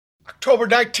October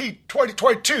 19th,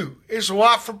 2022. It's the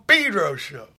Watt from Pedro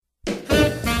Show.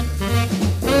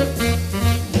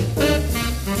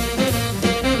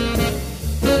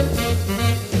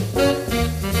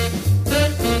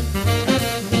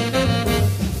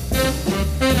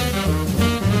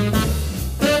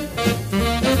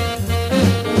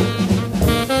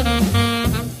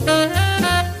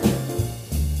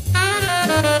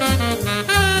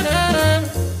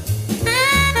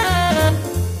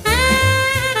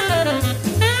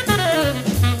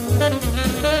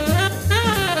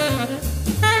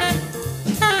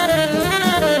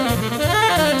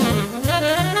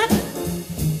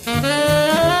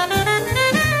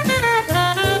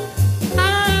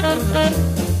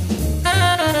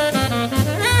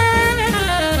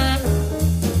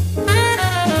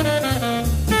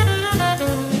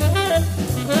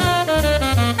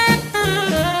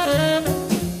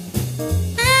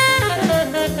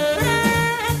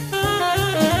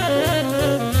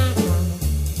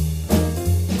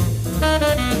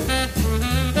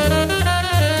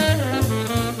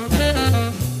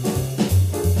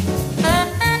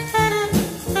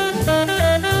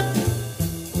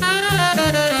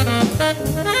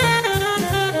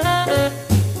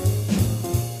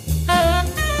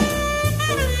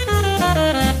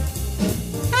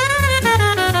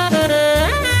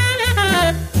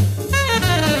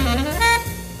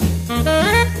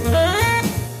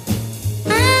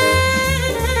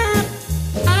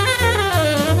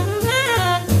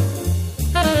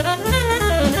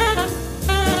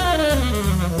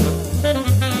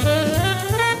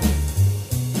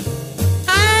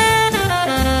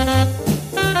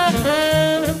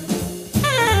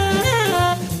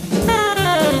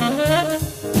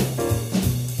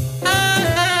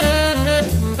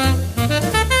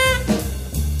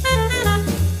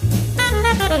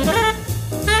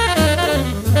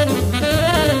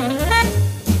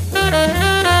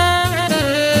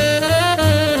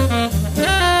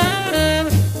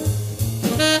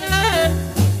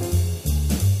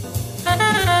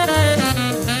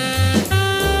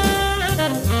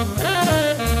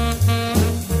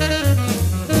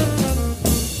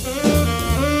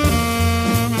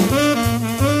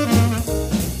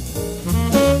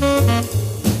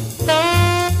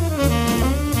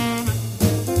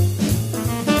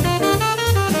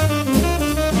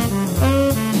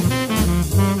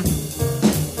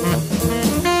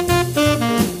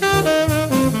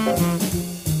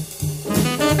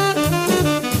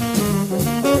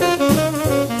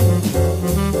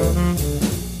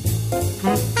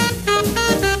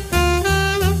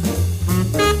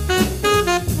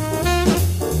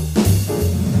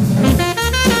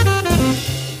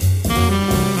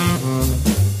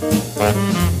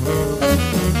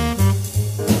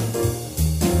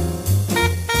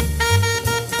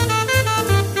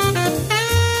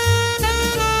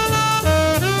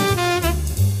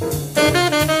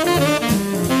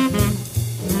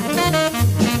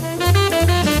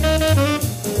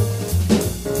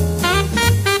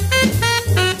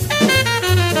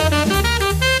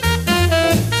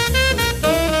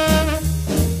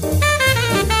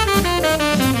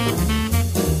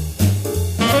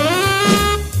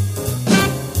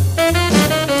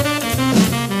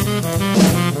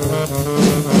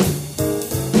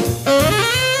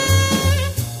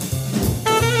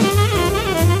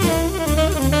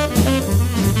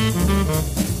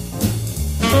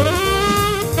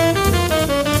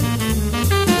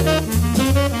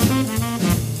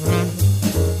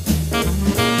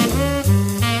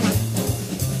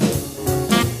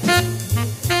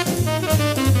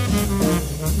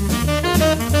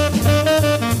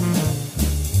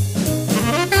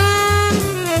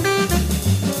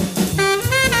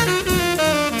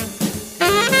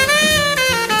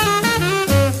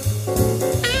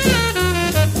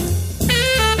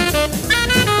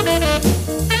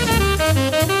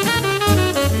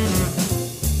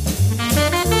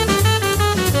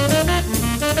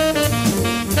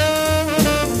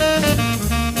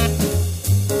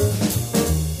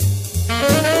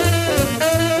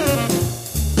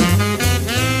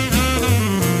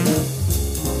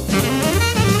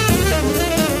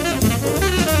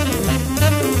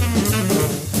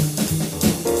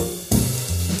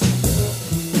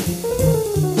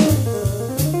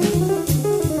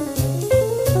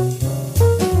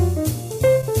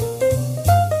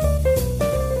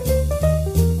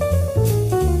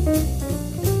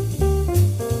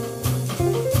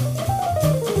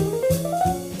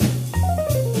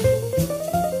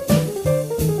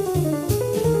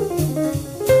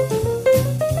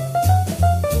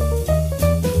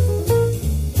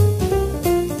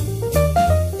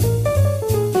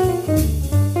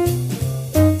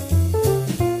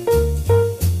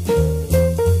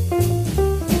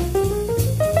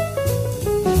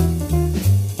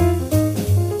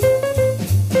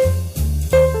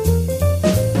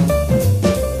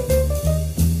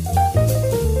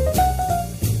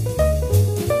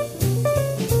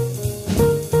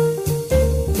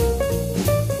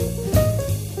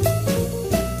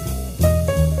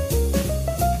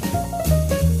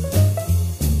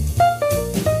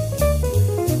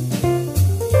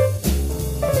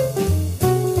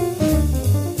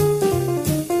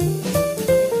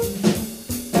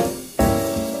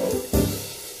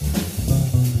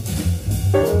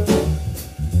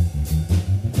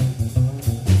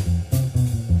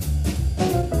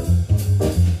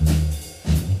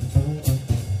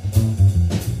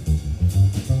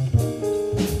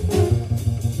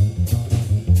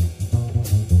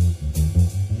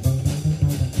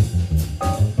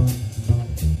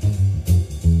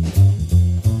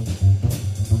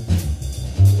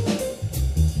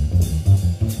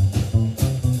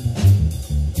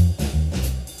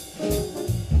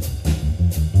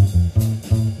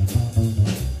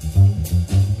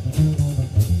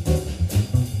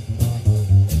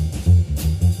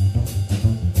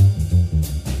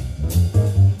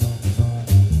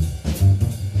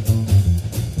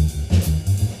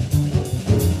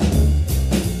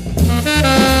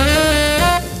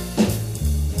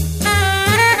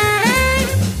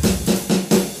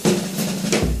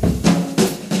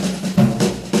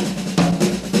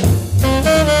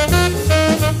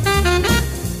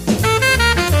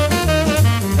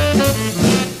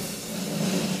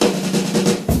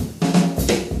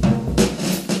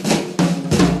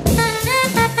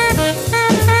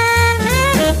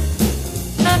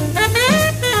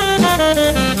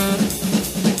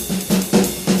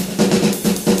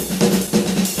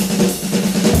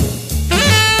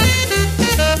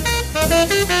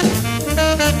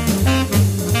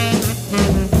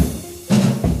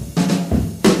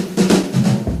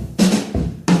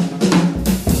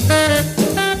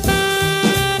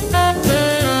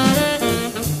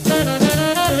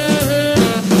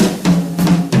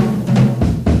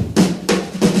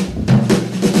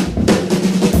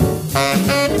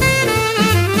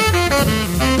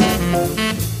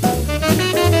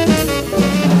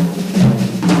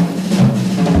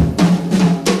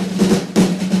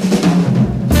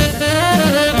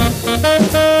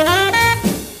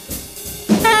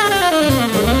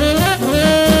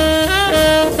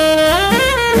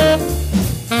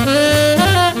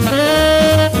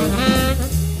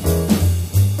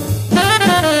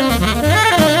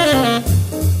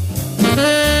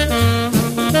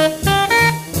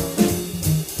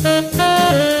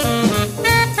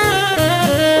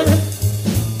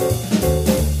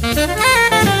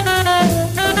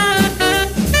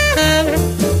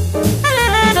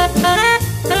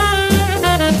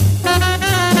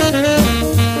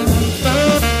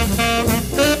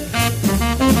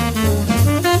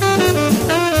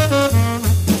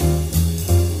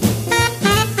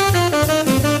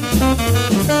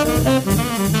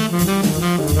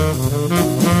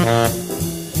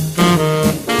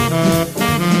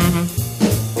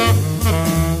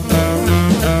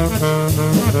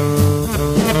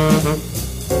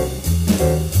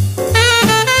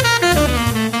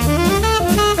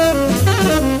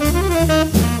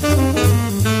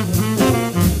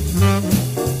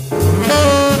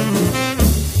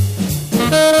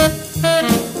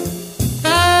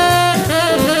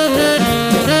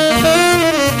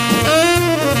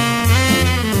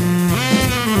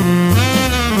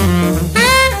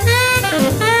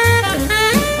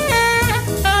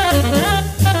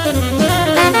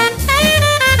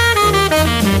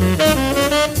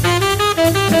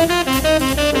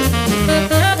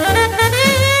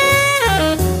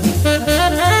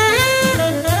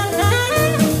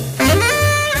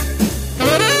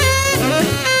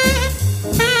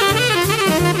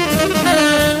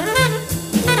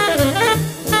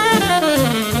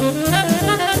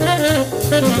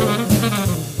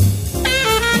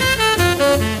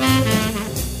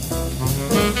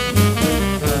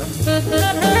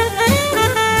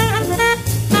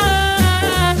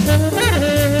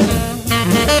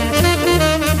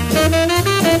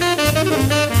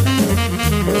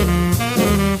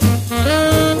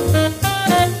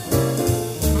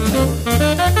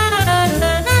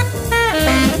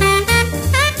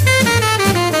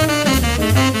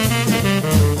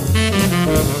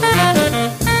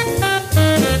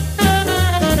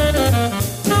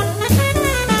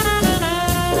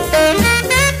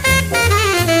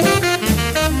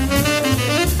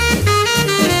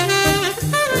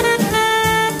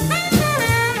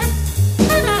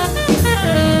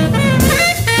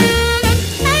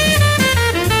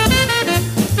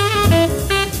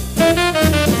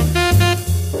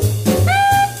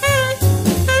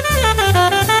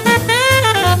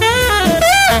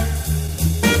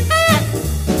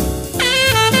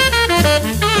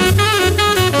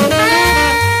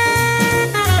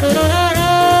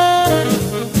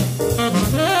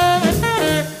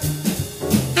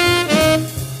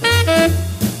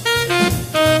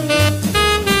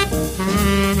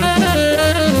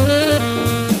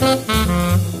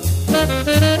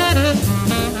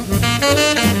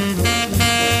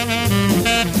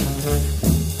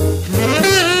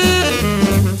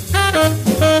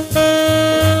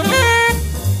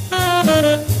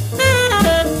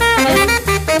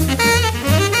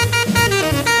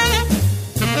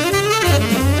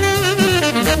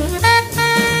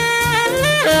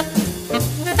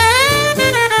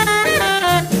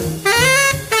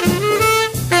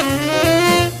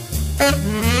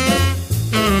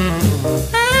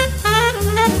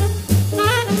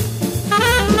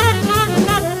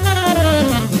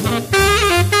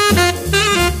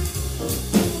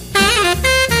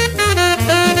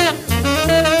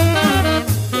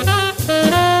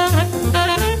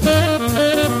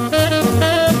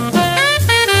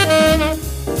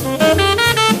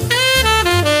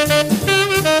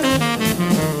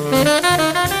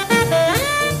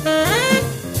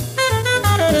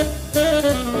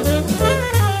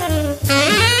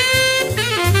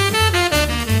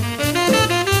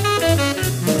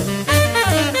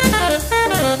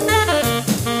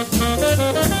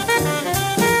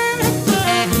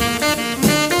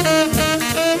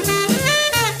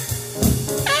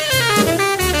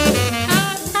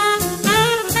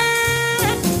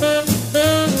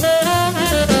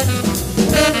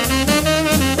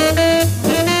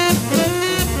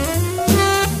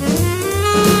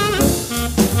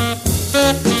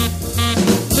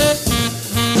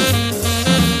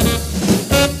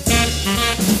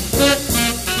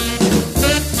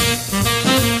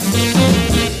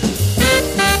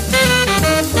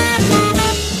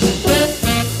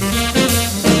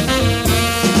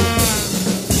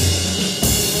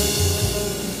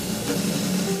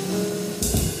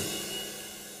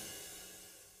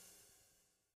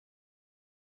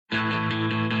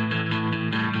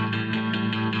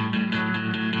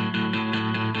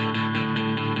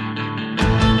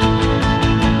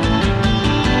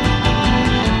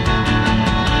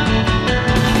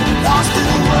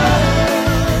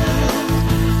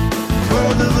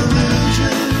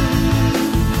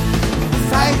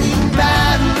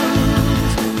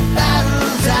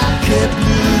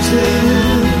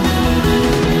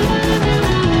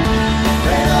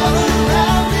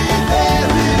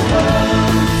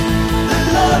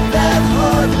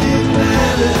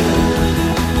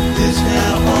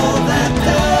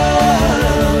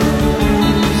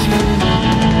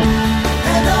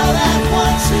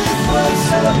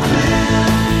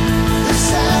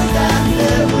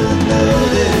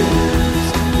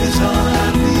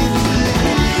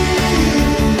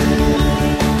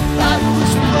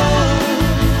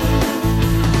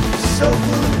 so full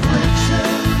of friction,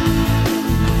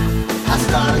 I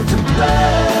started to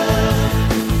burn,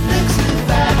 mixing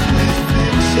facts with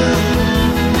fiction.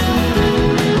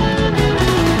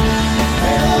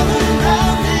 And all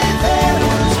around me there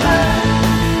was high,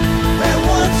 where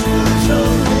once was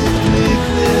only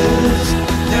bleakness,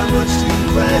 now much too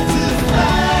bright to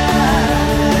find.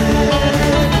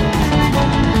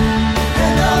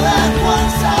 And all at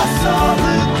once I saw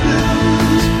the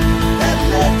clues that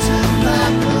led to my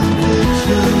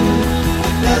conviction.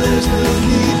 Now there's no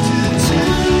need to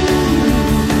choose.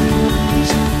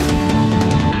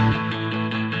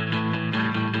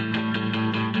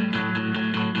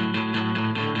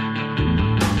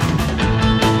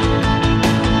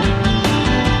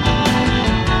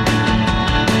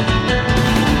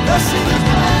 The seed is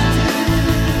planted,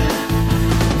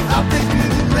 I've been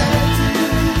good and rented.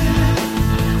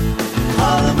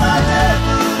 All of my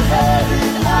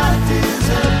level-headed ideas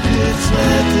have been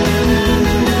slanted.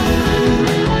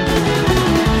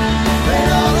 When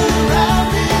all around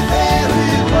me there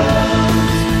it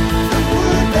was, the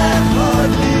word that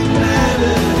hardly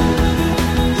mattered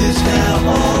is now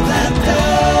all that does.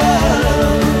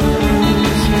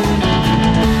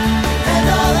 And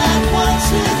all at once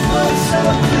it was so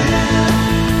clear,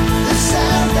 the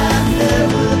sound I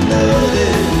never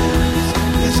noticed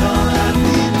is all I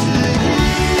need to hear.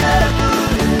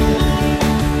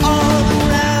 All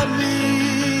around me,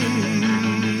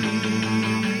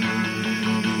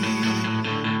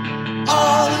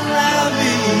 all around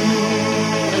me,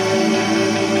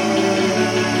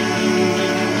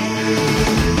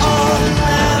 all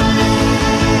around me,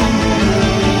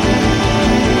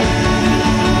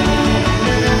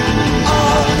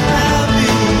 all around me.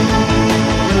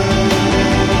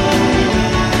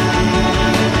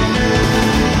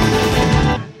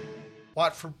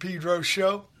 Watt from Pedro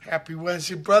Show. Happy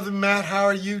Wednesday. Brother Matt, how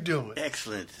are you doing?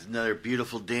 Excellent. It's another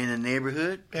beautiful day in the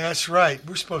neighborhood. That's right.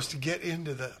 We're supposed to get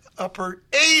into the upper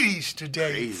 80s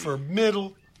today. Crazy. For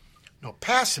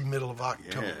past the middle of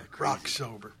October. Yeah, crazy. Rock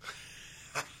sober.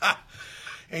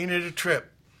 Ain't it a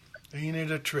trip? Ain't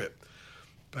it a trip?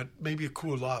 But maybe a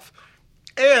cool off.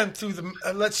 And through the,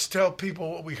 let's tell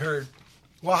people what we heard.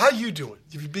 Well, how you doing?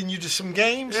 Have you been to some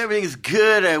games? Everything's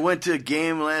good. I went to a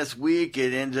game last week.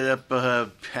 It ended up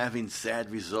having sad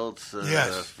results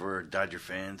Yes. for Dodger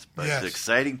fans. But Yes. it's an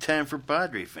exciting time for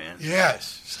Padre fans.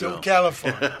 Yes, still So.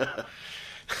 California.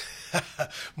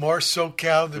 More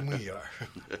SoCal than we are.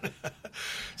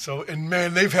 So, and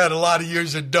man, they've had a lot of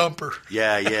years of dumper.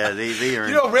 Yeah, they earned.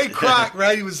 You know, Ray Kroc,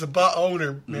 right? He was the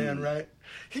owner, man, right?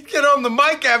 He'd get on the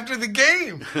mic after the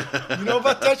game. You know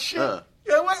about that shit?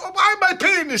 Yeah, why am I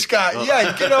paying this guy? Yeah,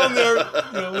 he'd get on there,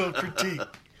 a little critique.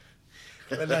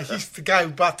 And he's the guy who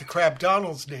bought the Crab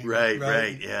Donald's name.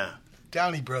 Right, yeah.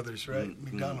 Downey Brothers, right?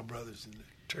 McDonald Brothers, and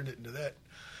turned it into that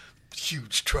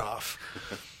huge trough.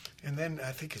 And then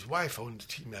I think his wife owned the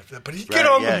team after that. But he'd get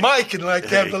on the mic and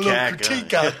have the little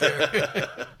critique out there.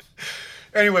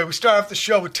 Anyway, we start off the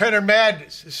show with Tenor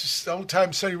Madness. This is the only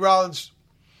time Sonny Rollins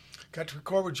got to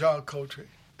record with John Coltrane.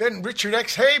 Then Richard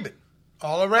X. Heyman,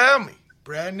 All Around Me.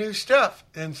 Brand new stuff.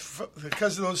 And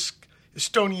because of those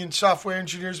Estonian software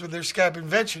engineers with their Scap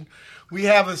invention, we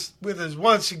have us with us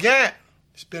once again.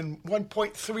 It's been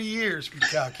 1.3 years, we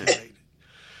calculated.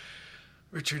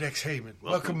 Richard X. Heyman.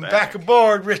 Welcome back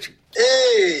aboard, Richard.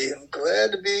 Hey, I'm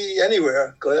glad to be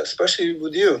anywhere, especially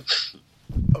with you.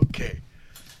 Okay.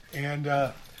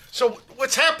 And so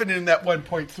what's happened in that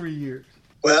 1.3 years?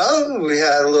 Well, we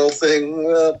had a little thing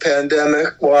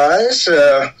pandemic-wise.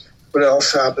 What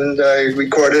else happened? I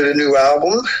recorded a new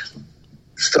album,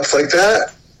 stuff like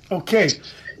that. Okay.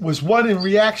 Was one in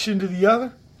reaction to the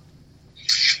other?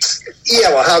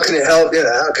 Yeah, well, how can it help?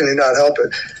 How can you not help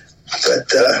it?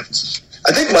 But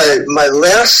I think my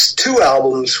last two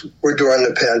albums were during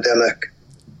the pandemic.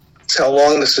 That's how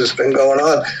long this has been going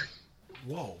on.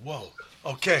 Whoa.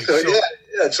 Okay. So yeah,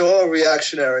 it's all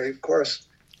reactionary, of course.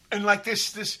 And like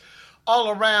this All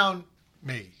Around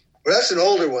Me. Well, that's an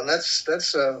older one.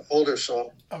 That's an older song.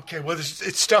 Okay, well,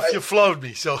 it's stuff you flowed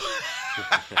me, so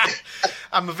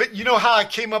you know how I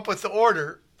came up with the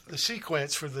order, the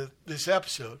sequence for this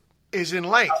episode is in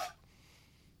length.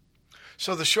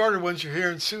 So the shorter ones you're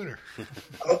hearing sooner.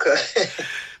 Okay.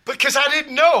 Because I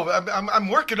didn't know. I'm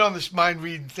working on this mind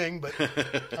reading thing, but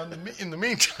in the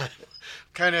meantime, I'm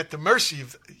kind of at the mercy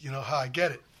of how I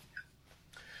get it.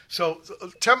 So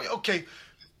tell me, okay,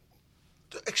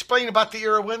 explain about the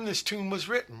era when this tune was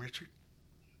written, Richard.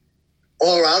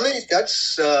 All Around Me?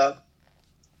 That's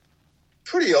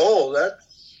pretty old. I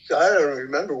don't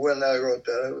remember when I wrote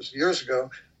that. It was years ago.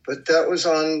 But that was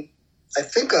on I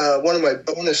think one of my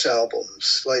bonus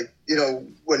albums, like, you know,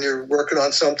 when you're working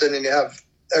on something and you have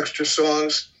extra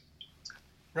songs.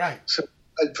 Right. So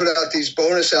I put out these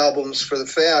bonus albums for the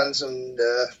fans, and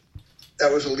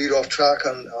that was a lead-off track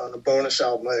on a bonus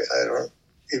album. I don't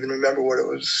even remember what it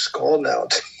was called now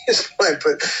at this point,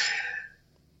 but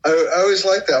I always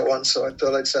liked that one, so I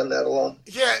thought I'd send that along.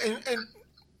 Yeah, and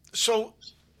so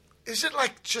is it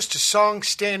like just a song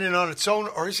standing on its own,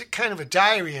 or is it kind of a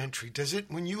diary entry? Does it,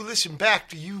 when you listen back,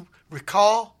 do you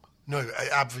recall? No,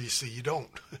 obviously you don't,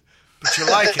 but you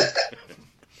like it.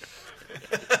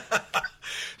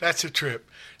 That's a trip.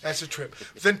 That's a trip.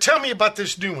 Then tell me about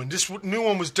this new one. This new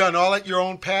one was done all at your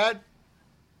own pad?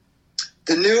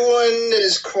 The new one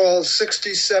is called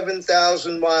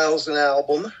 67,000 Miles an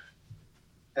Album.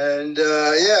 And,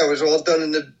 it was all done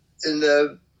in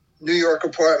the New York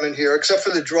apartment here, except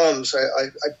for the drums. I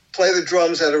play the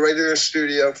drums at a regular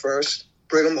studio first,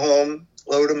 bring them home,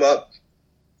 load them up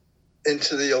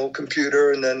into the old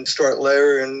computer, and then start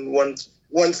layering one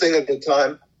thing at a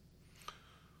time.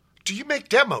 Do you make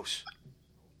demos?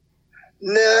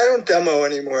 Nah, I don't demo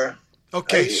anymore.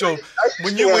 Okay, so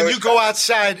when you go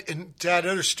outside in that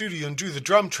other studio and do the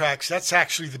drum tracks, that's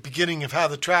actually the beginning of how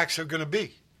the tracks are going to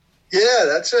be. Yeah,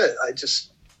 that's it. I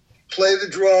just play the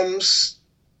drums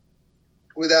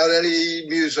without any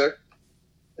music,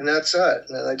 and that's it.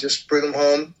 And then I just bring them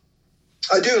home.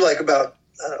 I do like about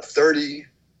 30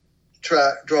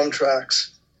 drum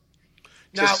tracks.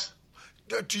 Now,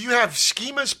 do you have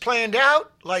schemas planned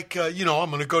out? Like, I'm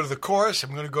going to go to the chorus,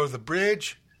 I'm going to go to the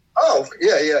bridge. Oh,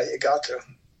 yeah, you got to.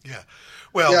 Yeah.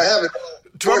 Well, I have it.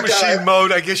 Drum machine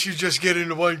mode, I guess you just get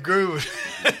into one groove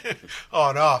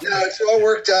on off. Yeah, it's all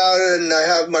worked out, and I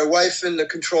have my wife in the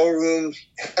control room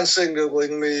hand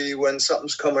signaling me when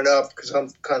something's coming up because I'm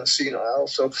kind of senile.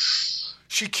 So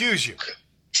she cues you.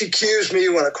 She cues me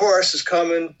when a chorus is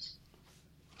coming.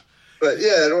 But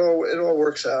yeah, it all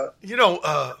works out. You know,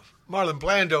 Marlon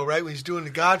Brando, right? When he's doing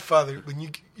The Godfather, when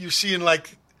you're seeing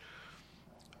like,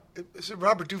 is it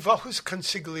Robert Duvall? Who's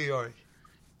Consigliere?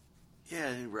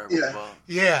 Yeah, Robert Duvall.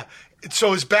 Yeah.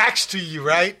 So his back's to you,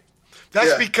 right?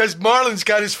 That's because Marlon's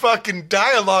got his fucking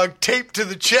dialogue taped to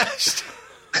the chest.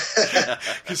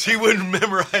 Because he wouldn't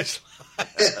memorize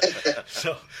lines.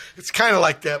 So it's kind of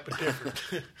like that, but different.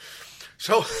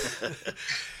 So,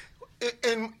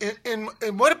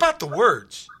 and what about the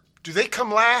words? Do they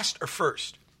come last or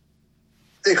first?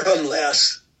 They come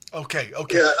last. Okay.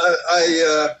 Yeah,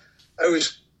 I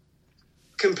always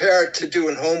compare it to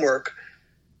doing homework.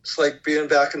 It's like being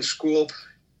back in school.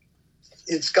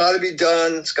 It's got to be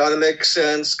done. It's got to make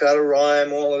sense. Got to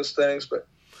rhyme. All those things. But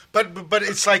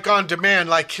it's like on demand.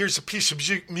 Like, here's a piece of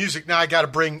music. Now I got to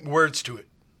bring words to it.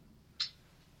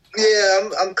 Yeah,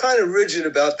 I'm kind of rigid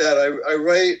about that. I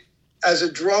write as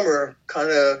a drummer, kind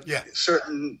of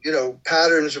certain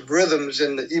patterns of rhythms,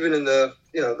 even in the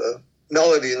the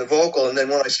melody and the vocal. And then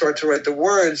when I start to write the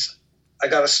words, I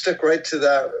got to stick right to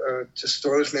that, or it just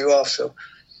throws me off. So.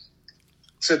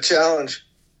 It's a challenge.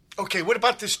 Okay, what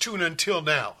about this tune Until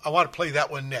Now? I want to play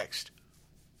that one next.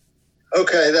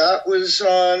 Okay, that was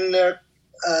on,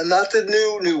 not the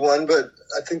new one, but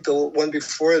I think the one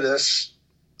before this.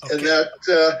 Okay. And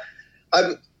that,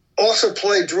 I also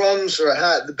played drums,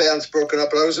 the band's broken up,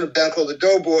 but I was in a band called the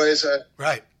Doughboys.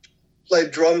 Right.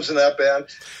 Played drums in that band.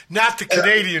 Not the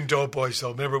Canadian Doughboys, though.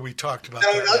 Remember we talked about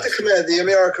that? No, not the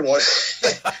American one.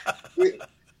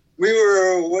 We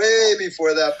were way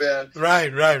before that band.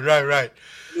 Right.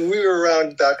 We were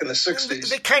around back in the 60s.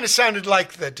 They kind of sounded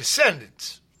like the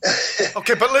Descendants.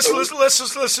 Okay, but let's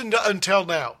listen to Until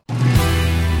Now.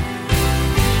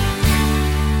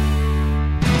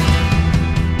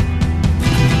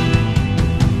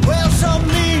 Well, some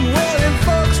mean-willing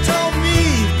folks told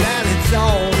me that it's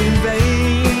all in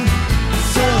vain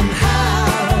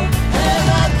somehow, and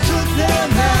I took them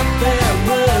at their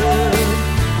word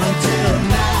until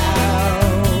now.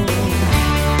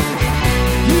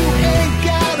 You ain't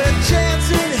got a chance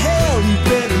in hell, you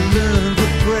better learn to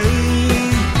pray.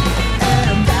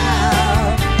 And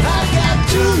I got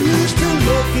too used to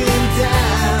looking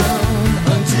down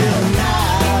until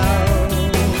now.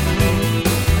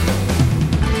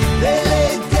 They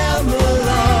laid down the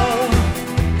law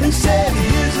and said,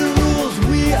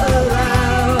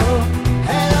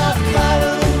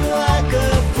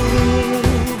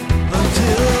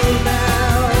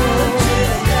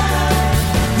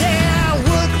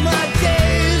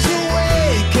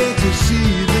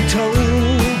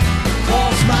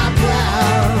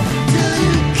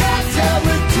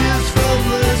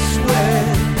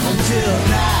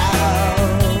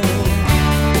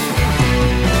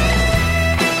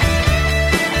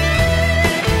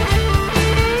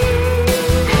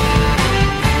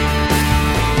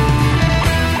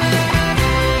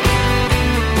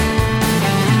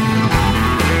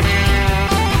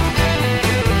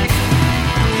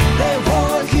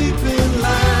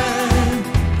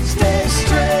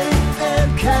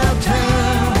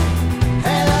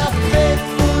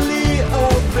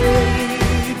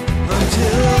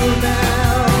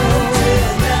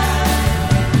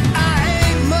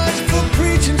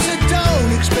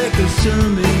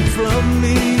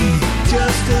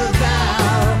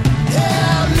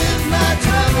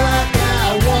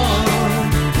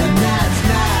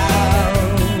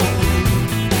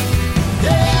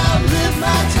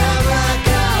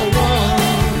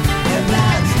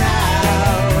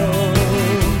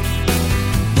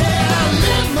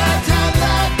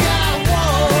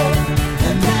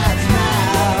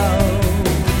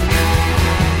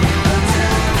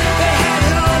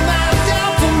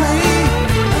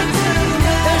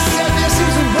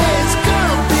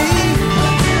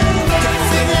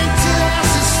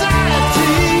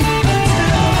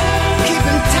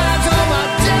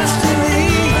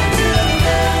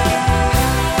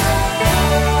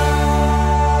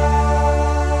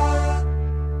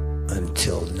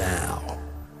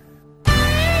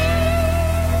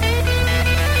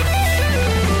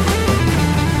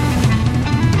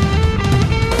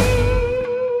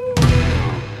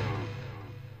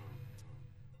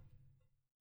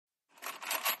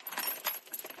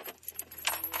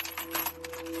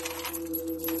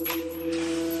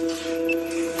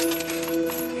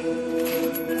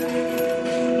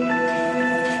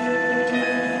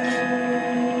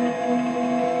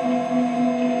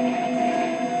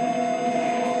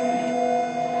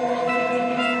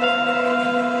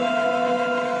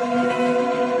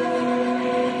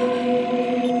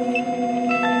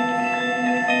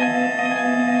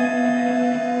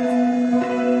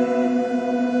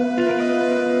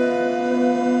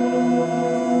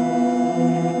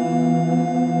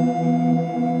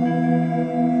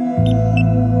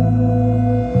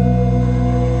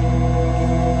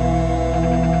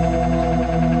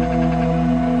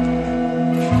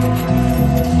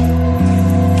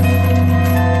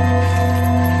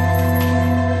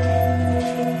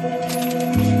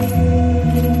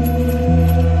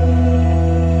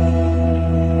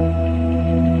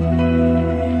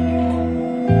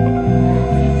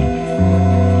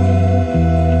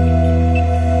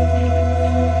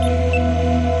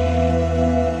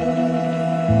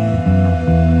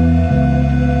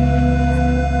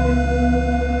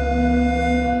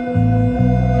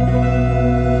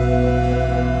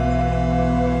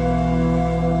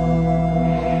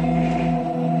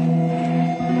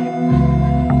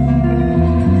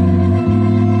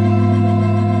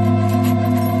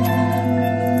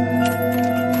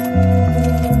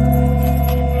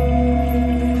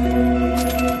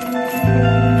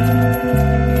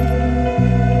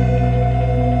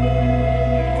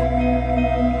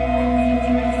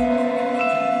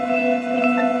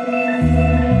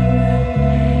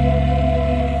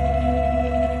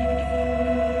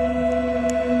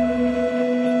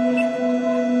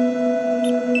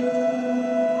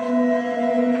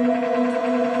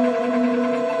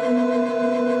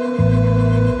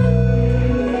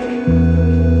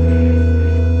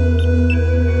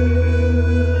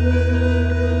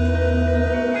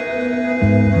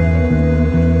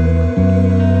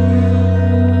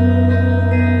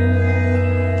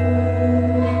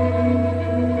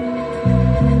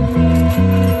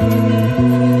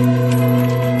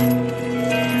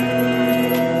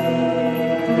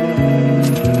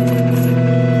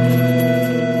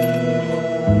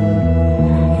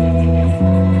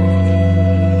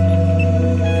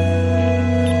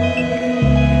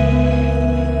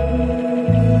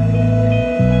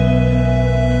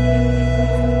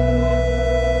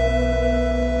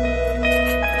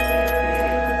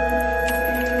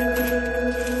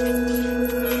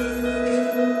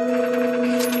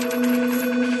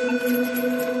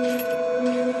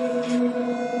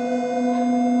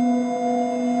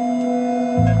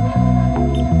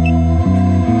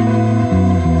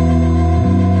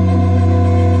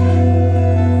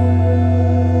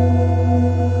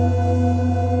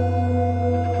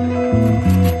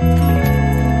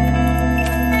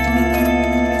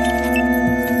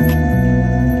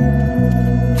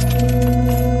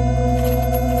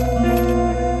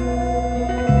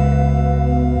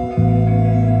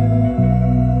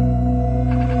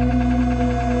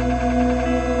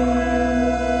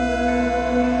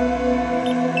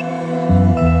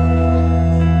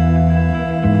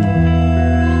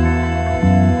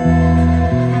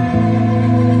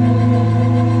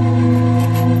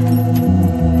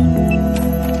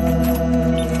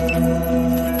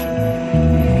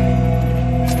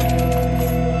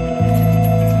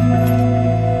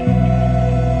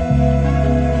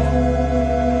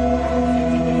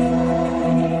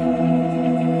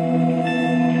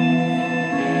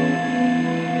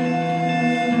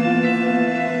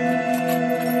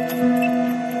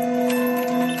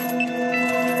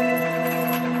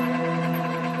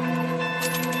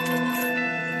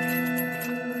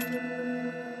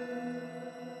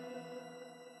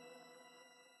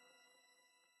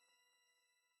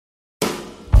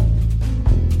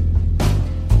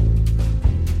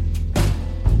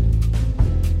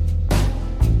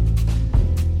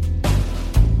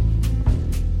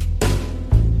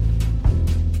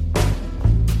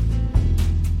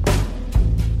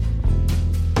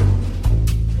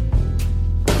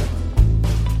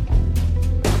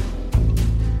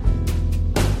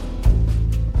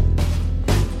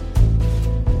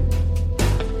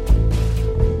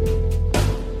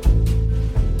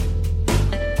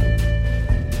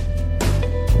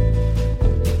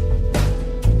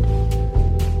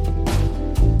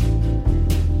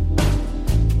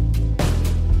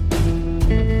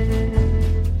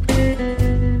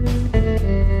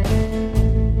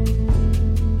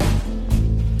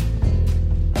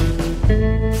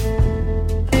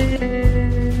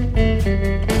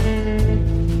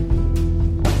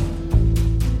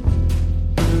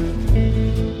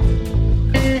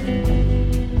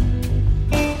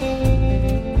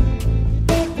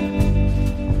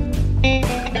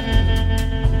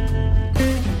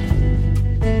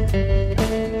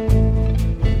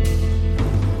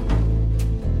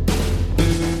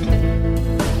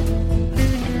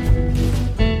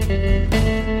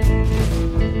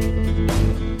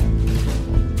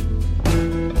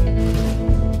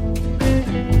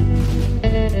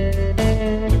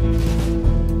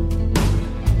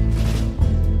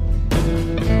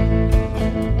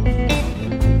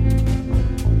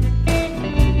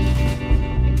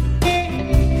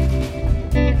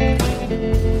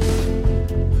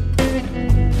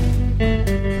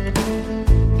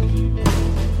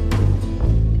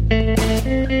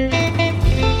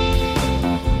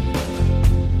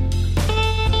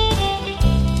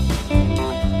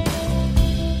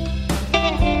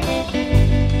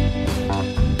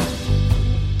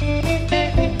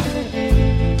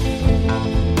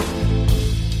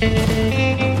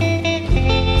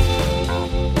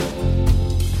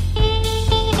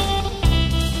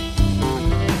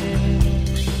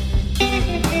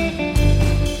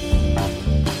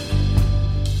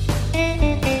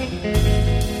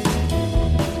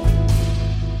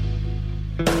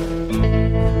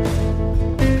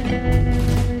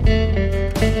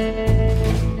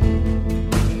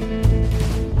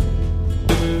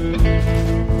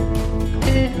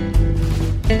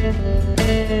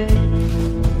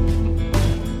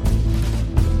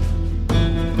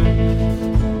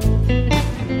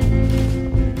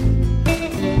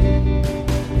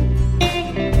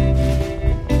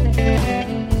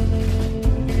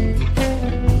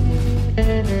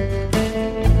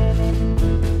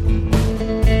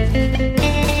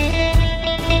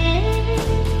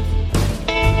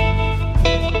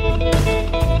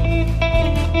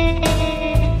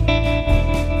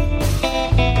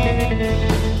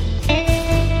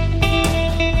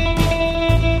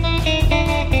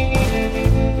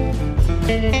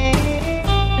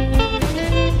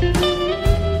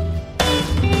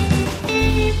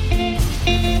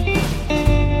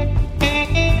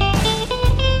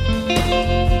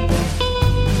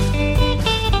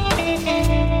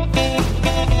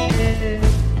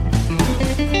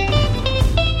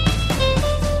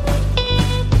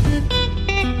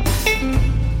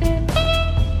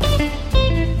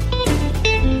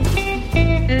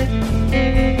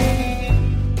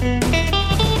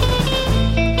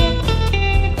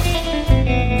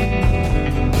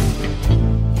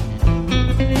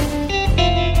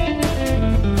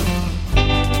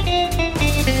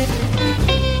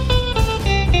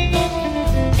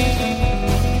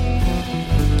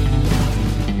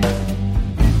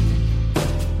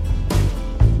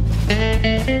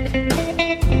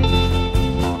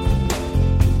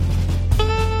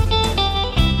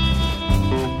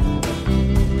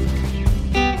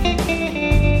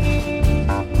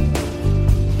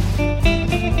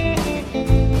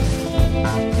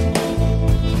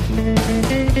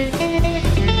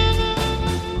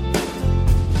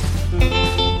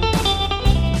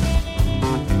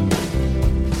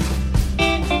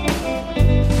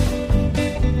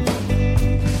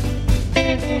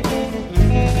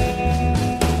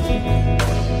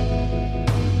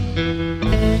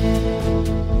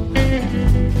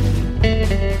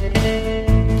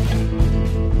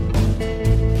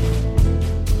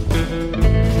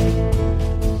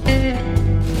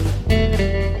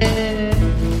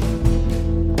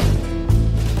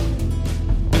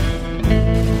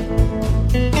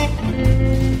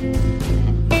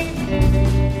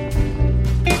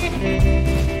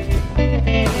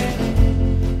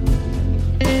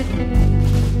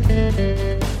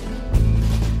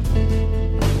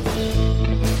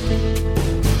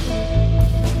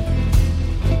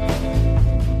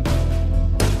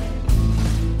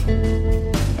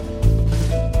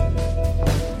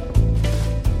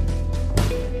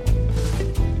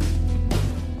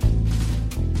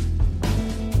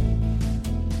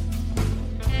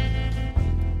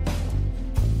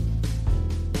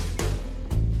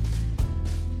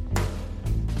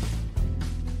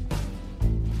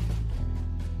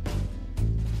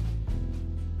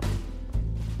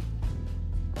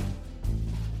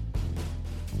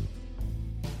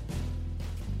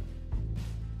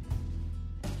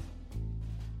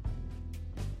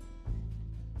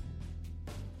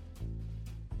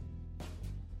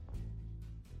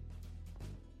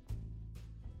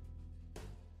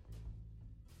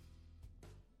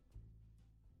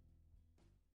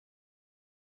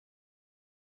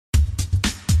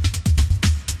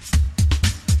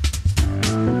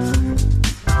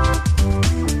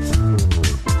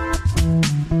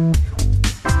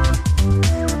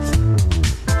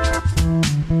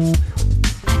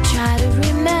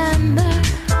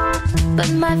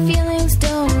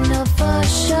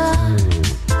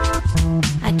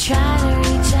 try to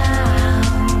reach out,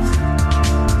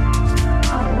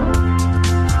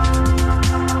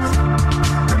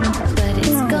 but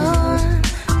it's gone.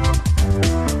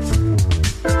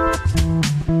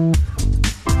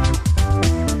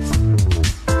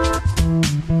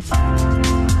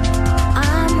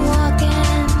 I'm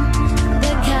walking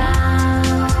the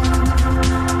cow.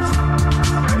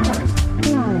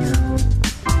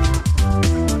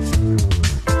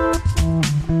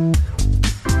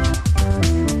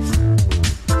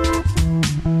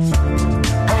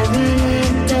 I really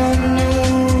don't know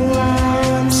why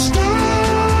I'm standing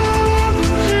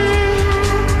here.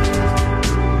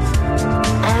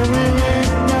 I really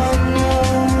don't know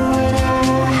what I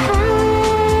have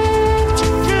to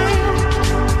feel.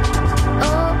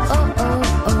 Oh, oh, oh,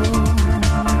 oh.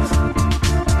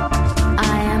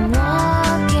 I am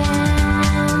walking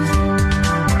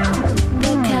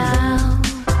the cow.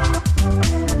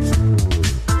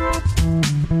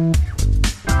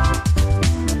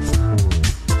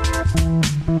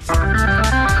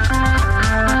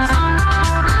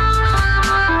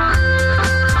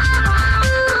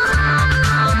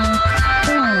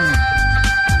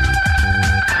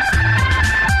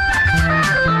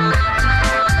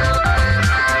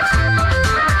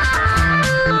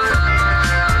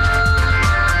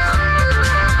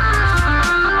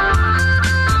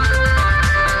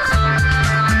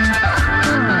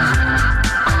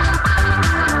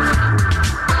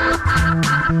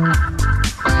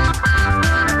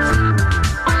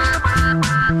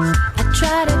 I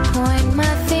try to point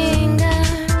my finger,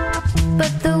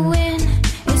 but the wind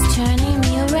is turning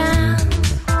me around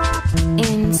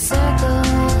in circles.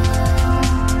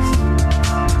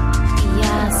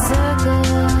 Yeah,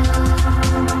 circles.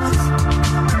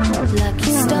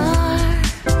 Lucky star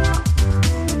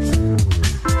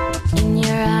in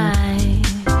your eyes.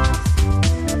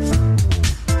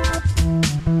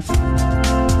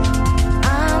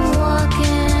 I'm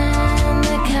walking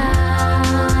the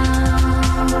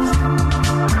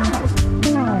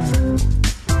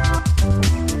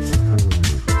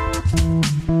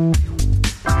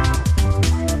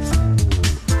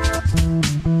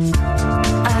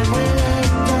I really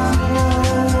don't know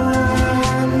what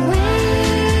I'm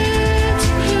waiting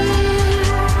here.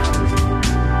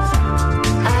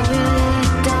 I really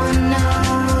don't know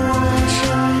what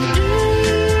should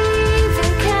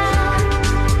even count.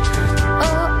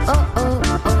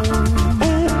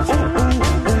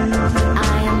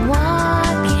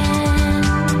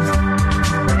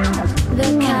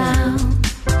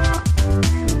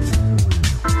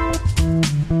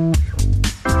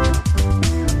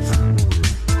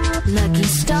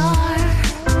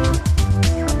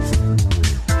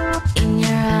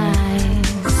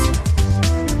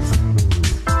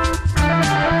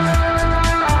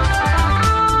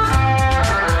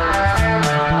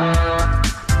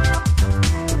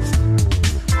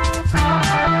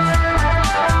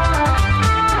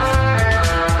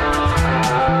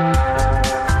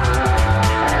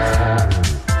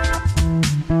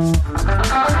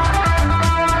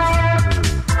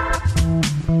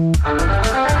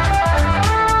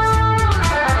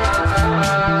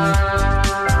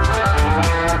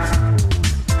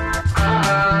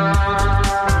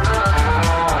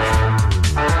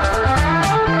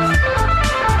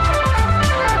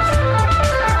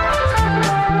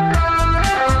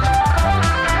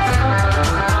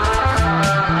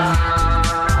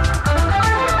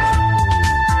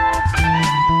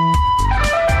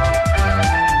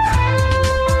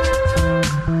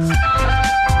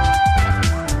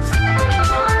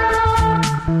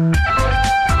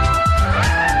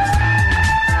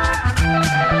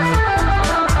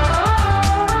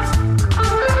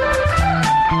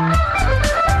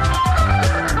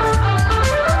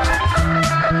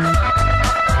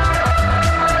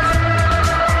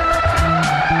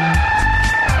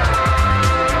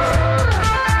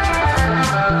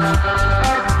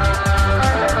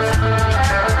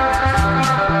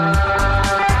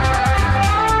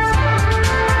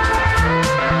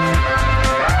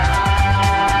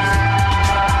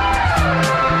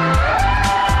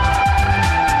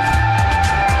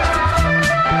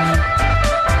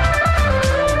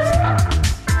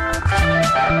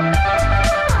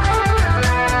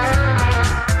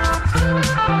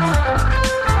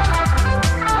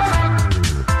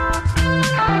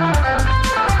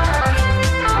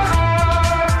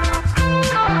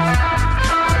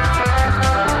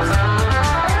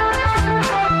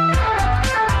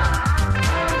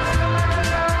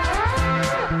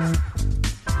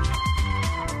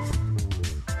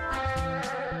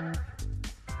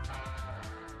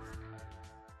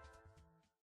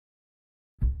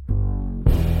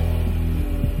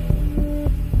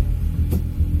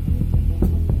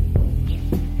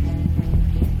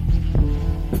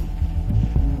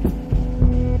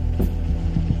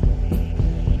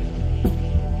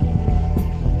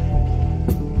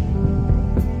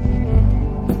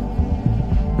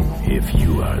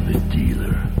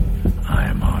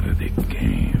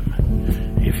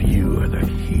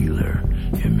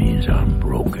 means I'm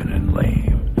broken and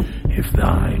lame. If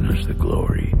thine is the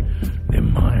glory,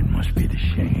 then mine must be the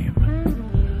shame.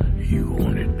 You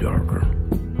want it darker,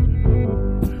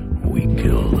 we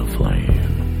kill the flame.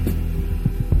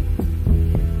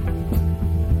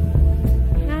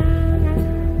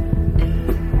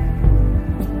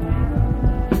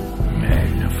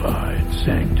 Magnified,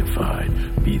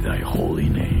 sanctified be thy holy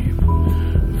name.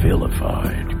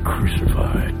 Vilified,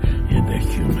 crucified in the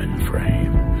human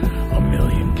frame. A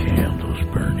million candles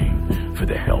burning for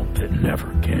the help that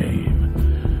never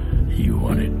came. You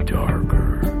want it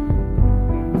darker.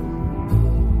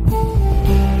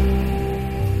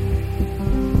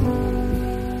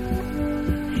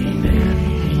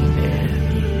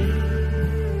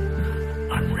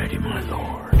 I'm ready, my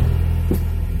lord.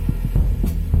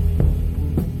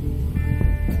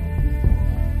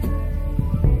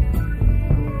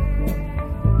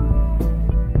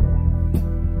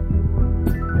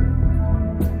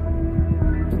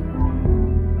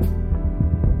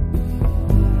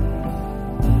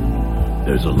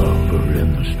 There's a lover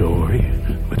in the story,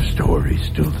 but the story's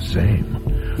still the same.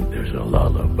 There's a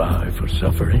lullaby for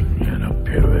suffering and a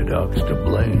paradox to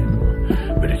blame.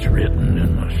 But it's written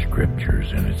in the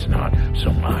scriptures and it's not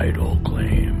some idle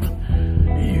claim.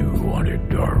 You want it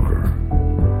darker,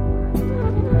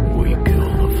 we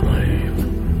kill the flame.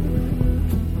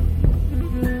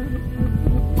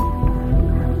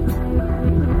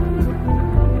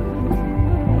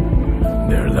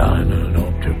 They're lining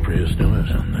up to prisoners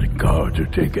and the guards are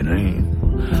taking aim.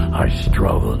 I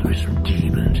struggled with some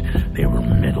demons, they were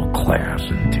middle class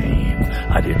and tame.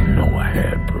 I didn't know I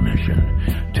had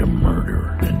permission to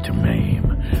murder and to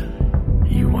maim.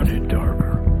 You want it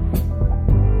darker.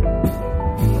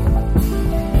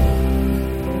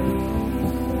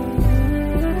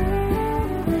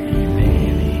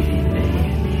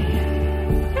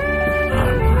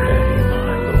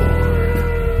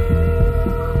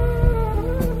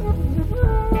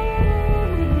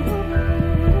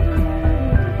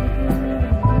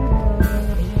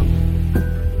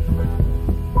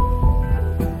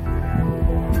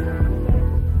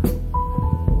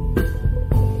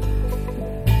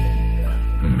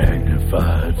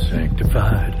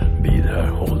 Sanctified be thy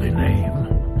holy name.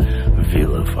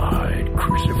 Vilified,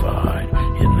 crucified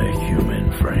in the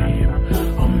human frame.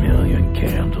 A million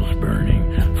candles burning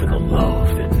for the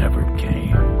love that never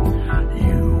came.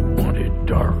 You want it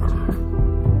darker,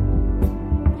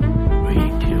 we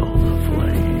kill the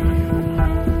flame.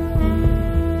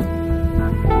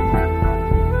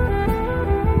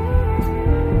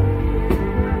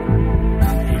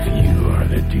 If you are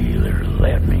the dealer,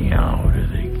 let me out of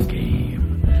the game.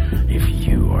 If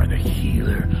you are the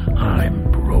healer,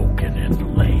 I'm broken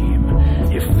and lame.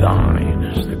 If thine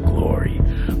is the glory,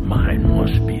 mine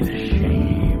must be the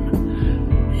shame.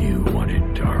 You want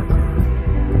it darker.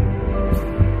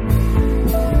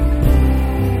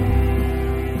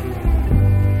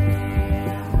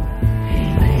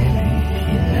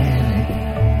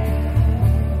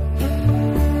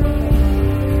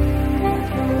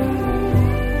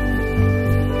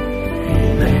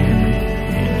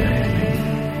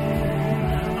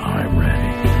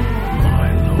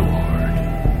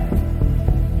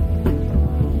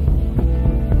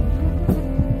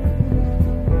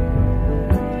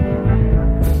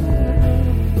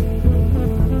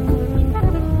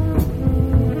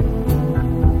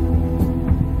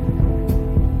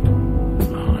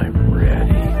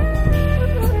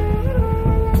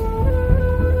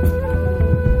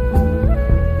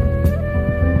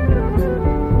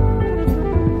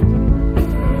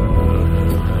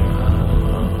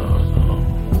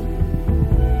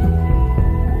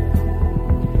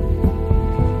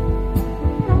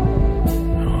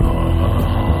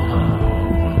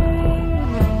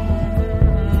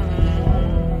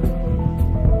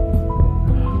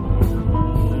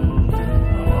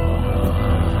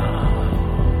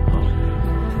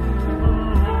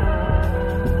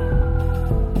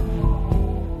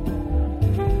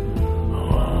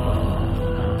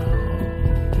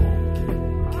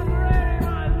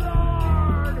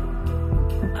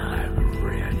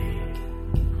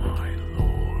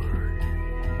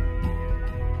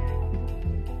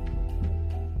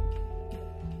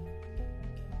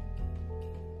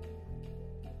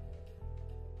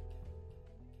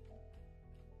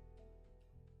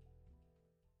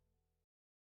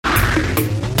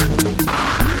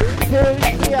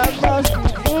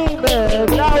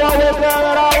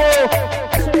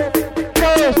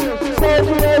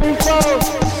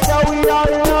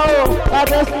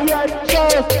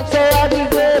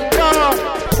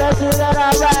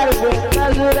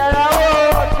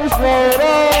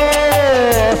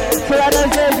 So I know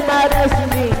this is my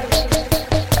destiny.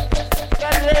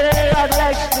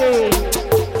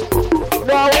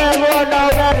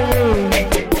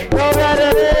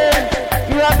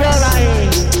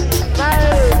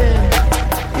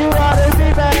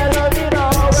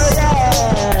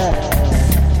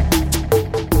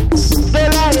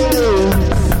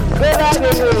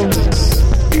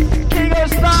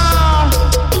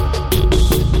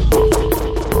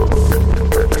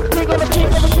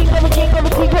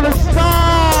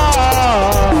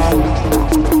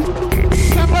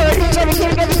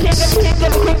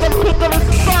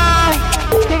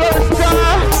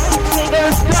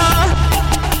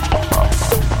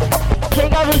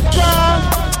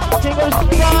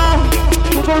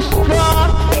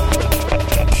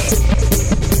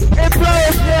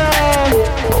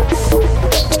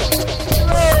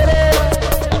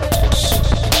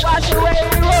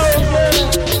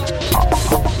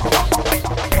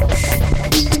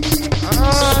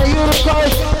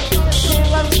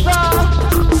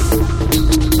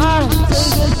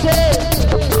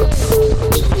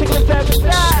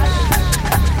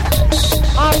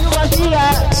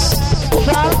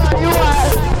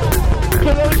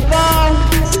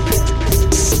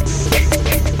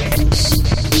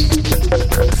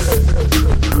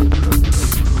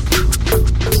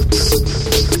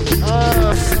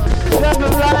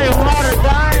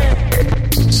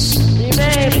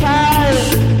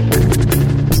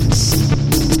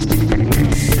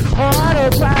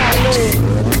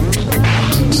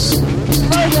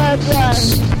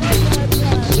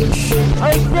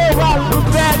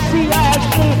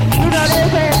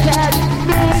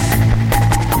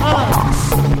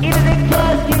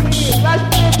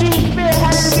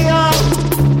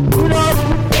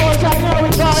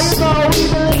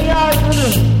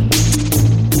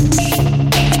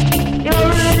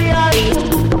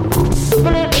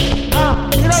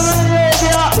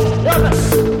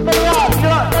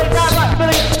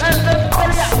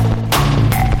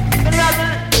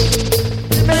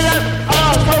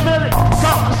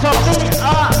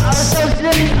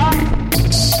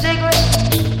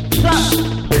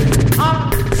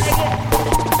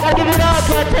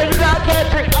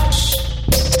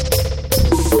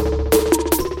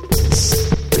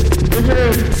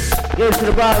 Get to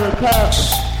the bottom of the cup.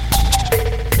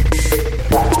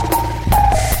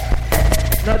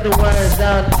 Nothing wears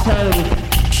down the table.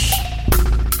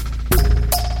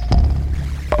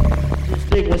 Just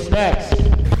think what's next.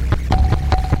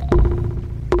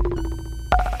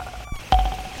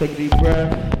 Take a deep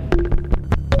breath.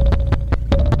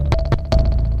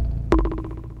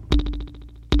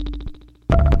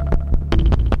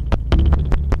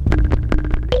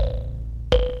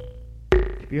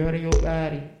 Keep your head in your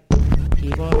body.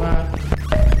 Keep on rocking.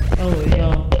 Oh, yo.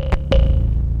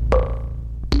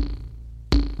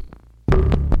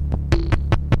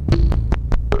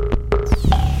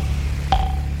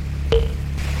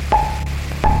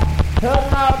 Help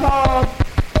my palm.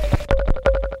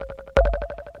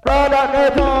 Roll out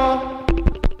their palm.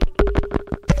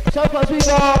 So close we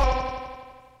go.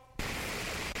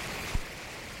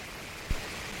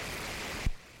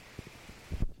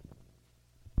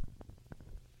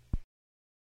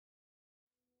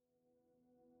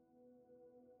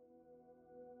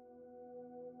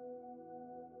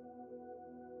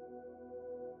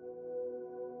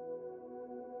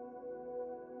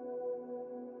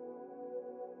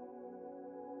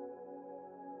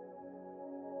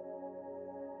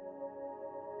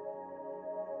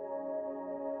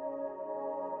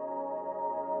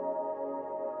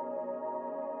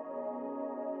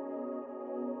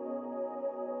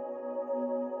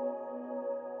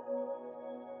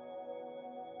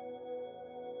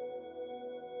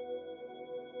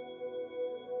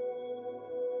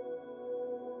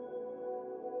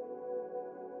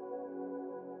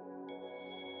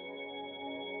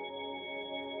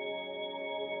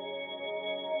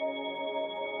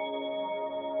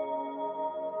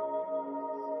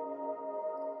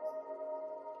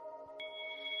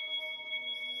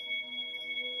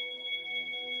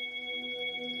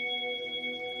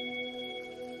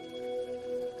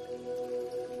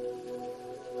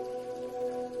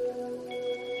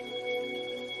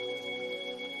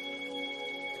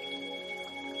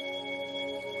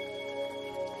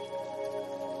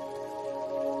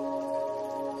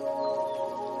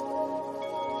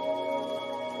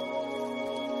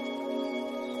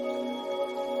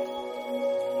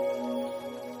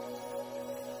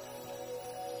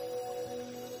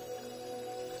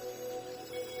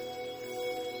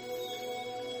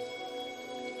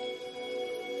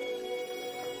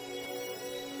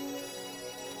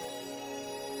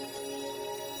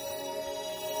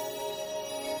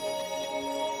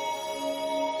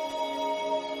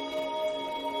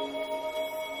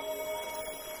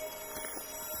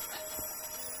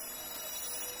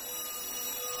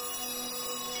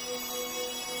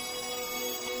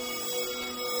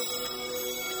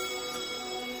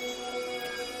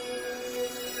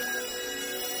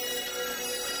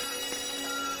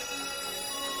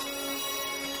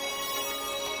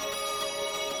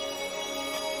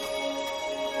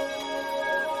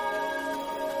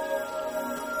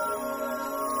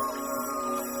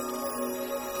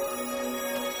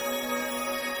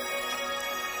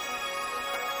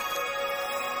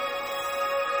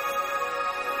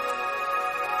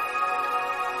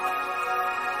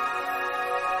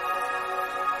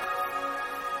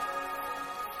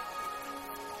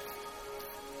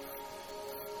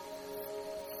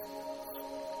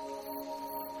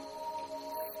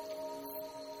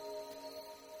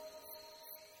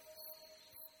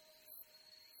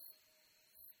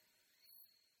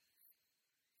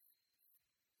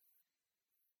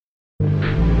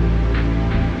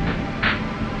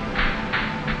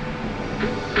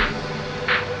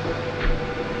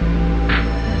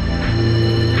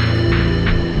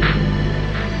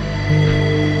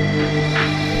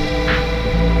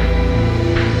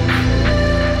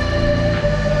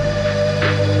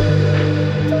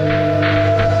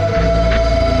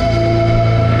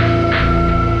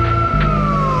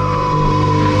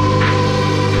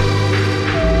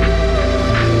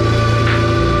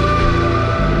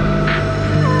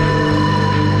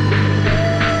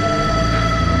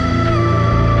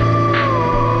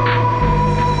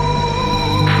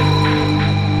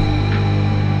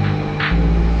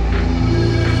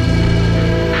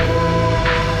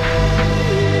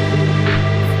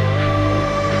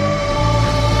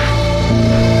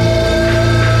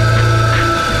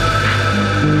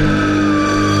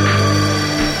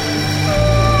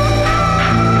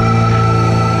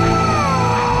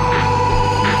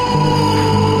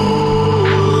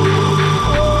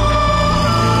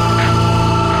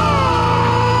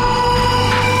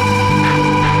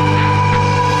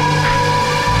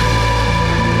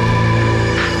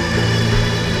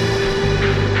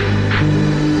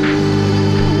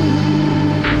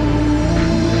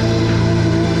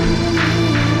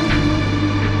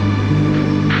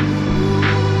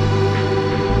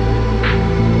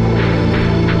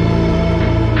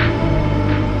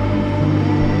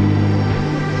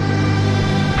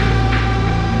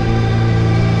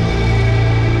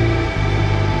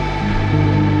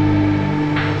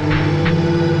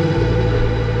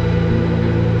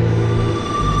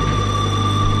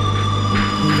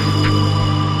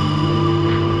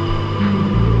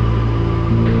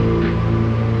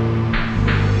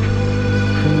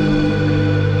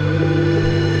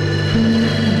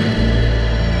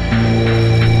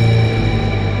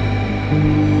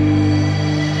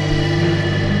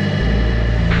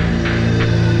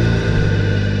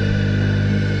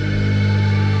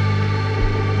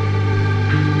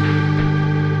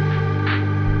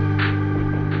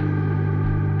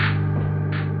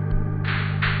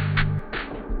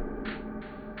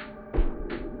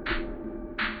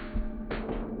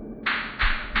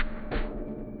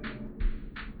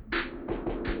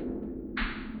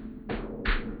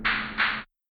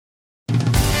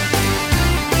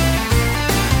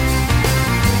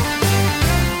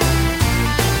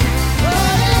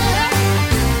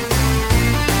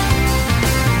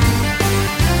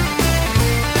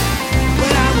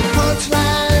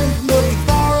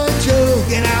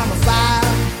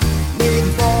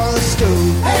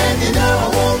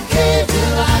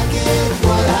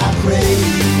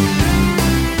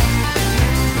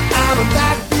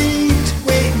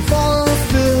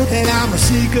 I'm a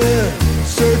seeker,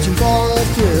 searching for a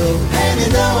thrill. And you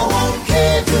know I won't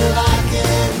care till I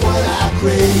get what I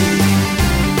crave.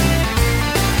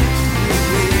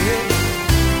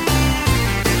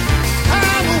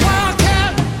 I'm a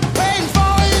wildcat, waiting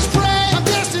for his prey. I'm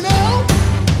just an old,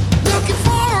 looking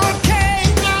for a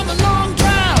cave. I'm a long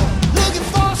drought, looking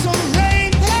for some rain.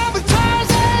 I'm a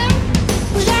Tarzan,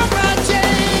 without my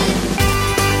chain.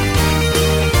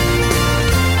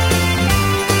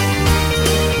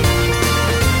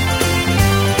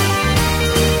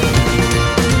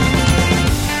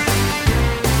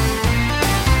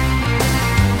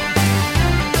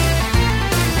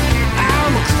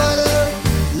 I'm a clutter,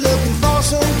 looking for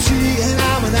some tree, and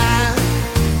I'm an eye,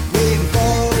 waiting for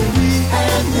a week.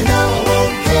 And you know I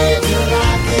won't care till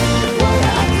I get what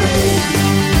I crave.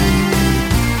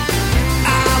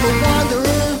 I'm a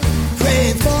wanderer,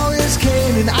 praying for his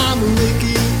cane, and I'm a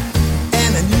Ricky,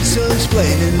 and I need some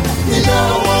explaining. You know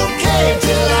I won't care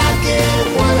till I get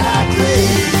what I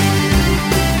crave.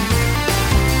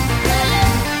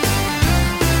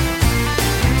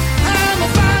 I'm a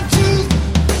fine tooth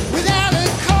without a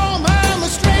comb. I'm a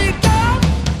stray dog,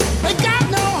 ain't got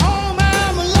no home.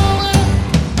 I'm a loner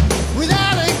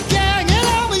without a gang, and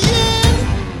I'm a yin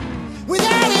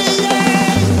without a yang.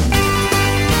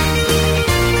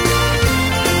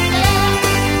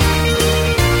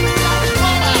 That's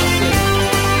what I say.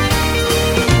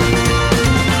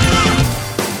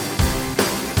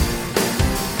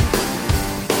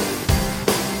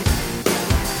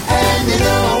 And you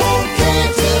know I won't care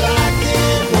till I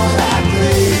get what I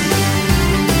crave.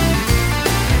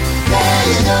 Yeah,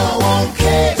 you know I won't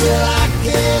care till I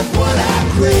get what I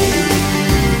crave.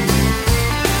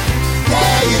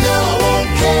 Yeah, you know I won't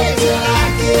care till I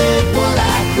get what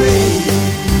I crave.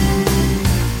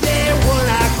 Yeah, what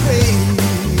I crave.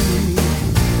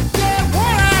 Yeah,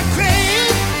 what I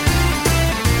crave.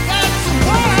 That's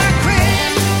what I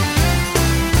crave.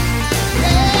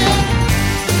 Yeah.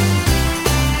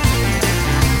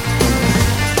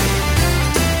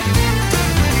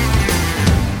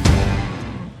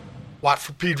 Watt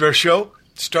for Pedro Show.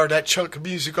 Start that chunk of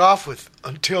music off with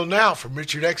Until Now from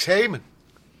Richard X. Heyman.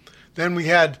 Then we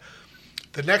had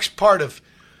the next part of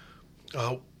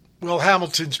Will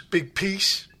Hamilton's big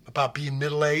piece about being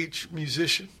middle-aged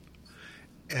musician.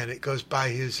 And it goes by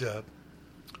his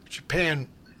Japan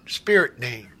spirit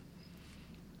name,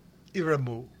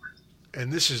 iriamu.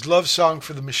 And this is Love Song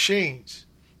for the Machines.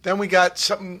 Then we got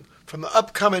something from the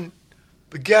upcoming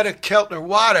Baggetta Keltner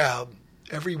Watt album,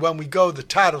 Everywhen We Go, the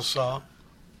title song.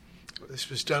 This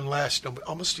was done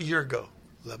almost a year ago,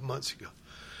 11 months ago.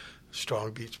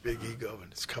 Strong Beats, Big Ego,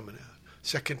 and it's coming out.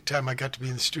 Second time I got to be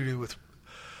in the studio with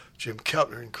Jim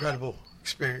Keltner. Incredible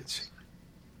experience.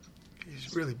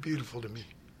 He's really beautiful to me.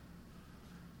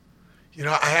 You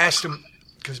know, I asked him,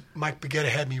 because Mike Baggetta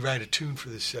had me write a tune for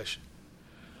this session.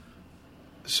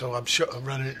 So I'm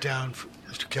running it down for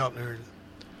Mr. Keltner.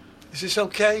 Is this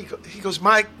okay? He goes,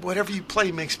 Mike, whatever you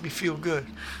play makes me feel good.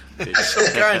 It's so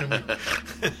kind of me.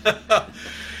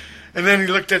 And then he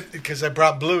looked at, because I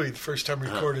brought Bluey the first time I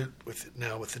recorded with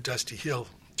the Dusty Hill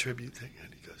tribute thing.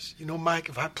 And he goes, you know, Mike,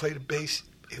 if I played a bass,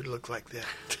 it would look like that.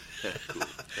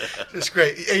 It's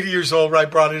great. 80 years old, right?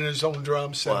 Brought in his own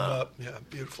drums, set him up. Yeah,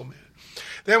 beautiful man.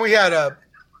 Then we had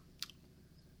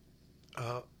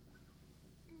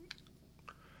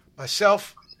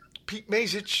myself, Pete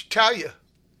Mazich, Thalia,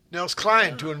 Nels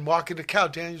Cline doing Walkin' the Cow,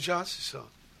 Daniel Johnson's song.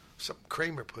 Something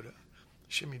Kramer put up.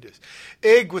 Shimmy does.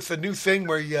 Iggy with the new thing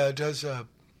where he does,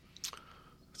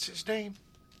 what's his name?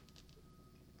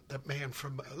 That man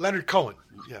from Leonard Cohen.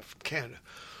 Yeah, from Canada.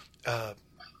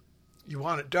 You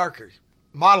Want It Darker.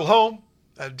 Model Home,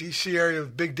 D.C. area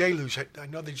with Big Deluge. I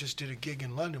know they just did a gig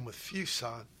in London with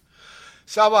Fuson.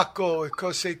 Sawako,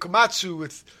 kosei, komatsu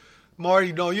with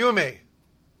Mori no Yume,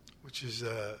 which is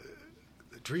the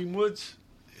Dreamwoods.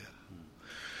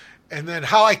 And then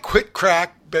How I Quit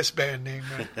Crack, best band name,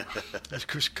 right? That's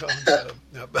Chris Cohen's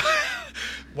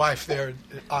wife there in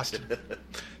Austin.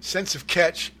 Sense of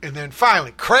Catch. And then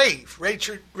finally, Crave,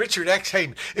 Richard X.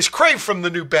 Heyman. Is Crave from the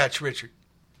new batch, Richard?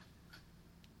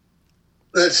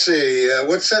 Let's see.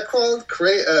 What's that called?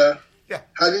 Crave? Yeah.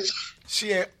 How did you?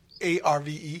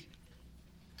 C-A-R-V-E.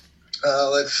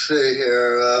 Let's see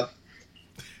here.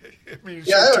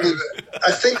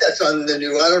 I think that's on the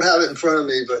new. I don't have it in front of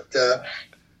me, but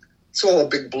it's all a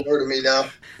big blur to me now.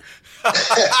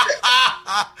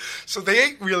 So they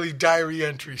ain't really diary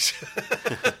entries.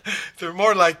 They're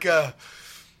more like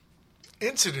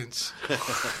incidents.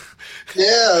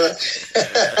 Yeah.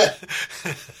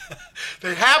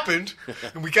 They happened,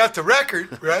 and we got the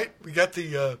record, right? We got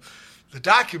the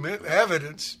document,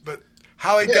 evidence, but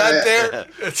How he got there?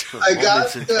 I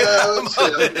got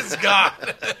It's gone.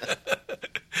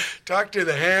 Talk to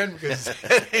the hand because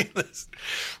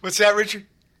what's that, Richard?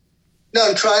 No,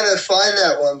 I'm trying to find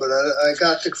that one, but I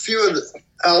got a few of the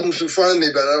albums in front of me,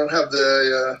 but I don't have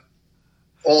the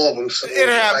all of them. So it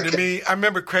happened to me. I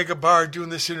remember Craig Abar doing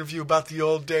this interview about the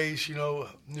old days,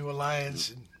 New Alliance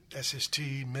and SST,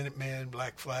 Minuteman,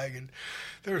 Black Flag, and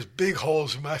there was big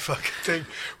holes in my fucking thing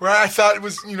where I thought it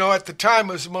was, at the time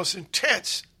it was the most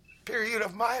intense period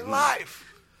of my life.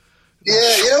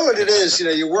 Yeah, you know what it is?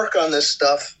 You work on this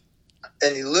stuff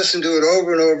and you listen to it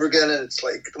over and over again, and it's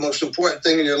like the most important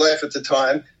thing in your life at the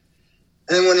time.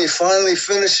 And then when you finally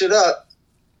finish it up,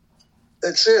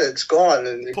 that's it. It's gone,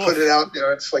 and you put it out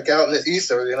there. It's like out in the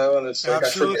ether, and it's like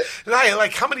absolutely. I forget.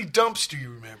 Like, how many dumps do you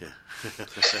remember?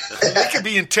 It can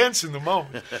be intense in the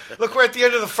moment. Look, we're at the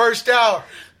end of the first hour.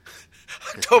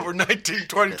 October 19,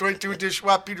 2022 edition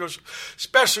of Pedro Show.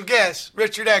 Special guest,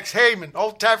 Richard X. Heyman,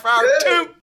 Old Time for Hour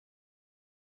 2.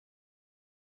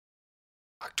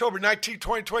 October 19,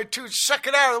 2022,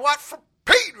 second hour of the What for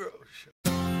Pedro Show.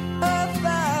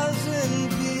 1,000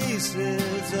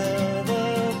 pieces of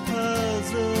a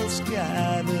puzzle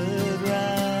scattered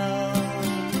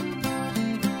round.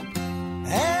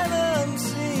 An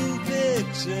unseen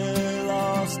picture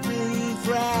lost in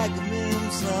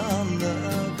fragments on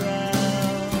the ground.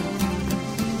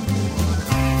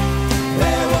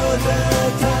 There was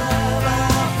a time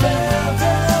I felt a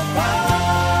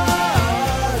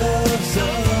part of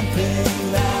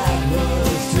something that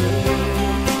was true.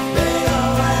 Then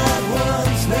all at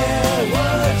once there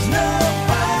was no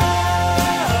fire.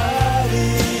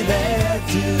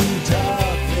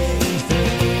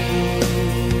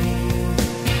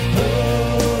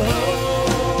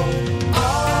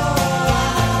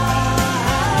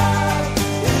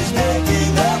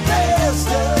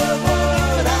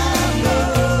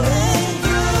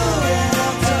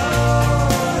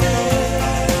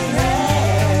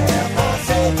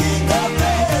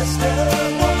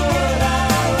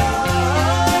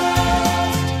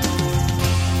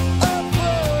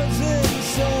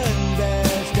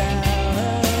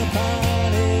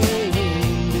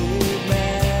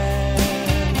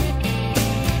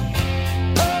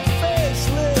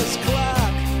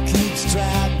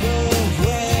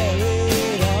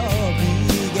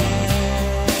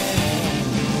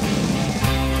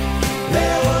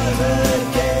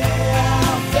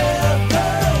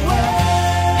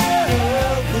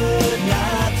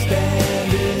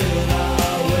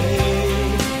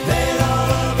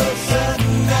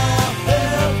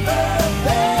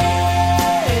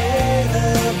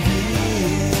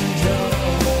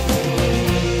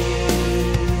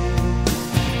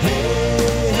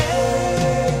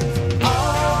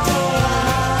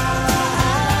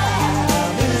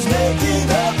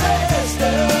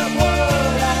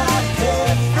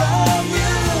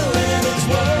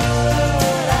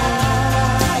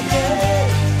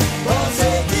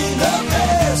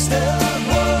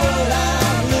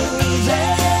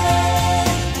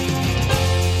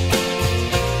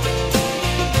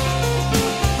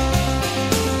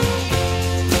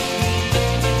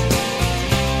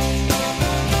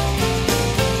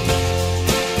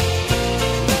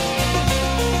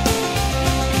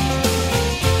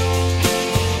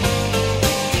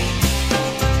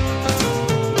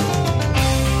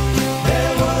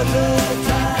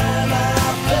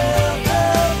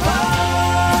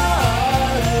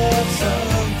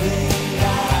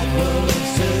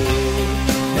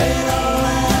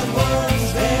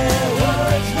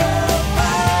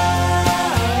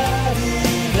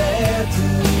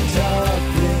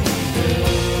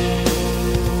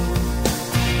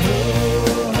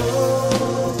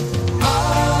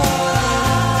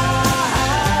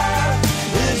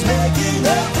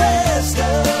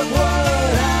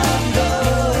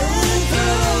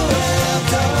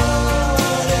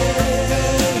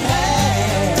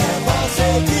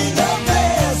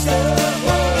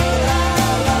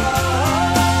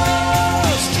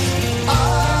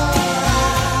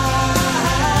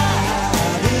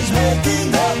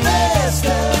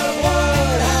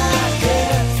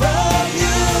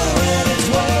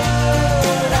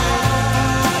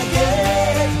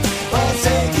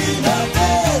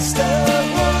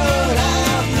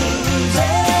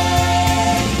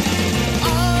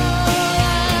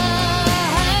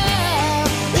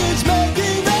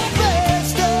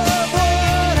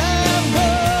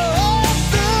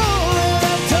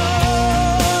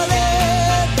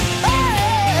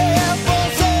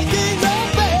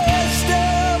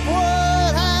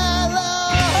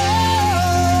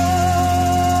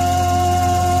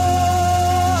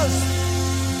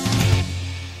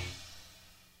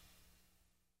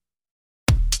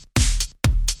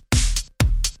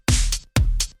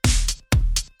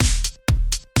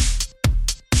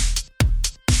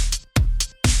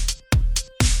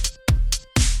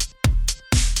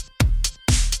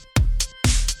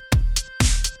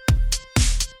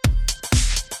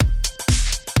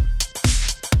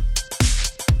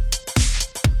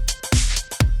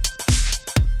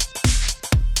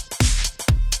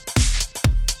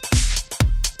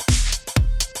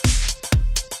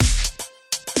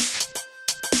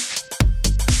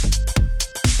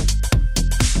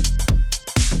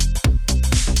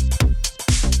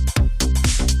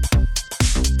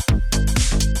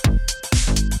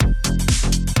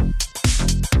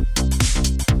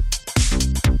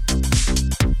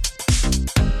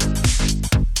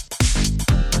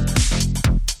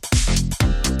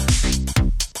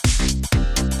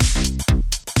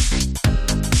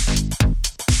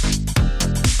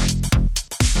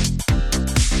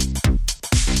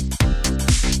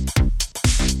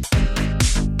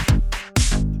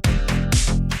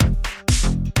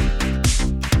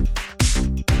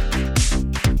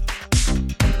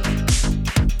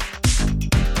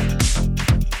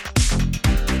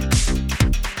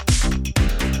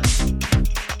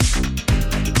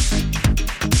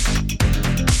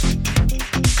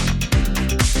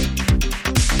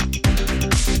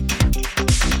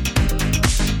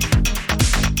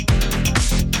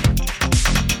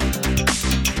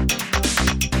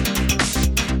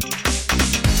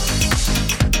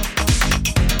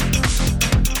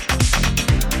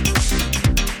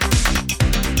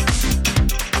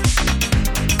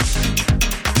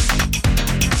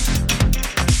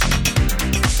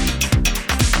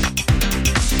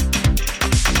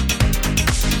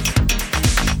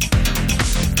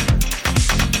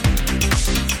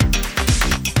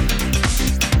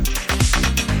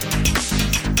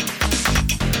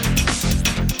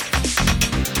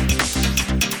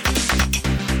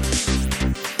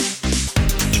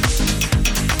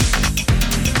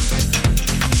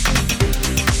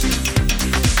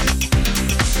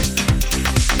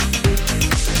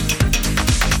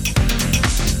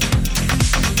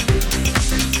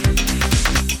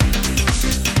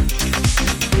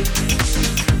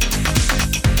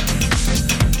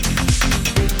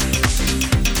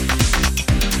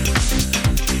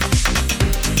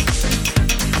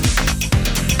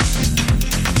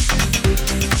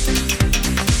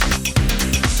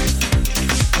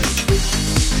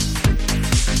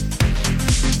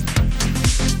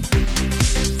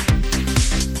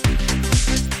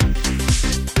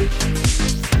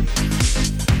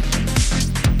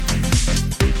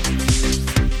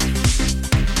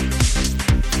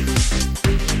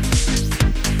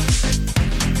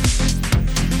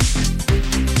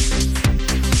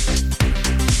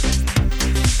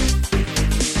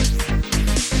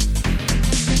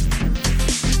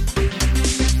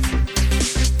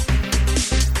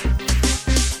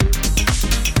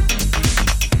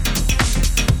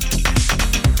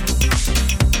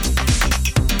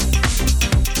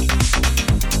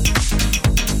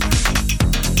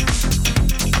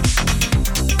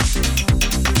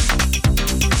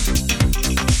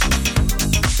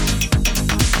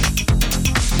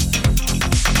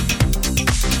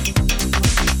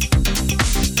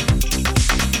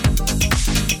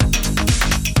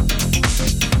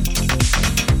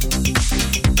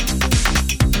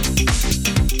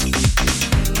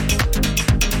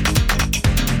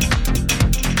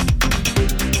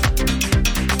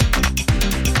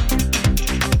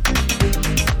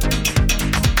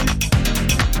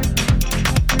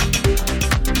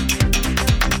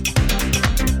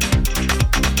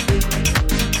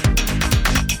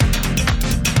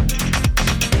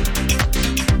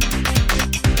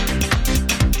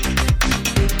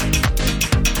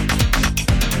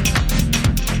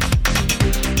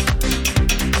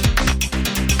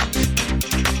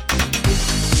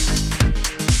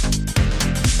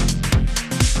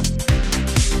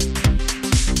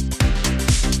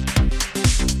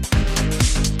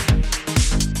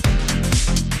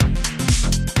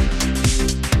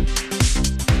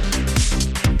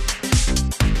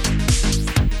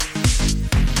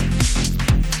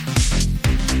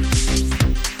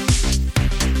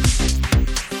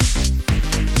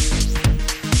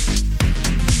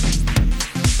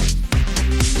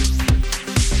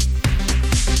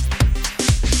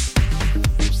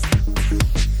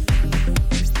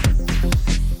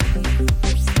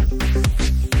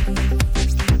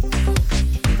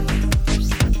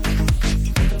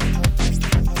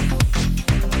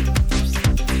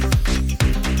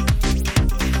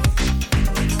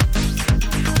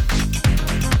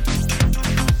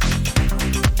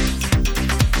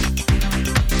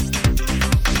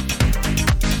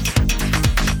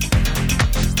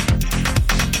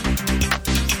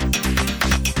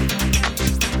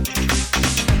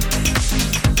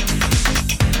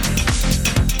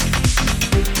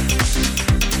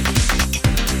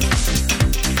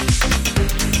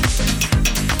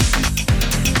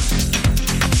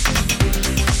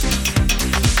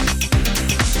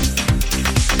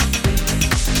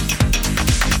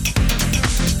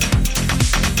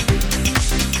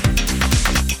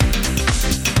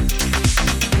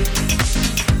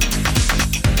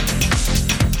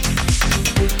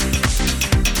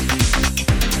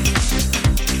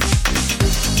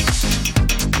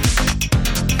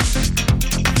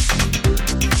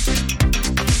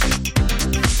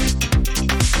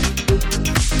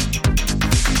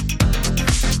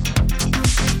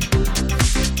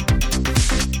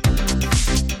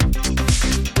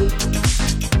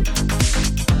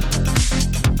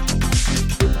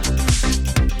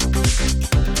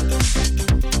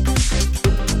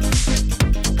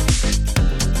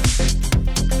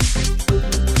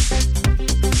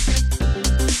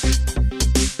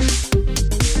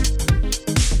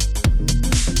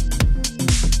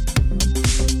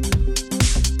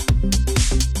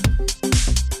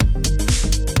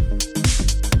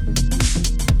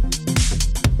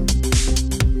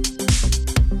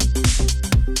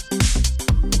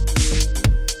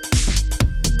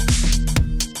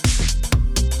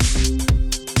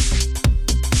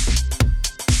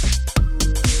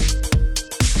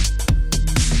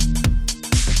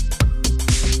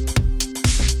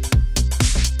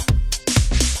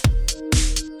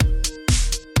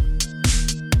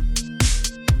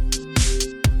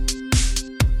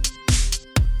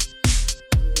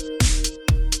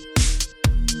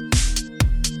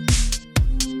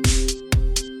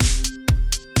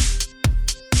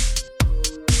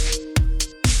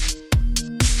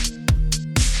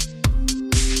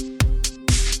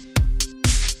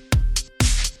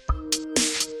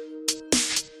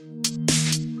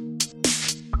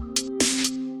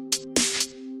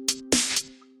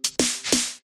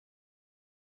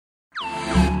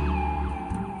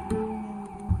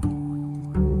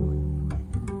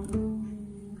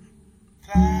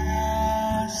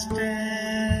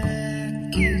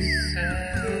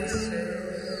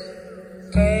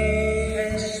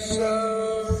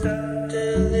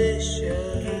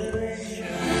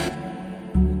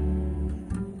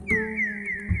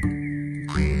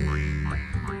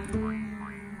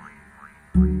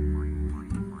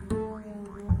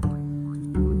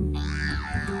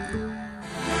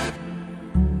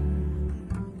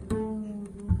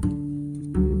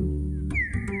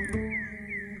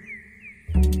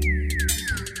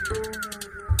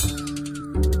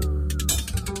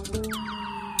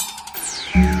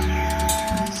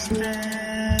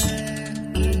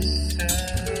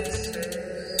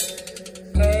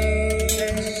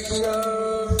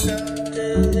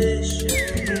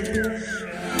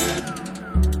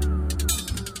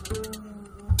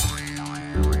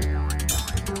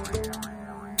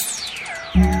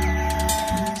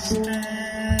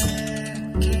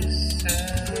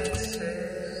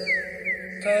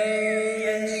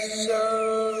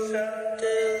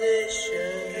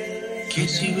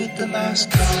 Kiss you with the mask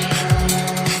on.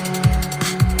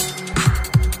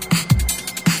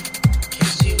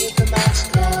 Kiss you with the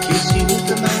mask on. Kiss you with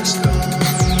the mask on.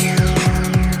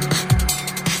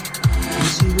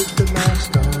 Kiss you with the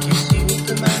mask on. Kiss you with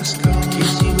the mask on.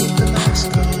 Kiss you with the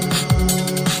mask on.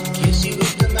 Kiss you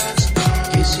with the mask on.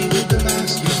 Kiss you with the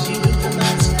mask. Kiss you with the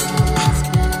mask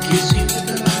on. Kiss you with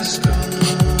the mask on.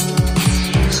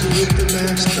 Kiss you with the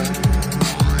mask on.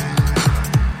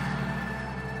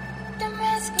 The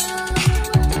mask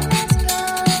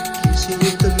on.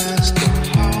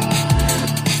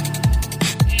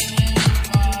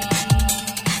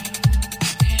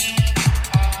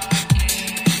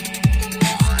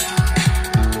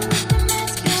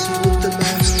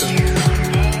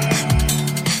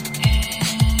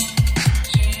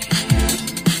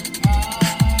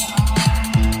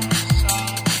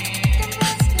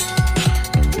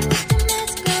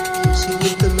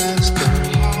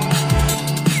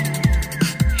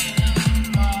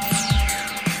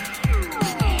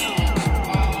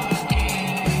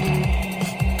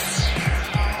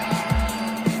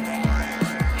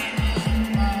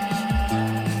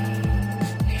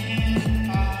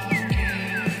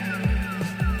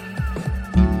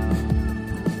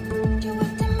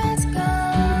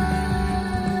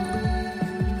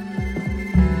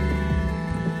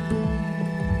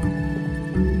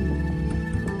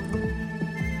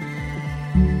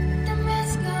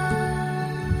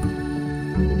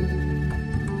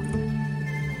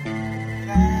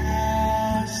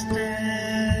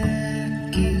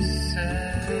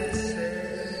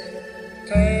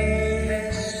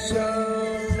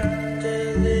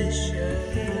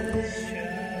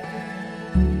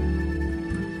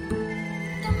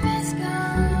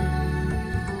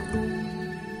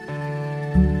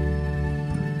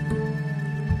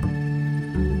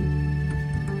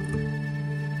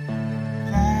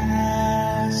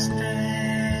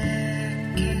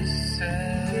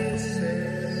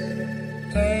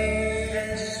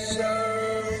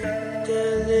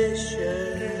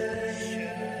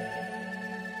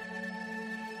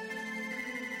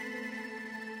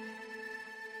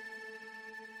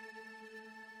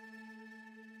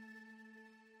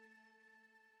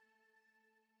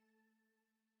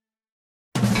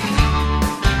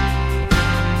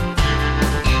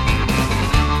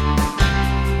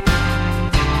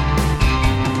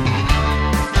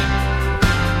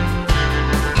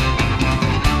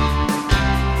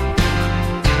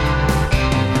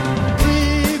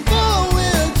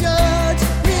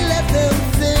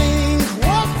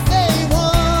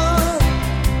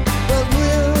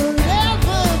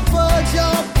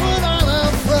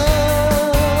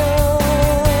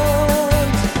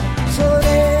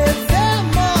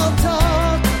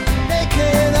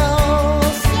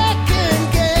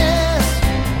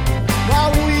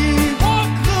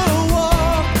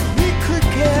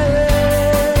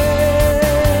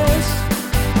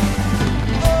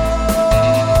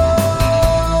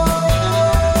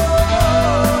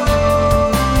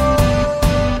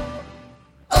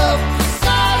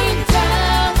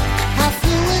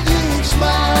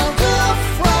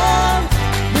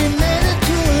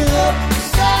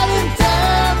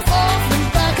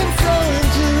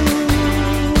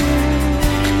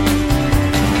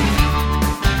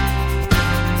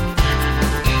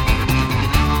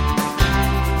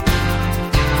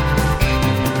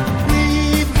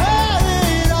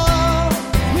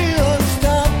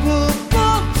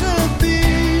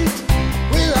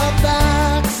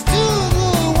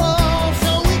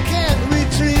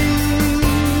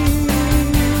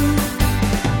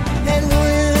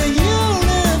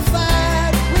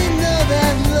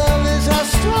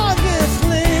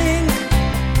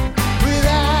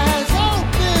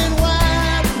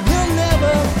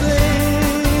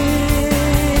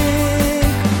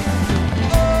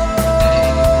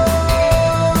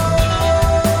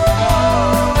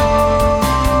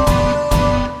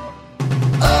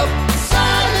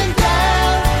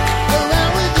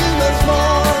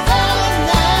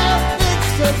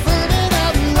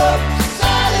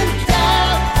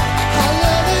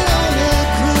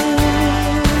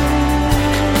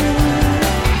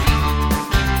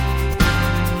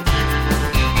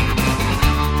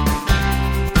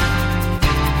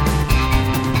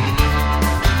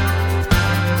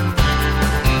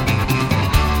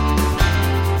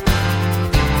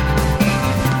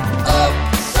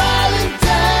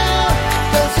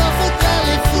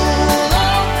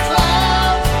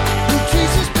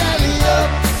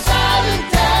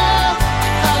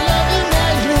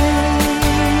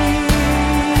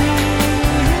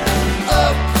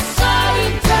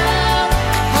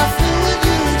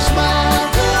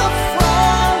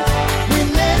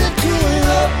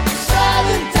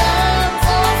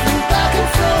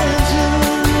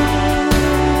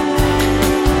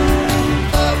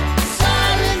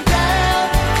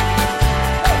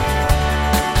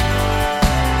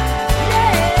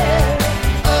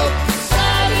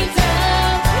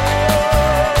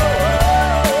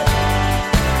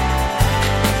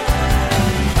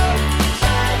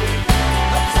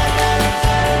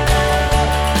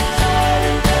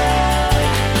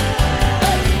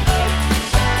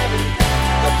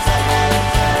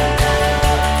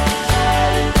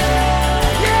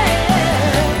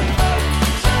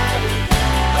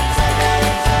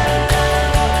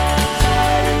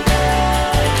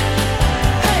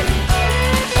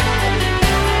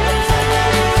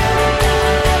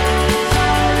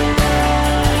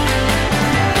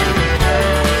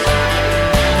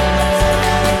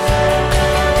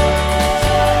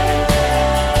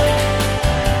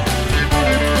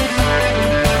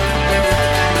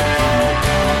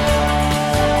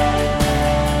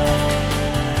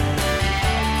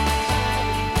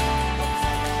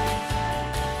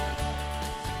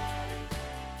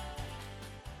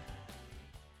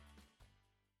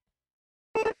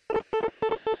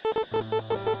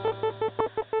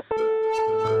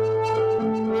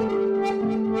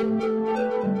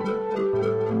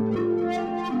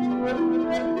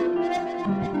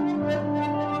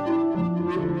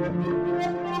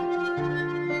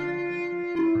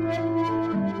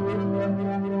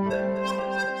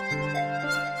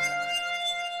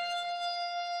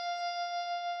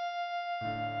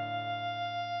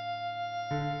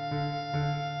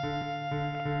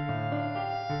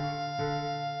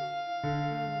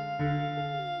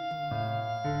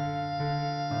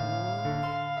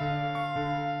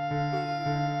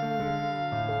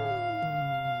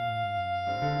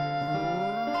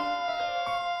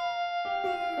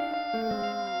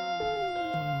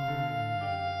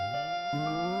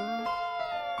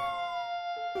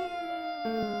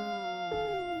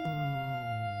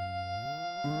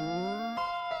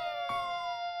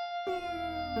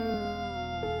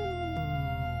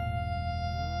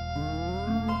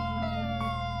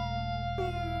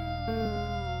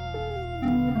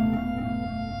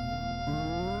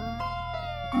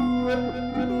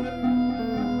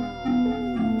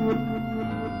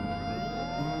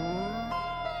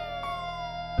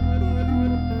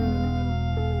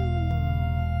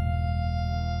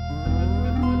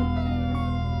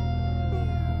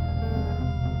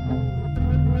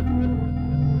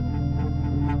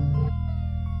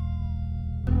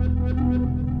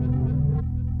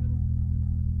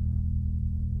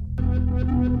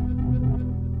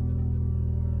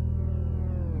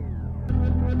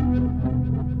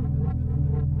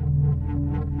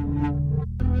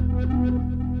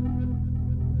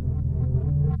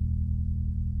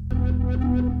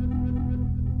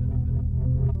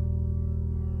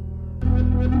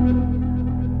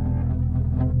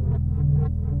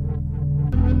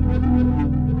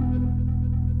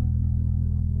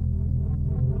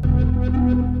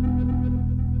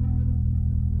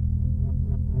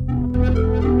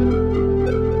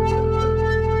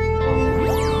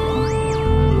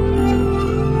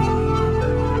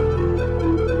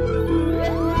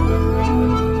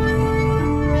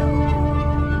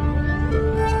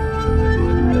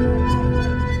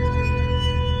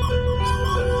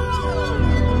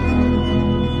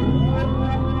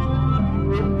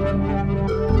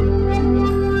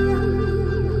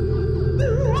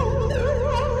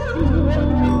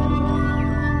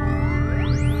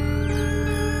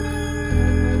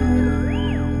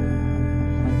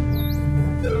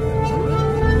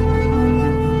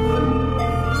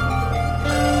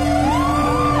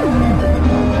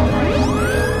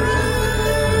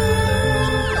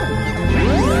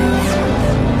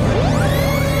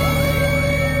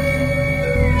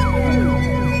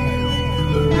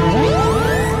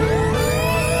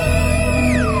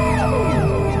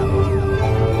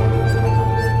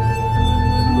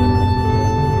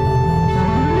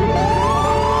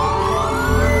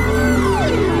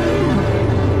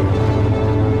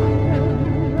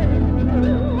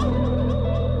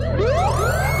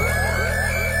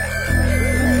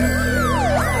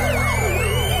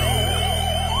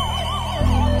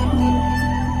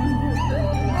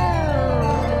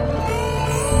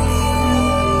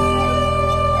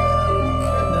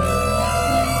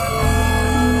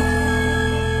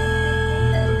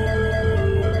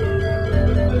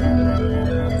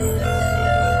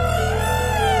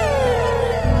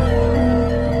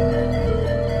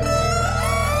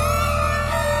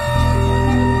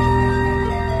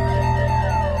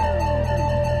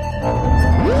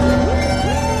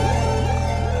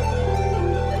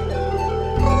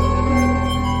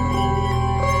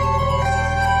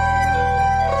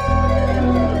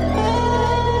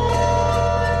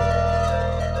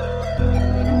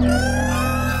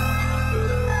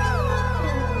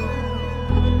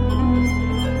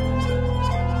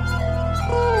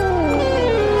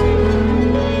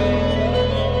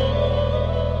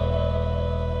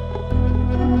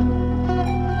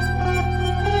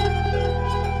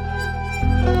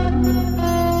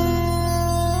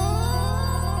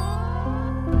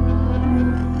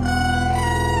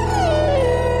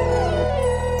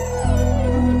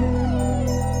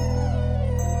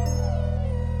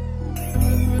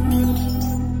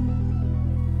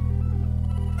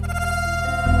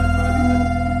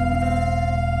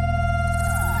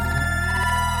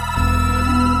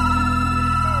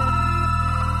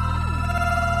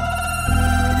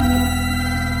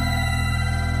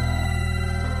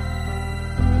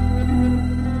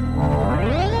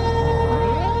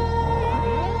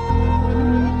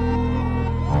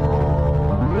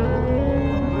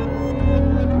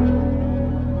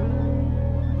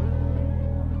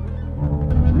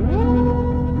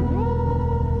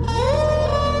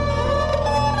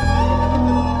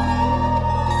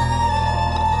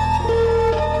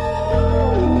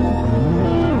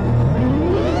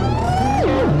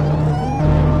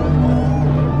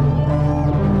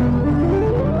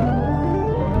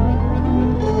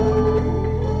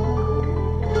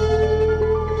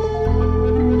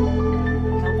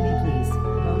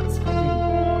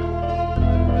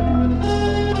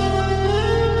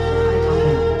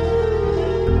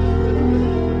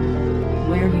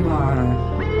 you are.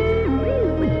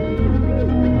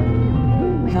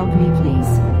 Help me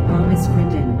please, bomis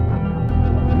prendin.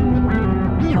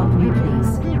 Help me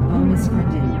please, bomis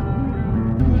prendin.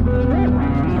 Help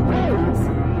me please,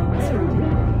 bomis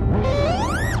prendin.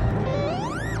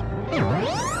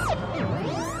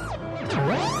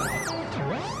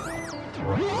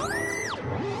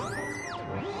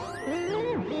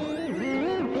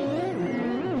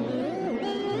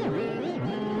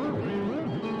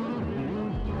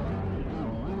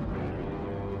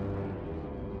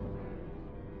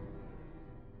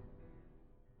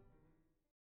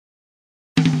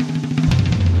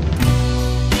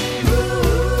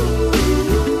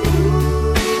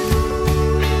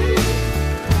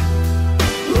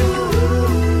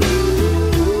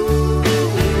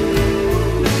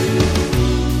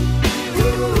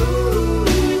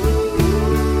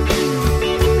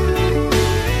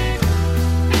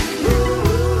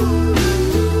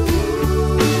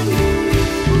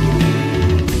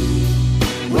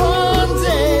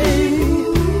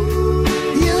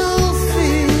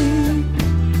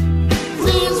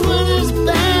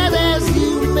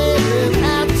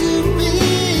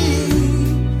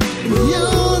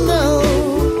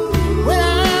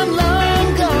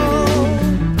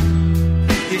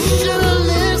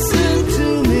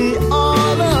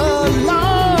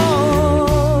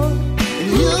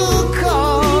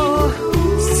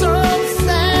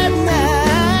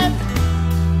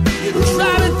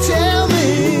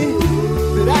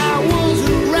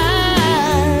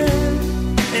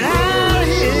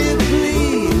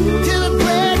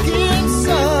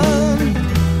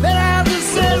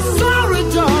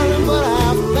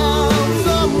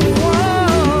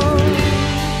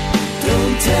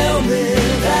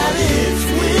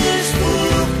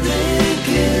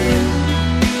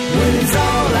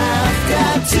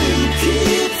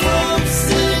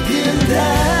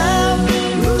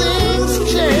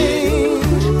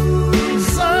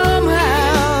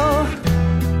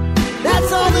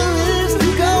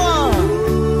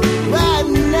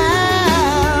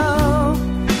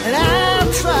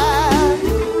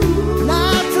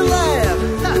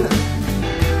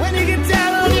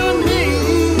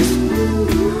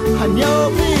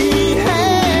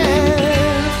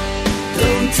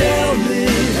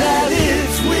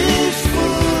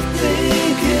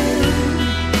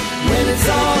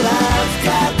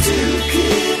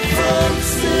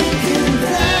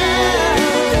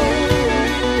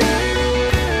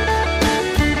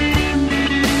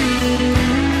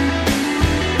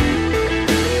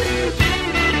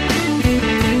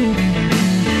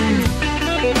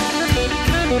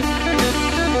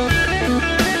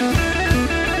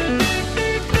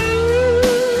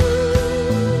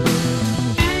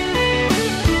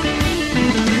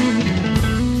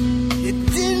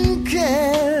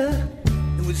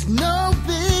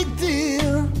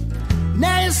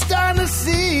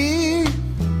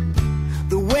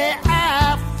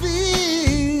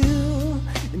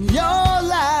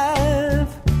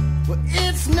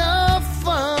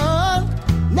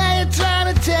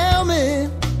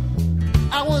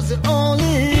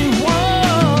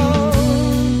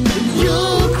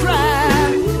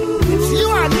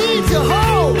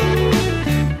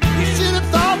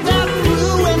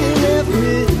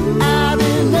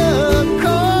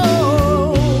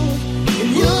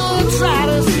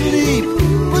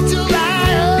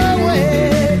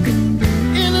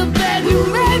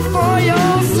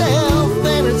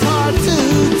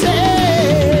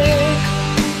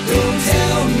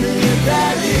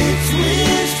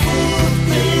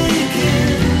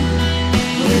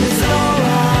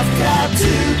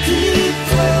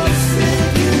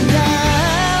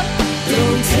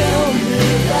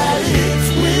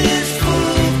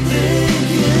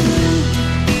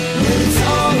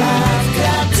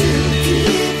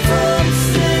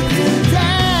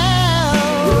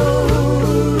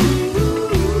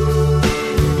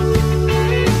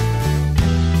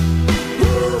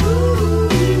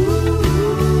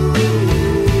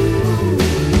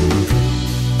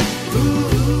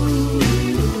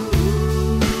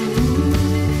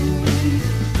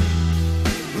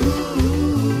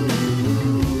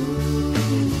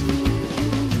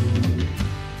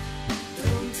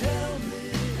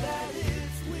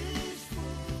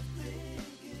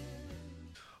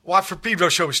 Watt for Pedro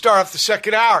Show. We start off the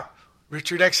second hour.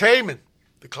 Richard X. Heyman,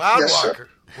 the Cloud Walker,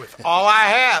 with All I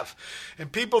Have. And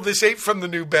people, this ain't from the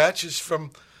new batch. It's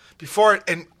from before it.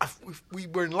 And we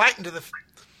were enlightened to the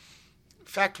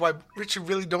fact why Richard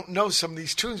really don't know some of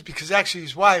these tunes, because actually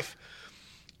his wife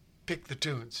picked the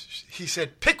tunes. He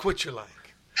said, pick what you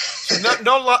like. So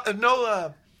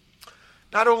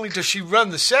not only does she run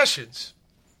the sessions,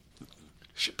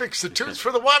 She picks the tunes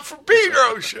for the What from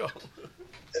Pedro show.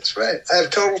 That's right. I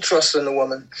have total trust in the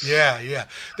woman. Yeah.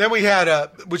 Then we had,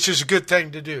 which is a good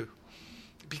thing to do.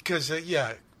 Because,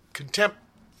 contempt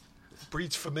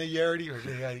breeds familiarity, or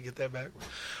did I get that back?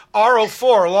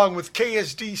 R04 along with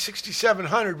KSD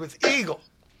 6700 with Eagle.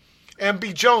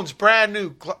 M.B. Jones, brand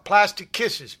new, Plastic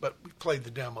Kisses, but we played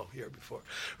the demo here before.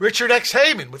 Richard X.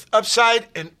 Heyman with Upside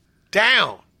and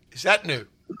Down. Is that new?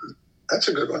 That's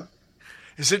a good one.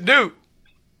 Is it new?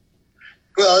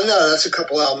 Well, no, that's a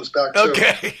couple albums back, too.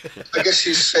 Okay. I guess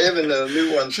she's saving the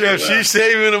new ones. Yeah, she's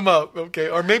saving them up. Okay.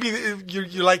 Or maybe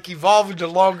you're like evolving to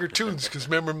longer tunes, because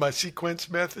remember my sequence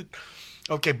method?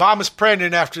 Okay, Bomis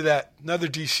Prendin after that. Another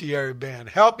DC area band.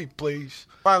 Help me, please.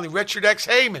 Finally, Richard X.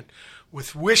 Heyman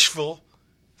with Wishful.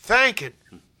 Thank it.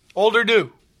 Old or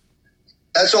new?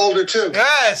 That's older, too.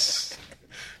 Yes.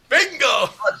 Bingo.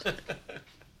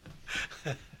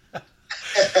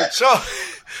 So,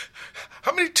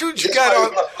 how many tunes you got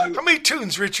on? How many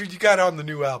tunes, Richard, you got on the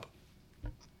new album?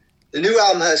 The new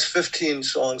album has 15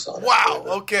 songs on it. Wow.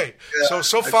 Okay. Yeah,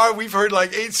 so far we've heard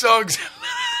like 8 songs.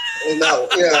 No,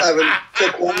 I haven't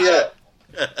picked one yet.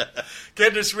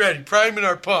 Getting us ready, priming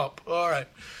our pump. All right.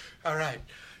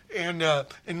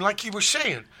 And like you were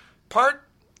saying,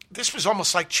 this was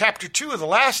almost like chapter 2 of the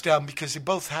last album because they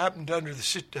both happened under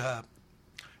the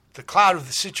cloud of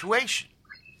the situation.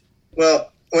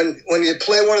 Well, when you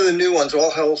play one of the new ones,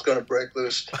 all hell's going to break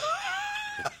loose.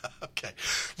 Okay.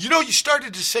 You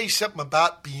started to say something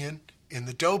about being in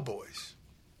the Doughboys.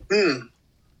 And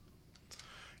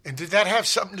did that have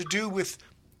something to do with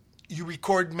you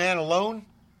record Man Alone?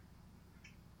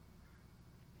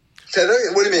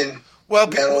 What do you mean? Well,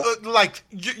 like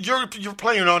you're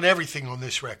playing on everything on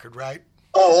this record, right?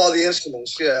 Oh, all the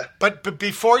instruments, yeah. But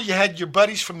before you had your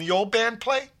buddies from the old band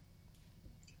play?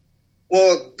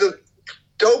 Well, the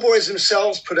Doughboys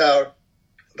themselves put out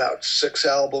about 6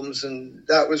 albums, and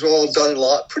that was all done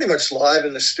pretty much live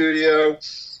in the studio.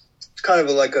 It's kind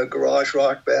of like a garage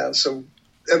rock band, so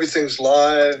everything's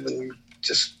live and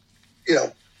just,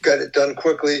 got it done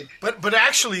quickly. But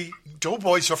actually,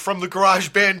 Doughboys are from the garage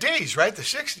band days, right? The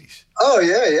 60s. Oh,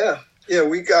 yeah. Yeah,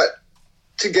 we got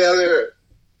together.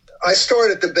 I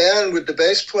started the band with the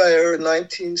bass player in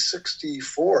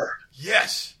 1964.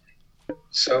 Yes.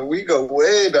 So we go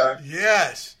way back.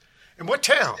 Yes. And what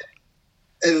town?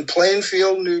 In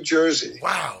Plainfield, New Jersey.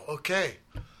 Wow, okay.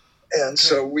 And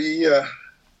so we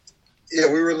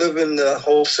were living the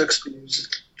whole 60s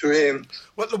dream.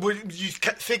 What were you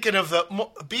thinking of, the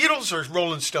Beatles or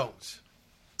Rolling Stones?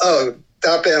 Oh,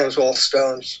 that band was all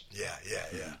Stones. Yeah.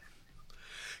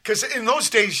 Because in those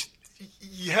days,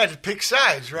 you had to pick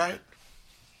sides, right?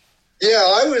 Yeah,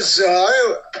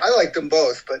 I liked them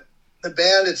both, but the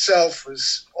band itself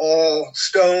was all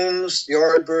Stones, the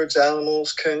Yardbirds,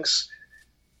 Animals, Kinks,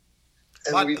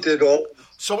 and we did all.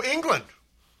 So England.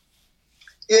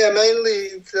 Yeah,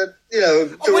 mainly that.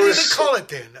 What did they call it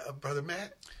then, Brother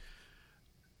Matt?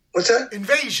 What's that?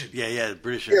 Invasion. Yeah, the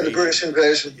British Invasion. Yeah, the British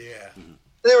Invasion. Yeah. Mm-hmm.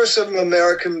 There were some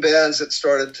American bands that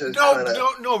started to.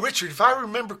 No, Richard. If I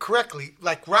remember correctly,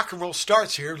 like rock and roll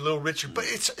starts here, Little Richard, but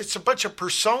it's a bunch of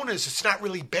personas. It's not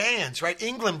really bands, right?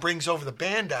 England brings over the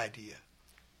band idea.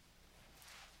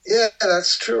 Yeah,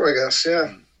 that's true. I guess.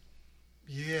 Yeah.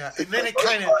 Yeah, and then it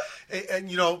kind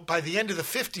of, by the end of the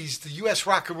 50s, the U.S.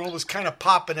 rock and roll was kind of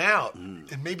popping out,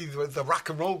 and maybe the rock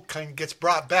and roll kind of gets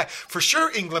brought back. For sure,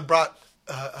 England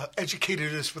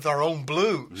educated us with our own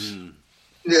blues.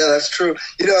 Yeah, that's true.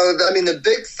 The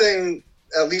big thing,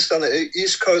 at least on the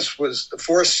East Coast, was the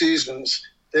Four Seasons.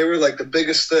 They were like the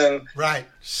biggest thing. Right,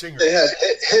 singers. They had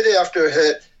hit after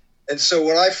hit. And so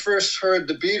when I first heard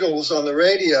the Beatles on the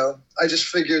radio, I just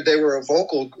figured they were a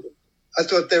vocal group. I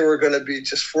thought they were going to be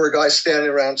just 4 guys standing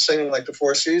around singing like the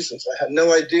Four Seasons. I had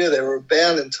no idea they were a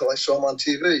band until I saw them on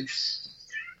TV.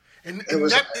 And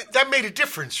that made a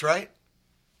difference, right?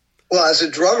 Well, as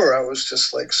a drummer, I was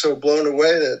just like so blown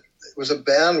away that it was a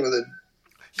band with a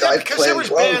guy because playing there was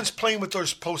drums. bands playing with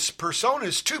those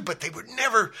personas too, but they would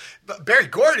never. Barry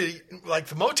Gordy, like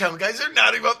the Motown guys, they're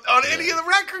not even on any of the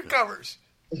record covers.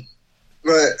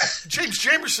 Right. James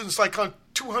Jamerson's like on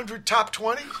 200 top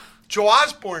 20. Joe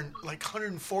Osborne, like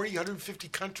 140, 150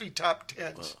 country top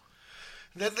 10s.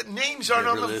 Wow. The names aren't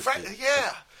on the front.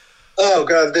 Yeah. Oh,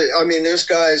 God. There's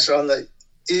guys on the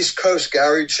East Coast.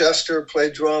 Gary Chester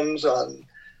played drums on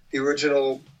the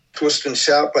original Twist and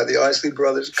Shout by the Isley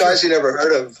Brothers. Guys you never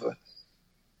heard of.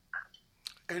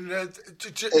 And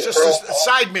just a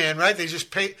sideman, right? They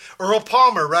just pay Earl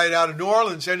Palmer, right, out of New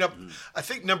Orleans. Ended up, I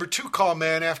think, number 2 call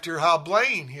man after Hal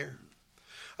Blaine here.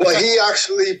 Well, he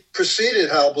actually preceded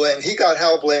Hal Blaine. He got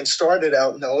Hal Blaine started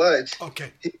out in L.A.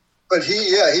 Okay. But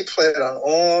he played on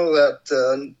all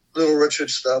that Little Richard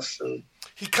stuff. And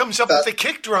he comes up with the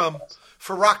kick drum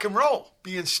for rock and roll,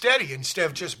 being steady instead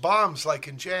of just bombs like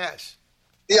in jazz.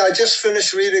 Yeah, I just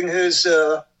finished reading his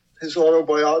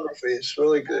autobiography. It's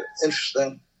really good,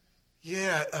 interesting.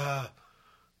 Yeah,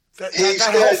 that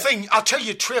whole thing. I'll tell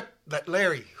you a trip that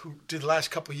Larry, who did the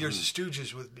last couple of years of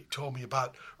Stooges with me, told me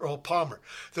about Earl Palmer.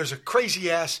 There's a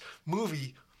crazy-ass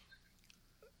movie,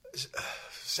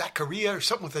 Zachariah or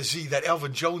something with a Z, that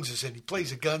Elvin Jones is in. He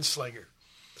plays a gunslinger.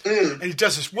 And he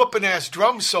does this whooping-ass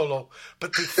drum solo,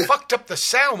 but they fucked up the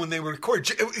sound when they were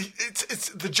recording. It's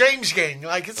the James Gang.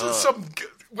 Like, it's some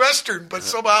Western, but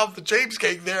somehow the James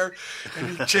Gang there,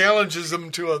 and he challenges them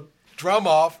to a drum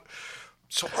off.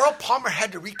 So Earl Palmer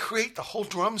had to recreate the whole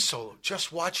drum solo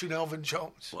just watching Elvin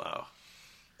Jones. Wow.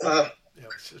 Yeah,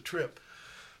 it's a trip.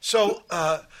 So,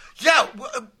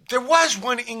 there was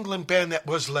one England band that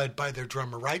was led by their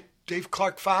drummer, right? Dave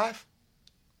Clark 5?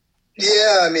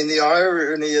 Yeah, I mean, the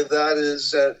irony of that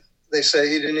is that they say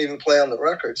he didn't even play on the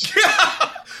records.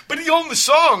 Yeah, but he owned the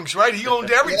songs, right? He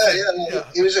owned everything. Yeah.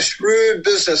 He was a shrewd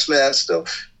businessman, still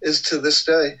is to this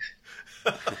day.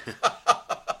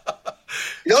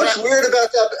 You know what's weird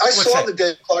about that? I saw the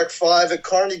Dave Clark 5 at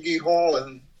Carnegie Hall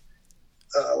in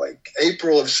like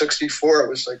April of '64. It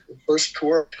was like the first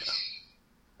tour.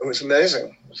 It was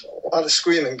amazing. It was a lot of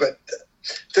screaming, but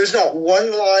there's not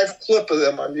one live clip of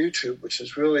them on YouTube, which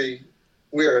is really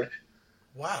weird.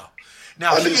 Wow.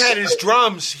 Now, he had his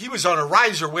drums. He was on a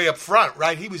riser way up front,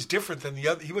 right? He was different than the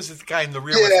other. He was the guy in the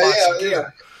rear with lots of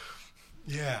gear.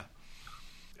 Yeah.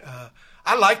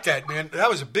 I like that, man. That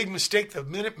was a big mistake the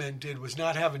Minutemen did, was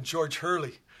not having George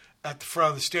Hurley at the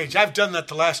front of the stage. I've done that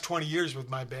the last 20 years with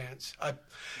my bands.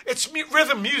 It's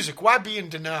rhythm music. Why be in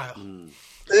denial?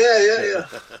 Yeah.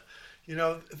 You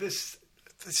know, this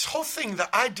whole thing,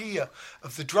 the idea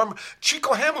of the drummer.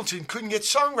 Chico Hamilton couldn't get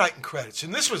songwriting credits,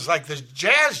 and this was like the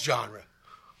jazz genre.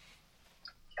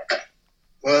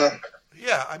 Well,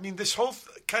 yeah, I mean, this whole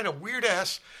kind of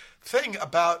weird-ass thing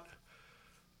about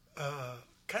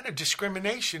kind of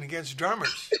discrimination against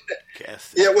drummers.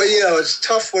 Yeah, well, you know, it's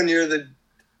tough when you're the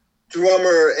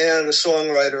drummer and a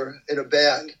songwriter in a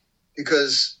band,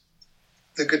 because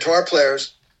the guitar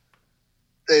players,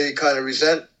 they kind of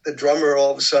resent the drummer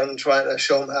all of a sudden trying to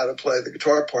show them how to play the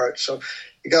guitar part. So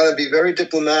you got to be very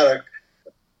diplomatic,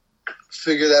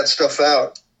 figure that stuff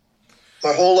out.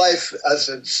 My whole life as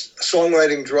a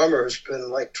songwriting drummer has been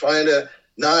like trying to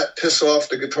not piss off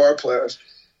the guitar players.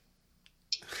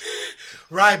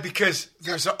 Right, because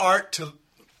there's an art to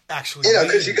actually... You know,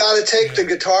 because you got to take the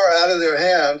guitar out of their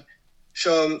hand,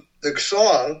 show them the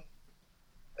song,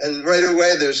 and right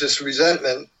away there's this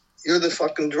resentment. You're the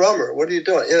fucking drummer. What are you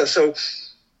doing? You know, so...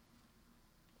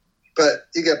 But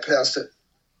you get past it.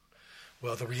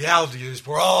 Well, the reality is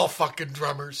we're all fucking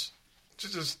drummers.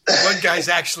 Just one guy's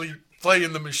actually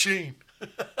playing the machine.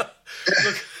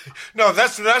 Look, no,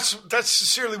 that's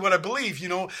sincerely what I believe. You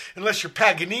know, unless you're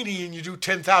Paganini and you do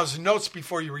 10,000 notes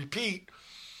before you repeat,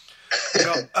 you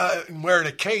know, and wearing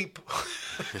a cape,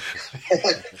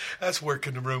 that's work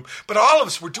in the room. But all of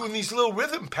us, we're doing these little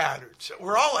rhythm patterns.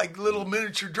 We're all like little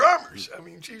miniature drummers. I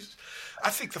mean, Jesus, I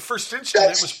think the first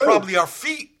instrument was probably our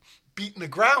feet beating the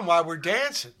ground while we're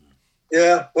dancing.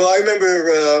 Yeah, well, I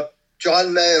remember John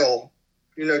Mayall.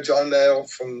 You know John Mayall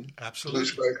from Absolutely.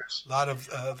 Blues Breakers. A lot of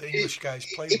the English guys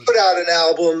played He with put him. out an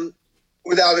album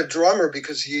without a drummer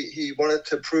because he wanted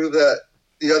to prove that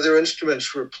the other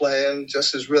instruments were playing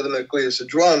just as rhythmically as the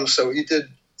drums. So he did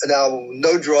an album with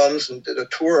no drums and did a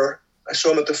tour. I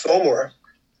saw him at the Fillmore.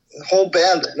 The whole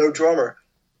band, no drummer.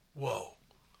 Whoa.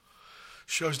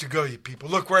 Shows to go, you people.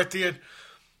 Look, we're at the end.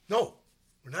 No,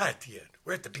 we're not at the end.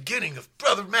 We're at the beginning of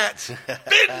Brother Matt's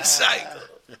spin cycle.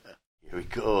 Here we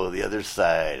go, the other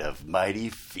side of Mighty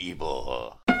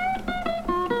Feeble.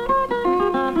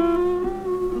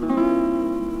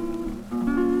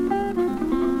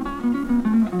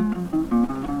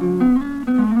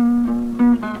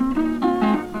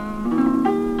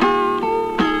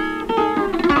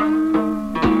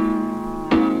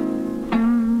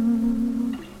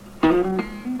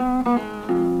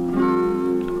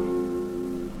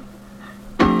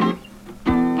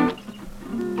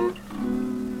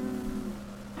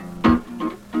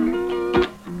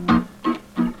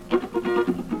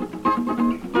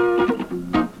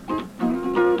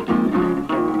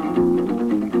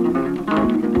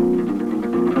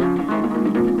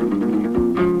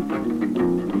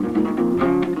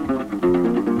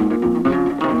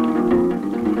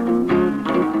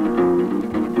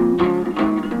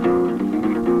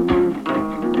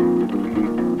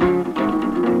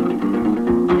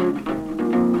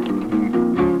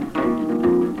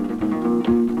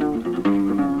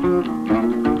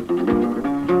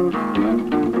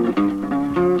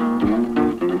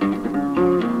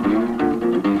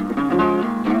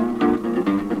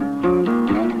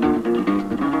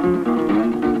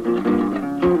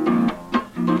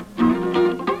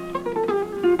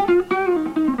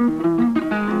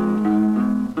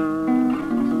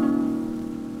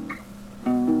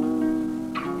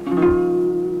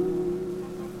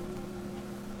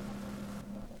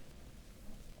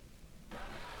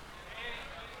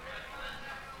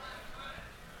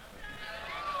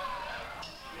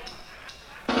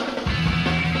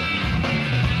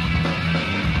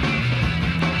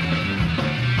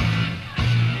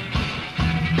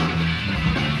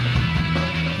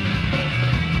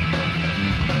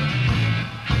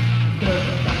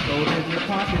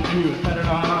 you better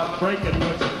not break it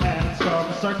with your hand and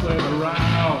start circling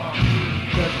around.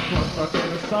 There's a plug stuck in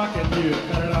the socket, you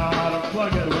better not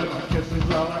unplug it with my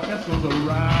kisses all like missiles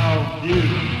around you.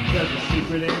 There's a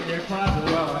secret in your closet,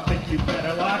 well I think you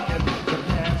better lock it. Your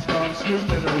hands start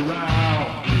snooping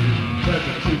around. There's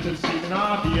a truth that's even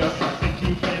obvious, I think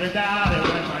you better doubt it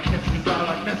when my kisses are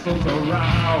like missiles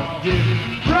around you.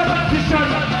 Repetition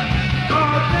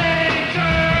of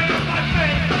nature, my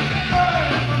face is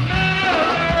a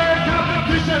mirror.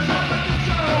 Competition of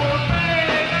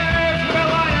failures,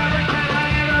 will I ever, can I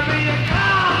ever be a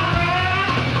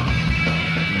comrade?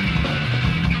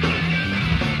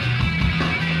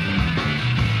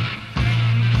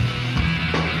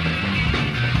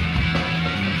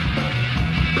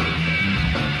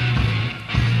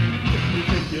 If you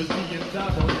think you're seeing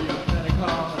double, you better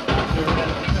call a doctor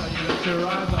and I'll tell you that your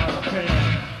eyes are a pair.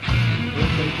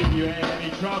 If they give you any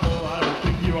trouble, I don't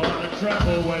think you ought to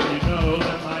tremble when you know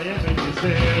that my image is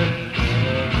here.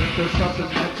 If there's something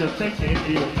that you're thinking,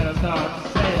 you better start to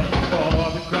say it before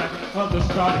the crack of the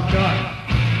starting gun.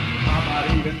 I might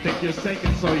even think you're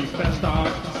sinking, so you better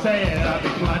start to say it. I'd be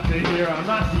glad to hear I'm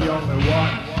not the only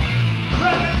one.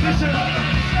 Repetition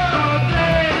of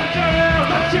danger,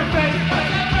 what's your face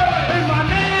in my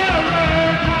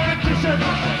mirror? Competition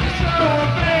for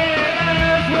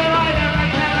failures, will I ever,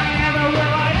 can I ever,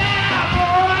 will I ever?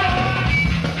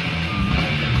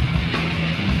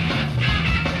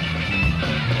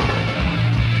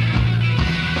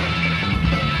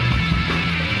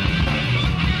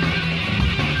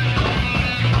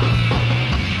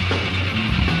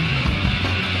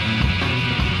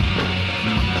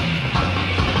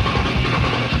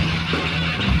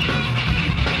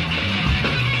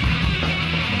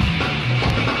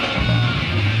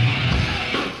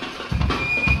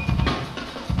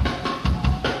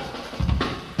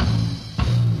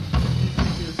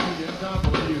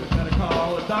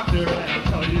 Doctor, and I'll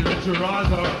tell you that your eyes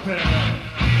are a pair.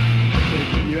 If they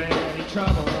give you any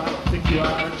trouble, I don't think you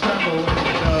are in trouble when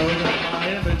you know that my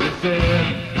image is there.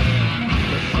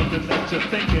 There's something that you're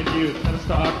thinking, you better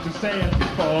start to say it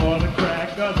before the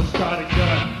crack of the starting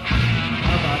gun.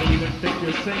 I might even think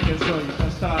you're singing, so you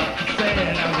better start to say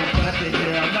it. I'll be glad to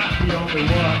hear I'm not the only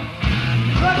one.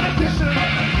 Repetition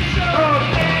of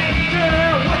danger,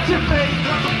 what's your face?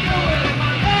 I'm doing in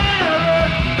my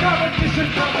mirror.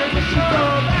 Competition of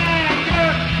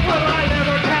anger. Will I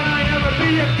ever, can I ever be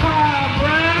a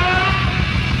comrade?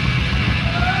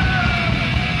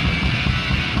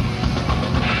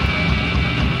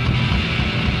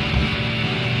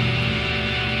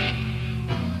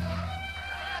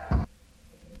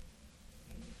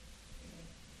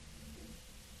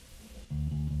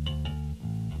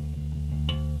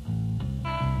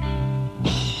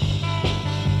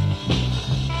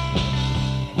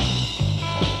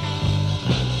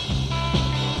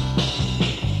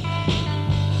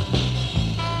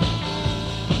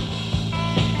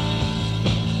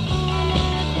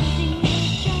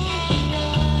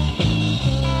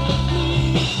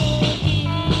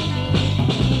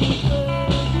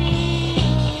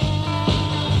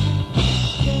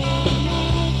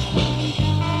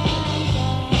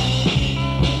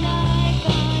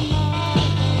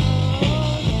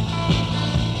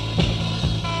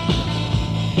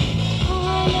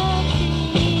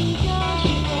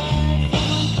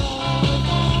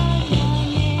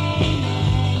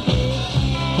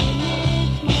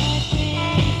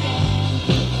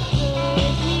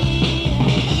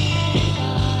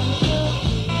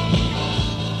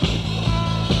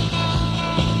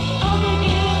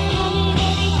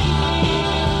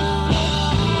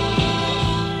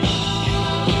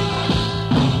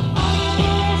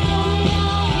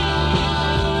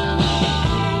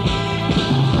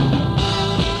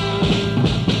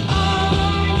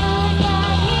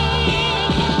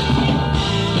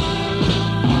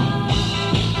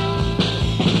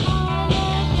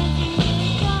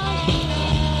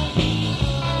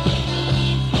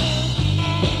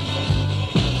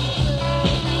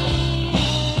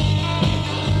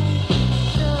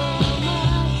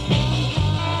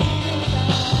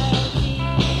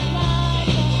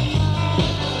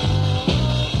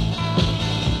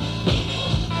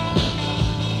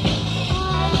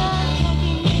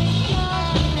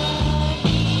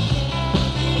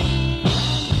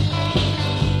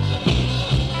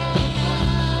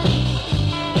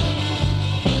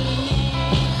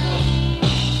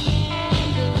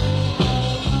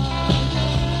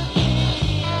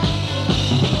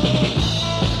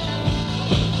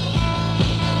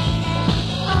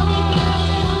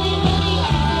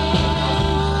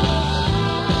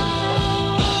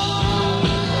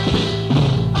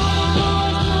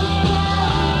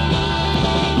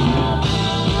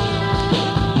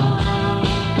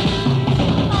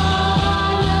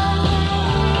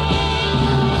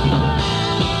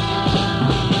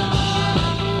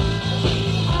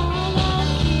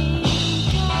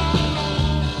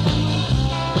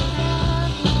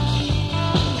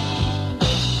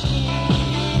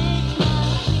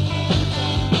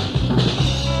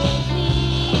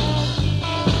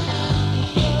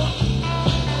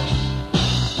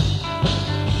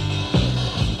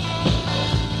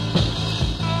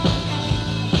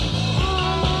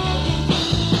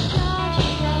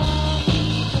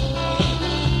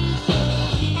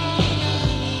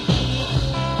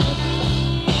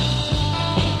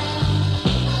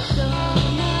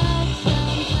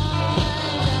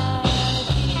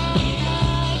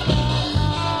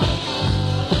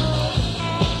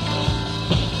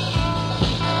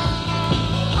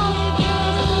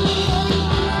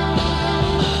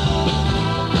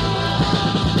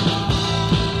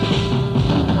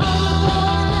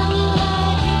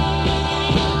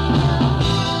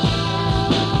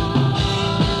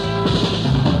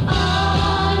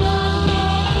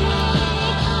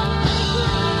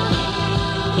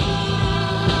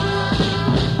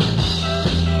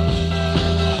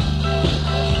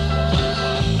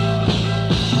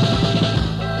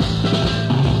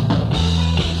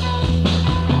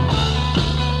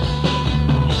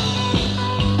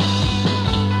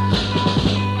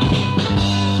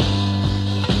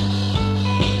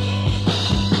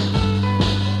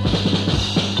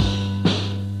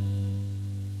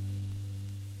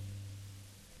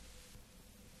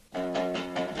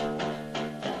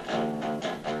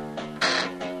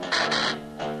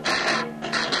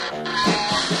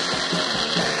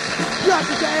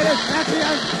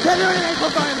 Can't do anything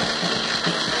for fun.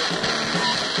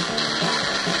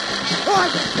 I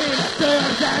can see the stay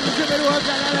on stand, you should work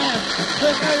on the land.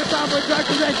 This guy is off with drugs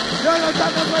and you don't know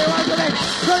something where you want to be.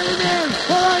 So you mean,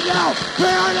 hold on now, we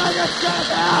are not just gonna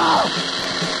hell.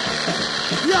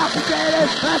 You complicated,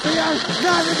 that's the young,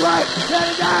 nothing right, get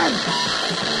it done.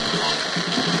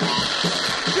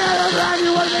 Get it done,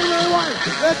 you want to be really one.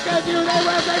 Let's get you, they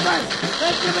will say first.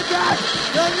 Let's give it back,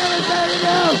 let's give it back to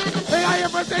you. They got your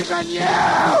protection on you.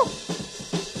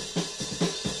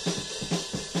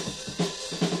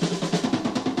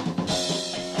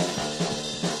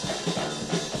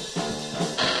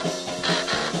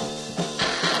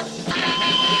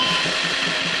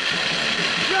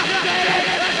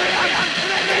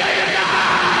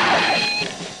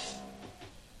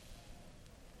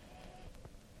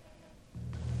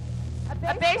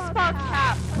 A baseball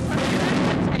cap for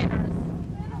containers.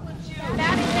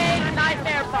 Man-made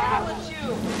nightmare ball.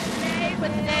 Made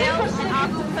with nails and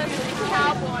octopus and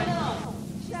cowboy.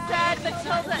 Said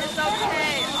Matilda is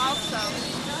okay also.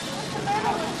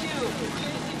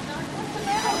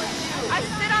 I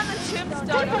sit on the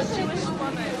tombstone of a Jewish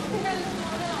woman.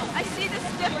 I see the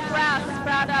stiff grass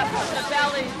sprout up from the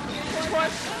belly,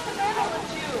 torso.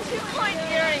 2-point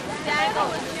earrings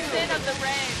dangle in the sin of the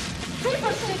rain. In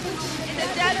the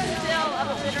dead still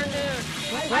of a bitter noon,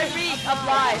 I reek of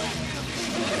life.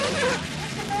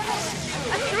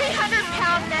 A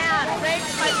 300-pound man raped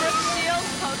my Brooke Shields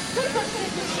poster.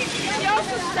 He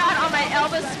also sat on my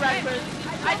Elvis records.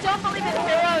 I don't believe in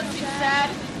heroes, he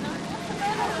said.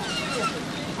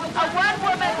 A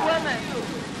one-woman woman.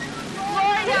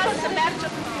 Gloria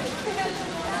symmetrical.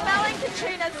 Smelling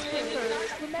Katrina's fingers.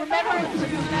 Remembering to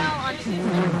smell on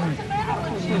Tuesday.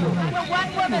 The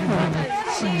one-woman woman,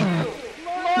 she,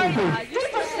 Gloria,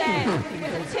 used to say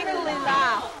with a tingly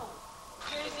laugh.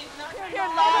 Here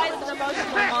lies an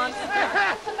emotional monster.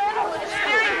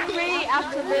 Staring free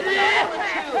after living.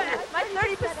 My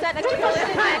 30% acrylic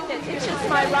magnet itches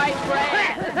my right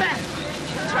brain.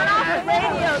 Turn off the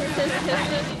radio, sis.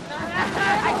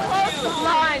 I close the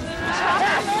blinds,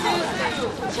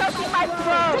 choking my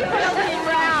throat, filthy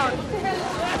round.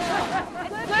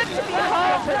 It's good to be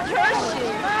home with Hershey.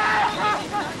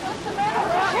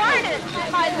 Hornets in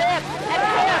my lips and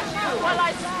hair while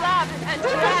I slept and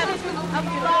dreamt of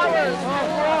flowers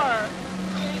galore.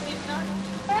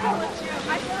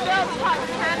 I spilled hot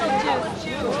candle juice,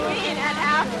 green and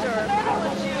after.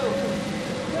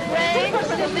 Rain,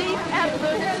 relief, and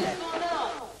lunacy.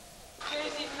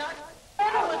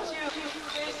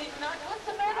 What's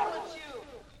the matter with you?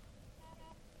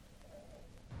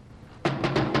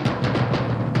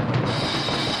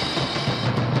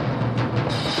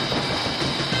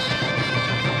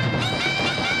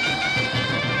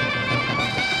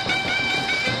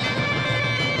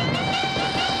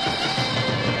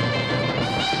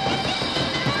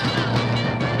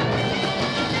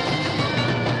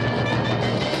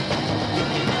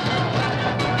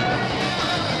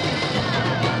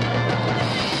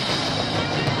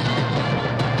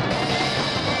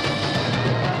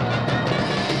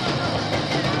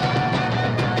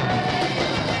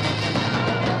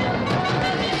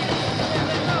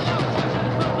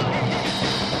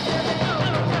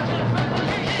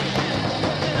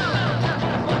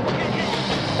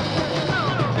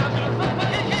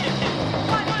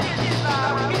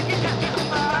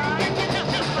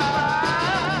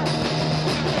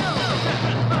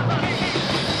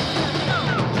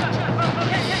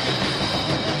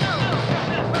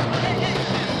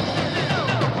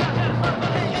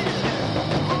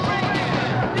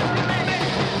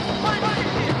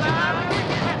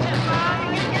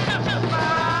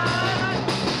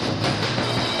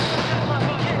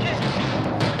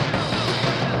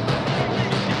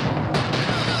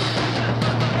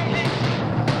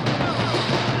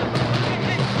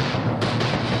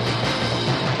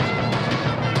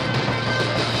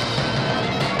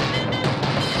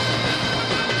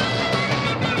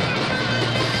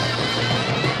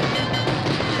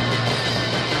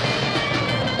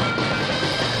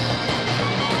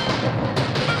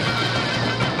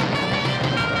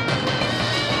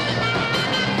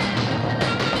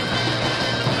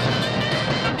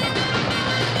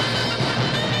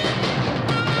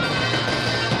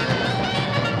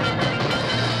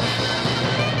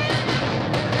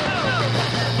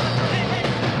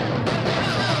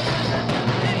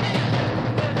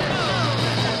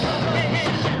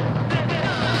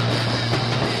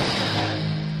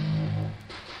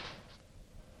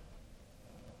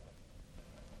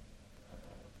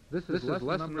 This is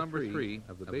lesson number 3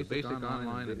 of the basic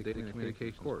online and data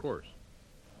communications course.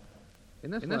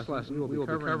 In this lesson, we will be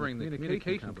covering the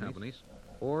communication companies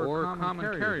or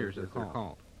common carriers as they're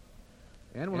called.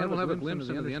 And we'll have a glimpse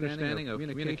into the understanding of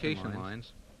communication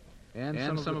lines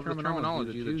and some of the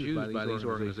terminology that's used by these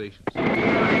organizations.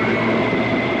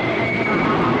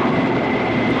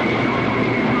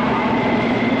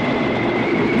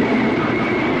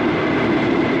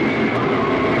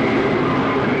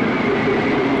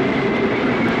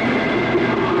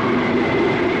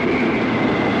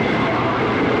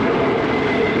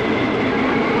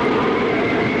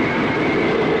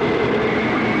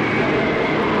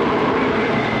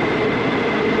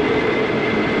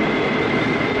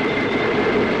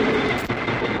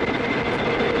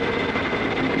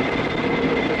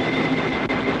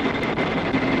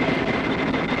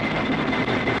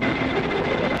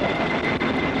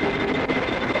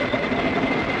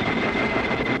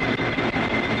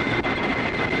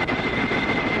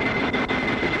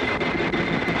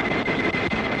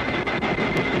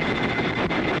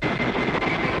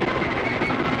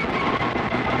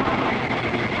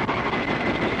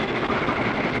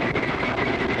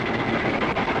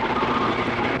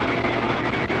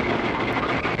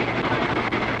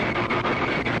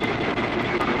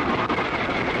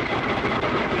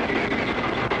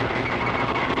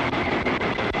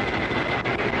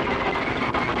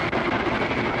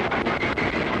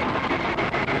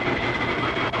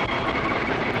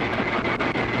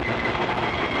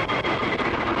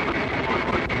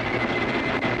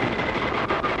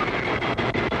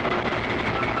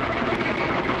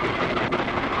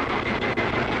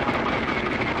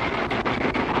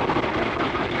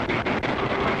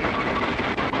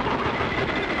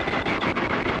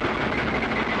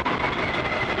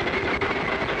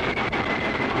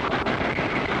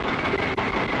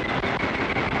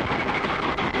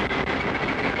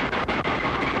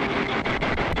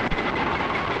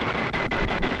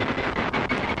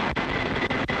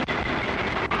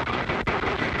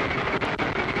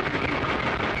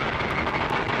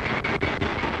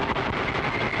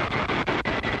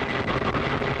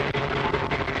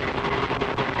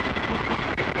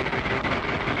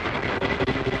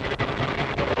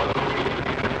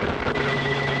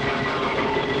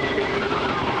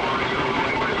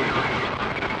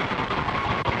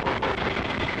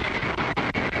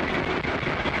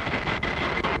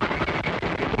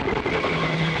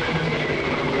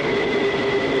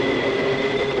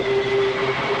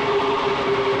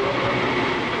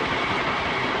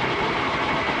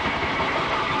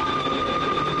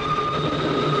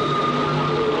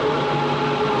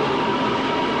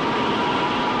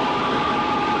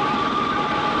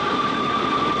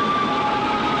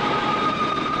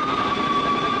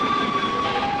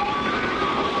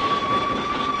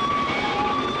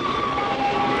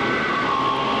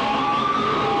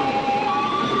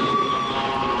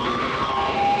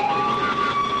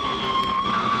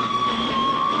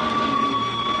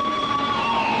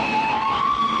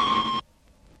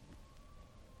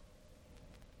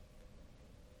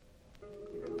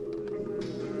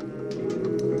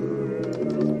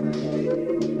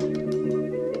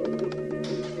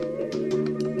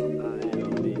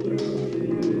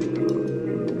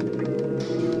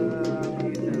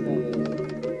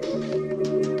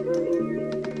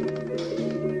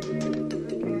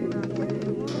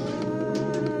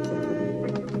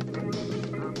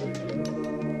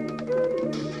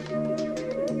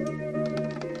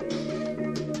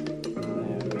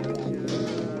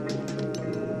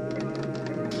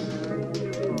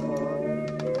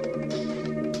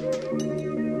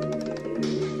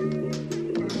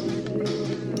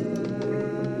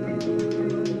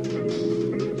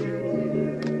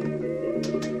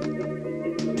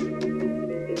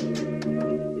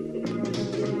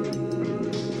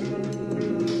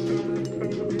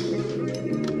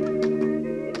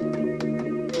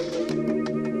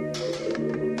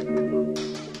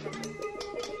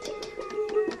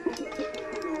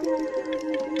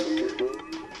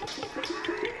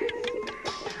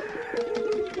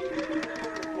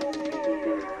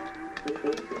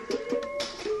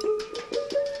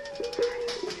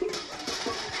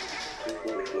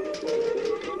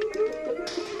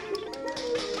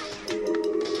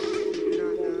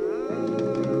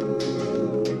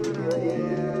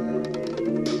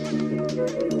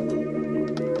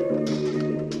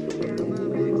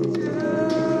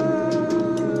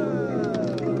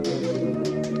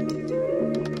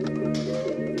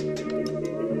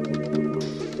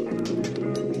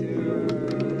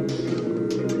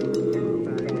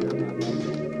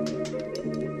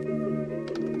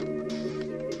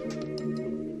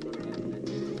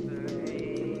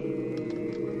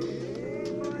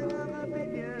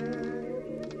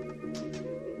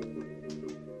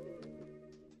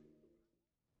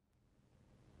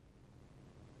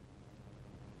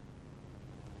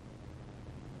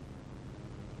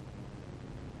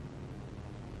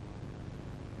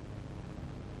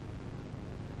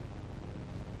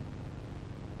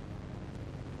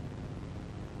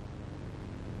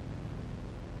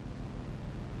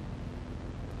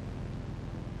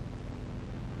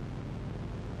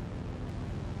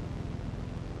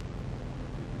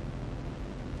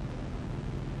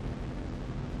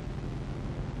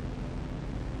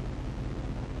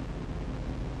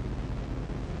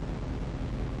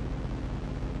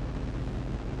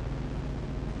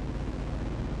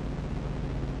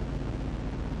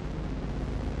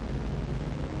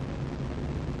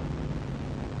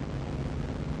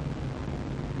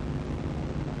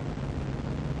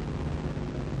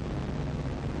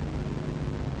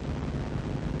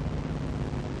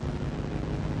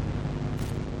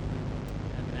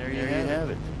 have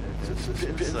it. It's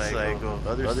a pin cycle.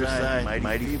 Other side,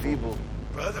 mighty feeble.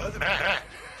 Brother,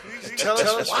 tell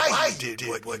us why you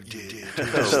did what you did.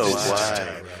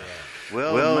 Why?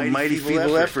 Well, mighty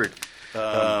feeble effort.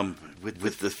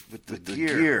 With the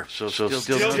gear. So still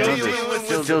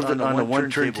on the one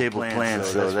turntable plan.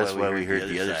 So that's why we heard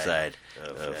the other side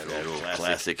of that old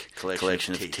classic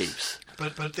collection of tapes.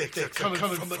 But they're coming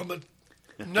from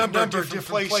a number of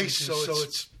different places, so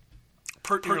it's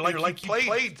pertinent like you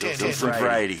played tenor. Some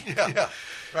variety. Yeah.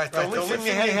 Right. The only thing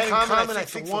you had in common, I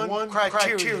think, the one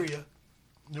criteria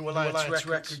New Alliance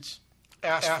Records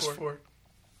asked for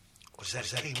was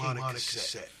that it came on a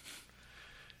cassette.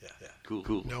 Yeah.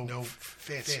 Cool. No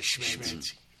fancy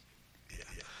schmancy.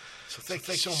 Yeah. So thank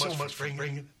you so much for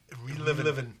bringing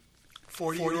reliving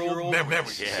 40-year-old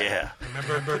memories. Yeah.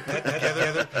 Remember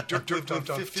that Dirk lived on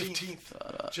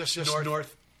 15th, just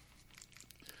north.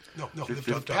 No, lived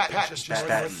on Patton, just north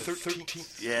of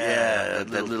 13th. Yeah,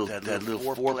 that little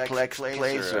fourplex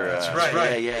place. That's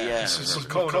right. Yeah. This is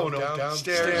Kono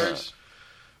downstairs.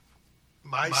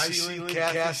 My ceiling,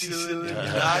 Kathy's ceiling,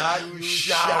 not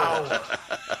shower.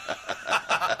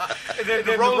 And then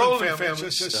the Rollins family,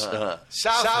 just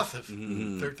south of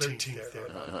 13th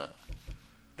there.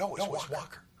 No, it was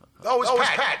Walker. No, it was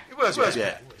Pat. It was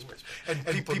Pat. And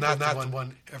people not the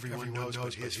one everyone knows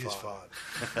but his father.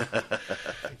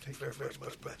 Thank you very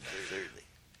much.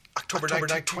 October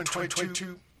 9th,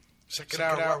 2022, second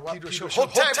hour, Pedro Show.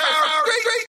 Hold time,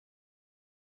 great.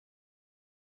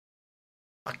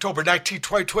 October 19,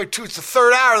 2022, it's the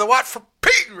third hour of the Watt from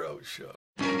Pedro Show.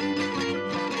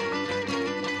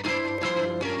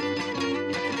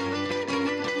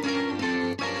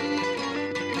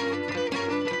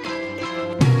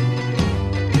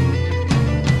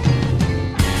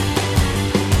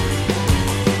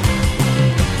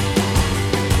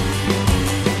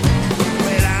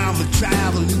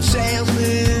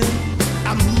 Salesman,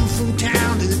 I move from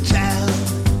town to town.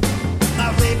 My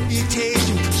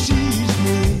reputation precedes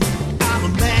me. I'm a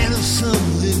man of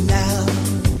something now.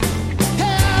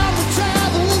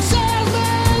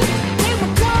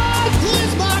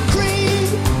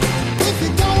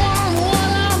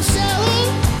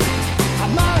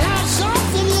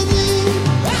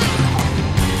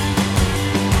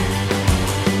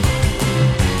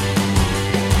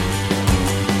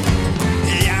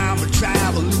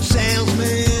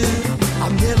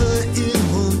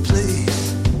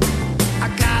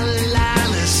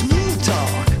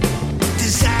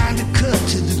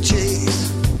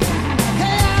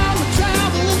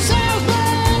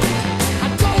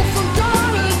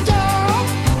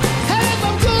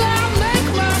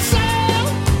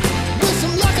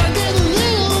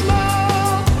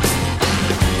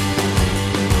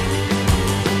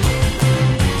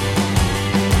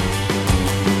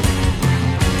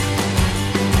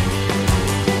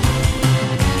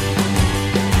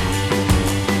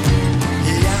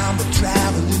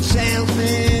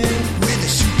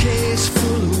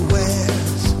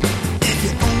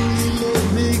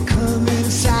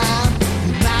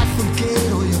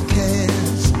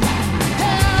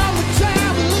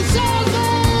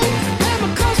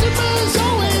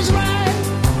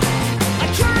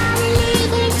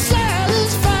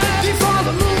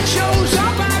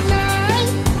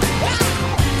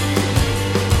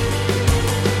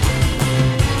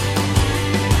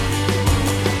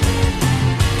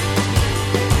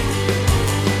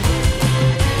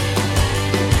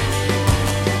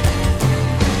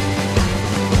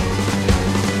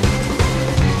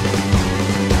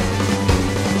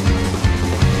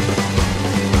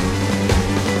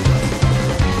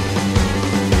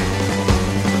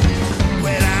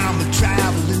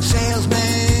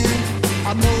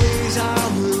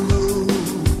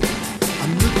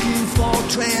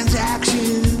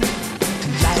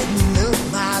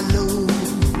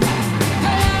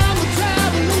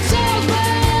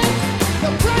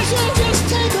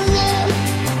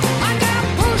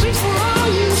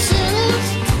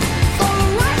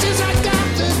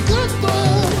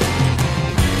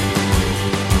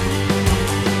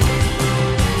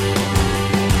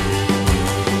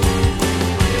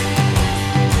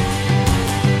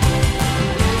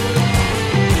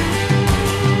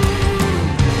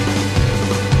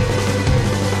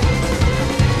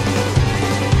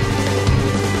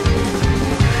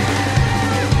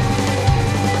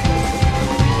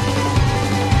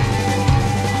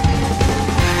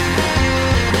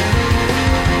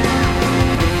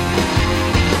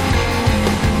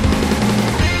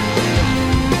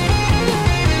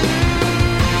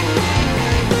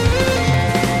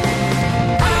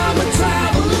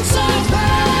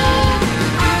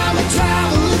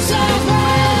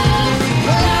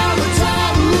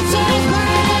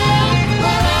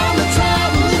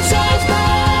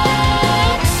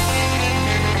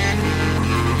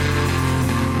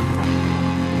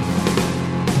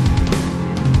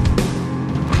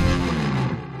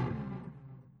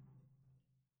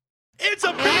 It's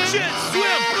a big shit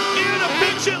swim in a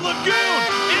big shit lagoon.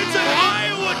 It's an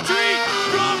Iowa treat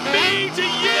from me to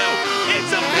you.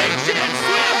 It's a big shit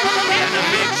swim in a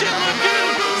big shit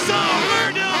lagoon. Summer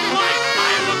delight. I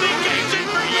have a vacation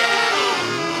for you.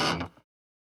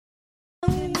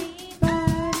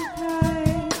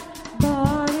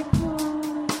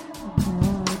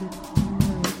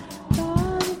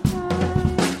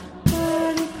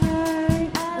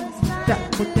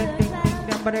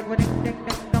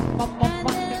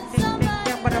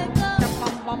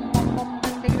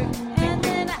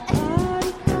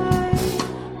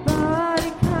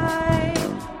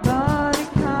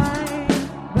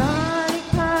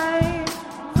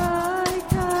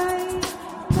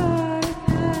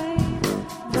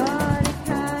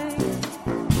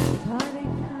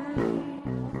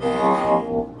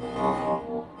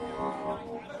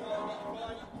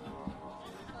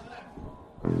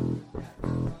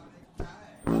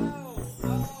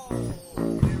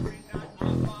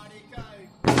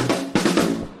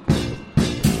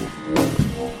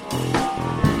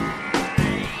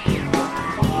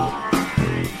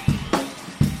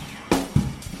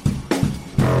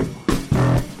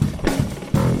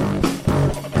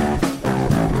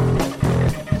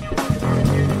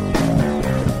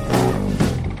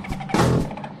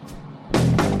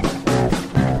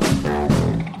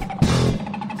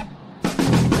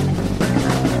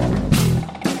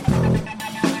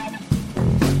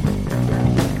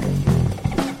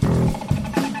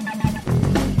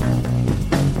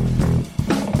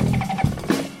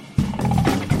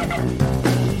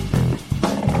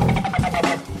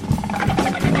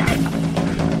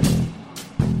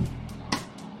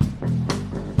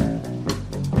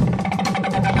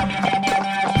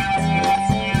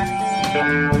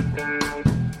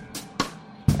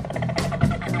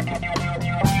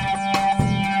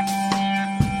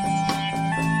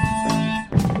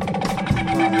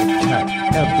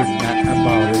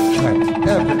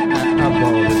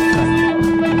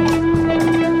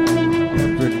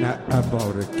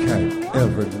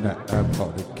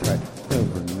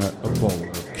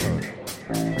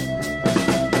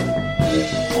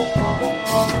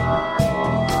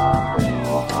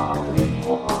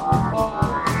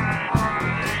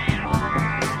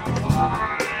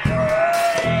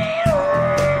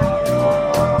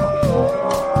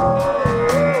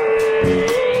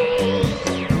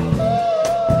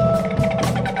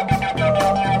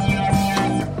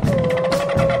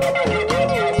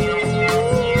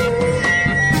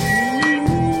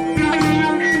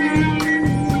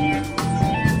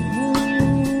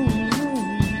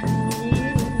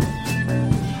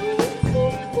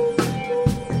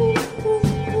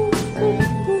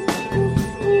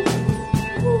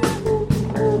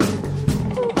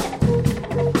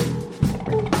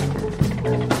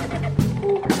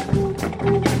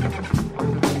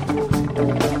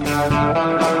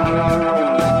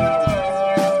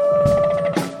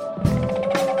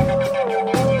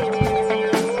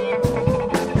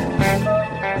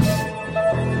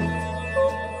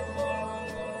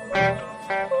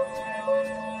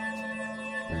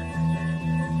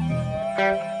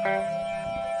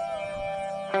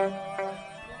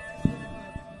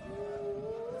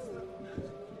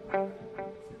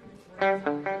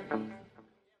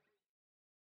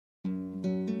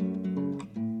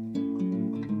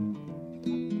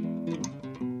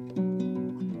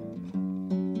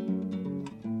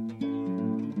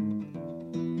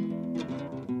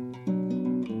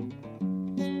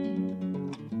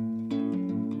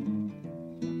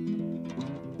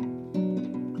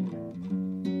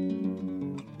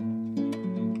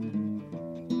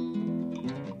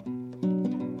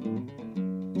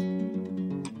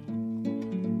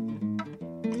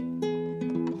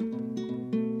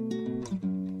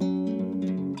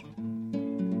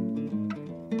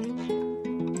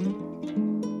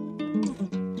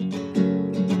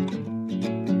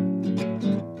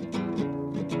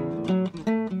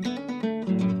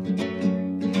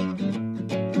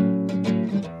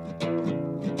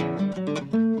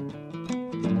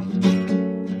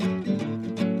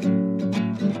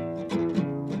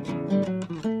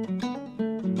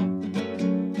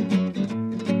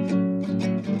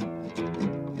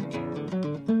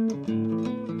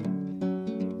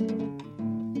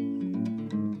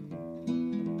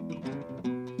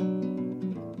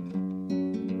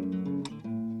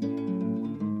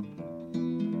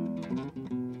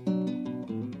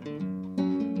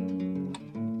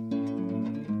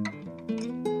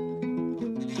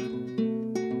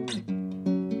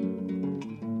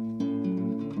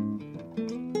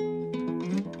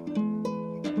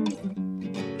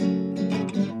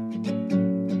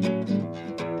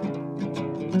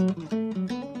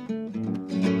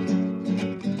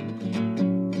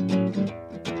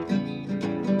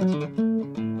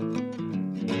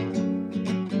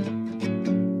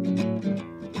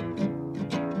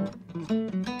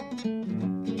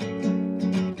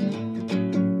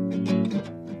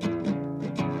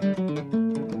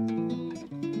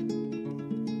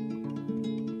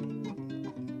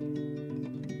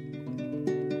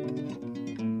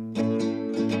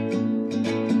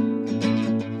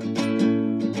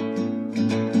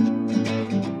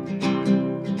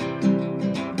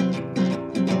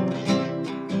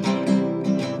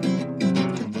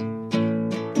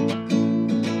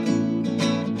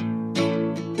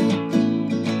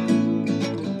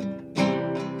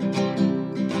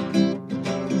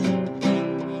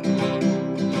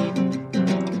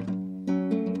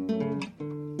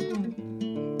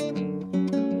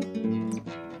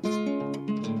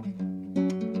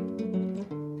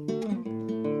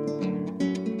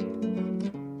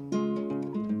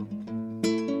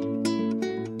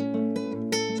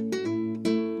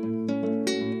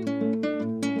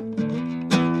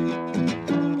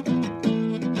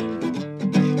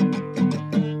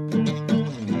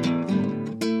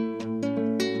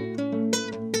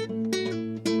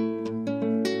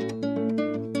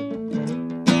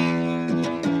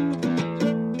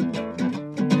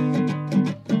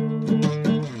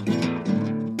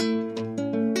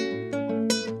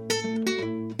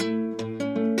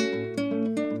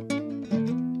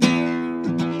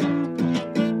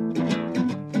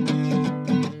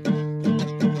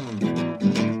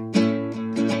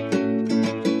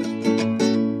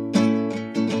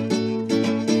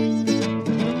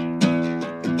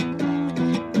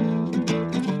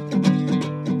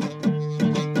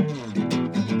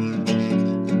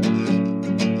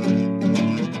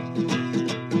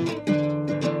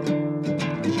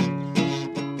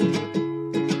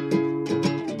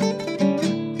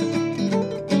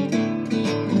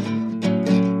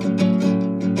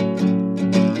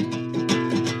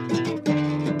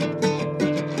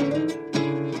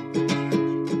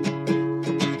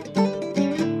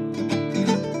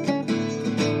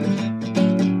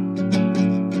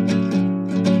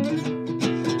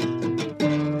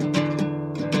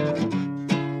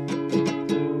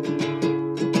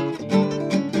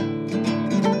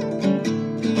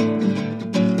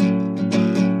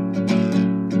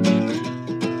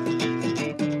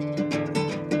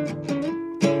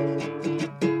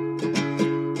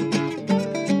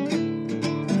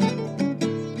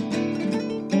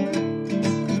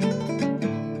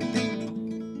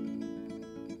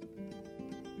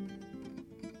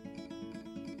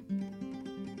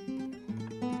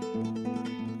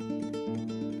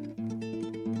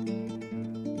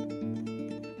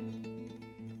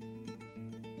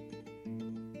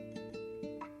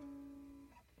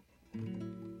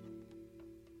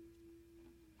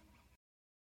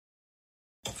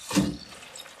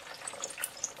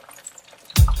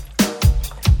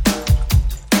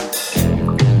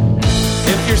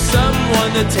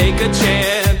 to take a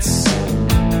chance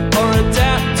or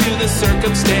adapt to the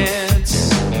circumstance,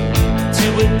 to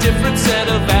a different set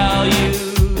of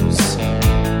values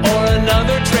or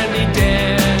another trendy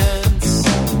dance.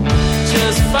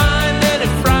 Just find any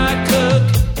fry cook,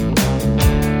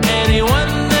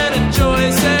 anyone that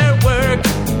enjoys their work,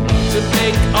 to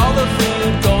make all the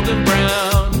food golden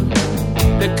brown,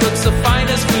 that cooks the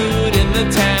finest food in the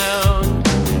town.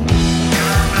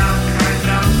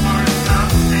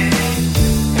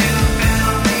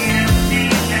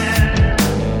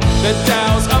 That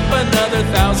dials up another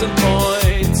 1,000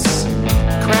 points,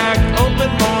 crack open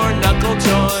more knuckle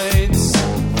joints.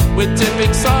 With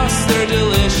dipping sauce, they're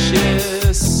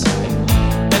delicious,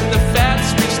 and the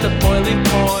fats reach the boiling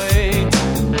point.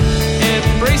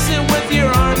 Embrace it with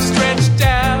your arms stretched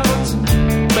out,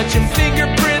 but your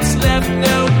fingerprints left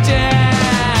no doubt.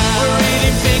 We're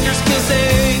eating fingers 'cause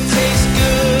they taste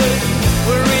good.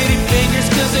 We're eating fingers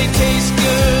 'cause they taste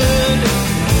good.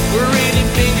 We're eating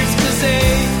fingers 'cause they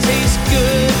taste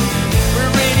good.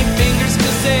 We're eating fingers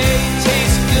 'cause they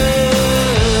taste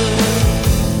good.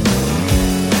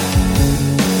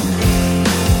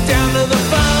 Down to the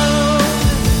bone.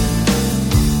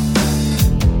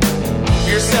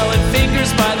 You're selling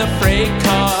fingers by the freight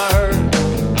car.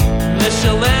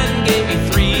 Michelin gave you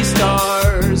 3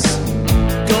 stars.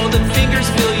 Golden fingers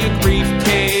fill your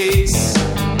briefcase.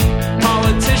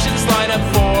 Politicians line up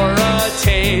for a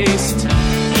taste.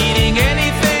 Eating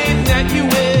anything that you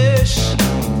wish,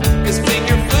 'cause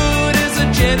finger food is a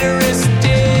generous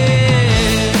dish.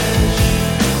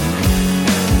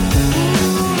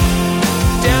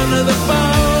 Down to the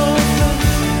bone,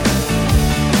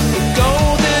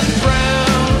 golden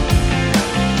brown.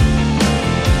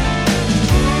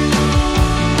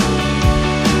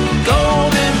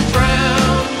 Golden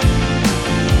brown.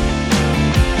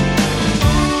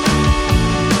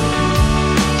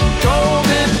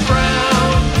 Golden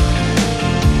brown.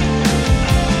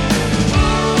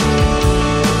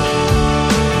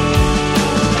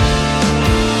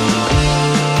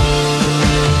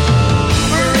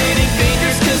 We're eating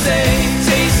fingers 'cause they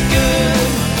taste good.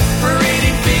 We're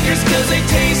eating fingers 'cause they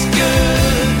taste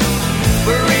good.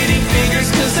 We're eating fingers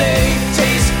 'cause they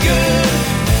taste good.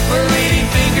 We're eating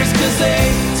fingers 'cause they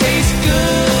taste good.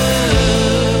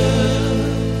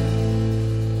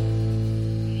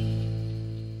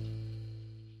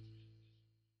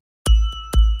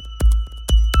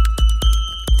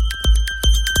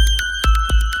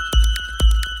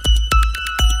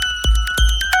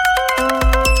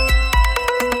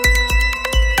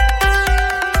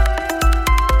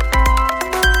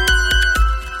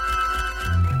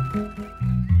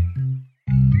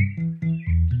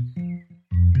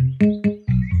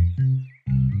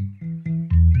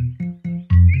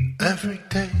 Every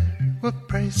day we're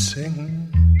bracing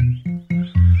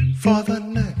for the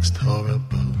next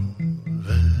horrible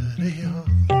video.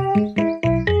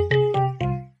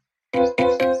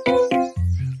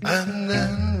 And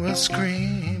then we'll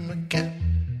scream again,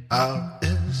 how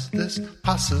is this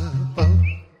possible?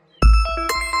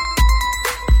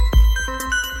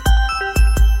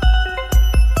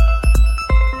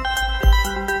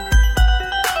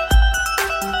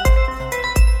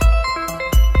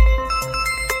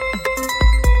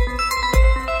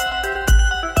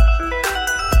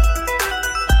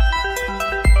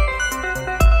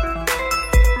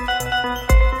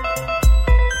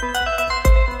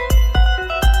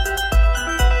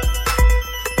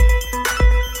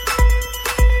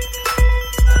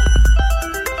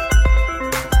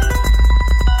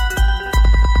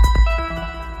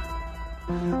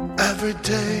 Every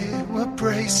day we're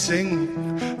bracing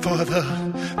for the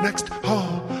next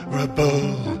horrible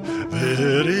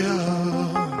video.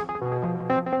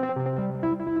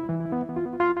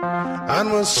 And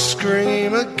we'll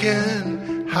scream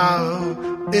again, how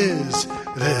is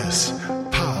this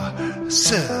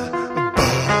possible?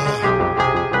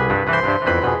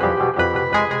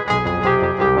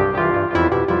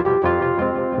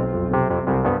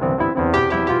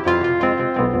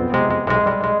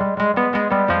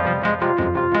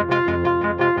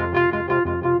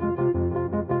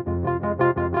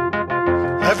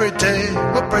 Every day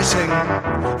we're bracing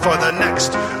for the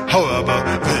next horrible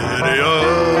video.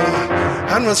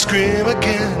 And we'll scream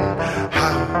again,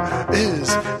 how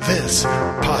is this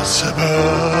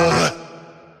possible?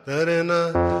 That in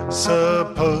a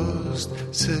supposed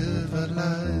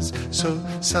civilized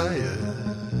society,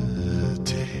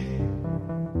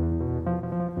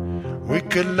 we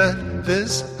could let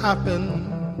this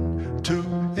happen to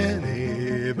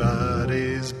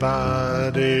anybody's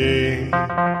body.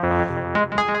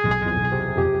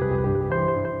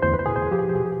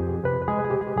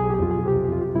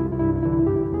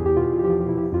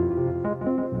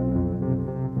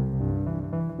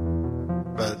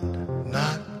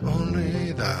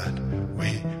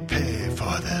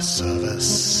 the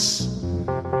service,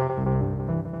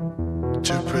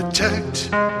 to protect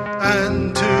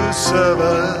and to serve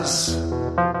us.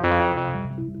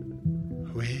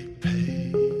 We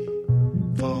pay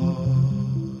for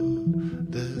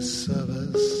this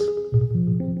service,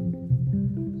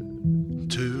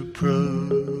 to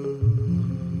protect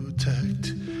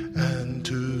and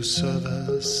to serve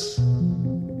us.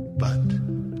 But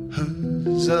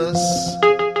who's us?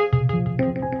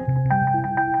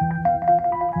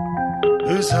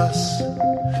 Who's us?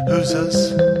 Who's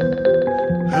us?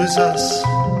 Who's us?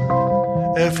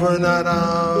 If we're not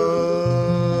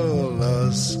all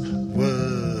us,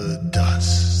 we're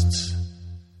dust.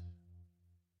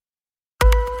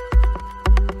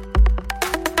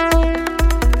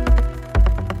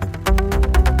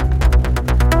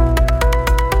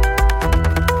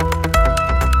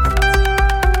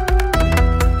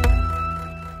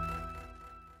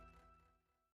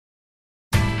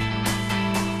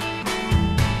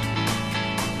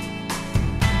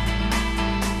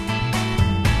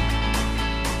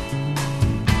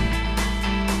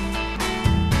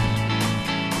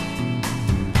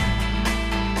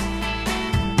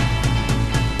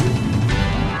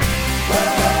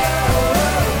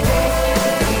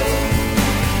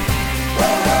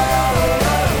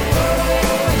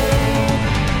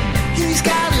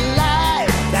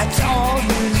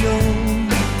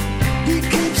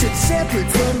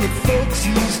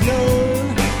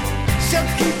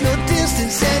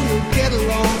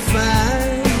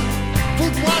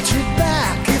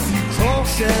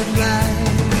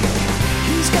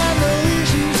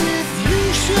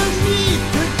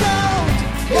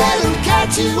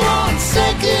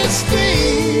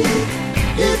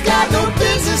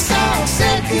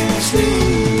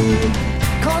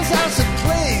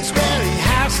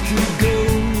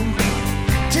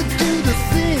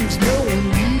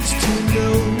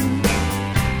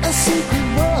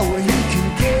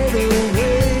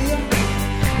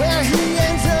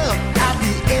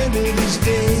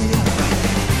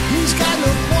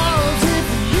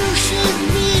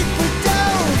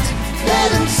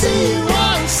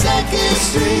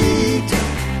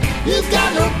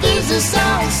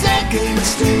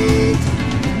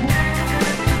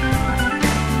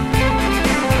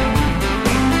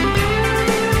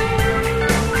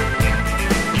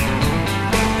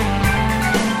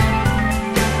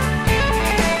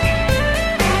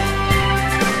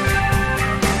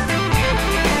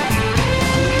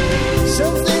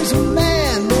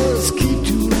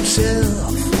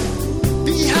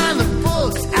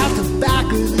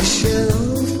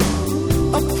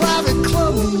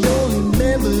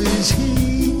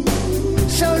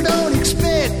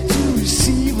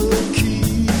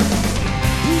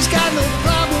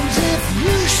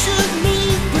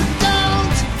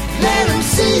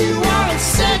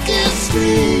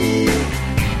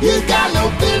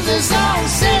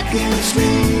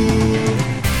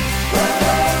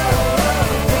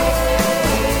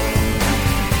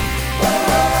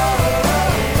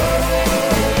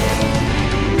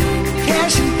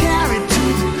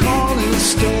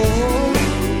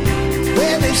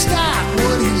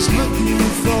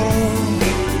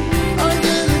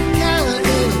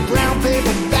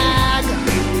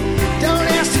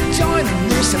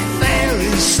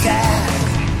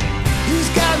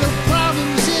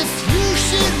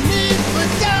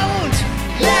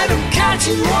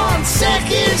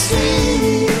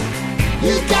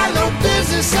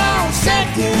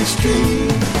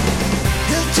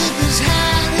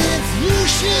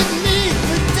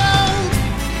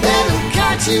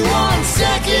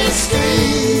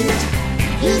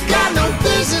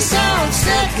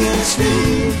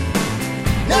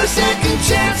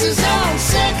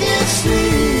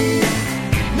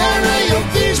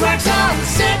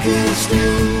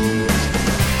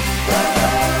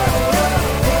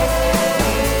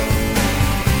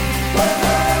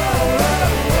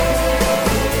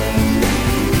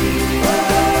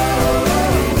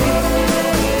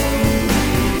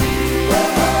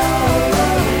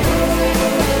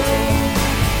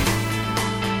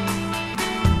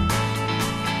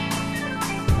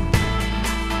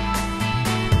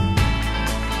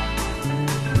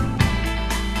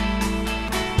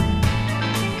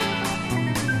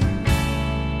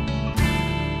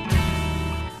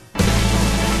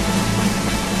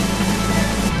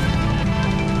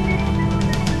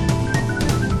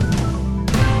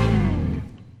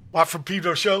 From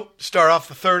Pedro Show, start off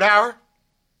the third hour.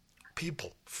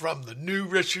 People from the new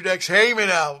Richard X. Heyman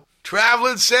album,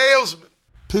 Traveling Salesman.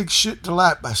 Pig Shit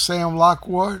Delight by Sam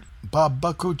Lockward, Bob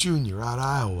Bucko Jr. out of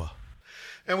Iowa.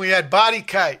 And we had Body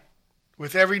Kite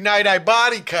with Every Night I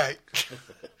Body Kite.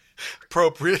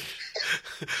 Appropriate.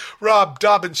 Rob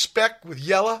Daubenspeck with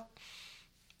Yella.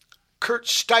 Kurt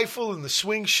Stifle in the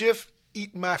Swing Shift,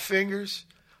 Eating My Fingers.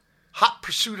 Hot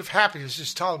Pursuit of Happiness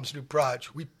is Tom's new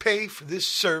project. We pay for this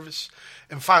service.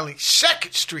 And finally,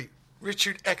 2nd Street,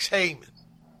 Richard X. Heyman.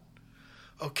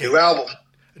 Okay. New album.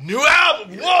 New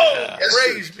album. Whoa. Yes,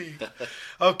 Praise me.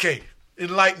 Okay.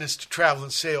 Enlighten us to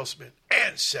Traveling Salesman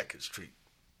and 2nd Street,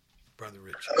 Brother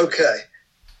Richard. Okay.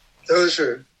 Those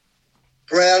are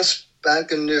brand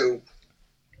spanking new.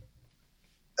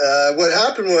 What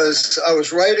happened was I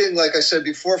was writing, like I said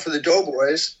before, for the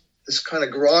Doughboys, this kind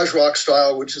of garage rock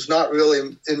style, which is not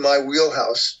really in my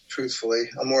wheelhouse, truthfully.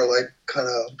 I'm more like kind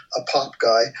of a pop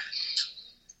guy.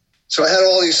 So I had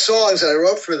all these songs that I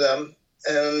wrote for them,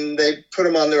 and they put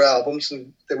them on their albums,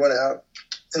 and they went out.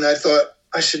 And I thought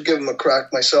I should give them a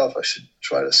crack myself. I should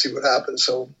try to see what happens.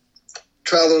 So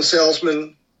Traveling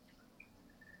Salesman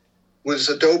was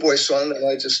a Doughboy song that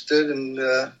I just did, and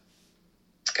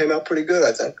came out pretty good,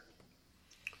 I think.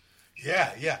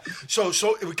 Yeah. So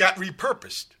it got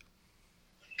repurposed.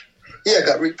 Yeah, it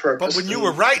got repurposed. But when you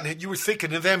were writing it, you were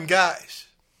thinking of them guys.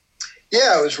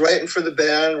 Yeah, I was writing for the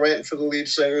band, writing for the lead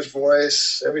singer's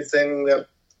voice, everything that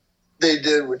they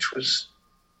did, which was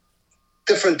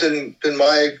different than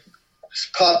my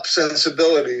pop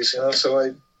sensibilities, So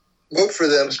I wrote for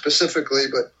them specifically,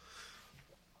 but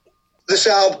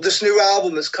this new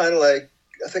album is kind of like,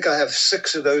 I think I have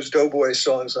 6 of those Doughboy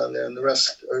songs on there, and the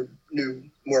rest are new,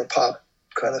 more pop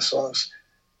kind of songs.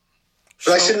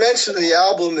 But I should mention the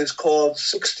album is called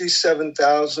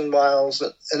 67,000 Miles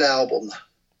an Album.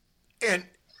 And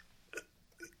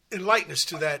enlighten us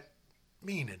to that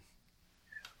meaning.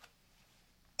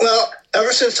 Well,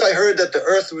 ever since I heard that the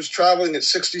Earth was traveling at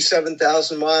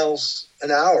 67,000 miles an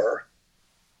hour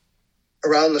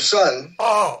around the sun.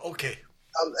 Oh, okay.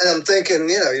 And I'm thinking,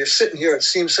 you're sitting here, it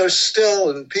seems so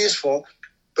still and peaceful,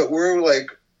 but we're like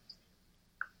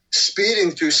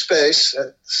speeding through space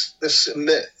at this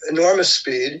enormous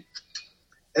speed.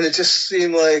 And it just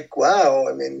seemed like, wow,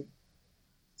 I mean,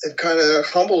 it kind of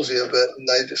humbles you a bit. And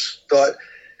I just thought,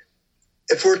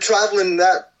 if we're traveling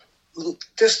that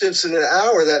distance in an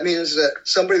hour, that means that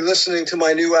somebody listening to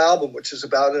my new album, which is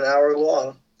about an hour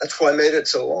long, that's why I made it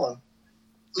so long,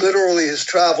 literally has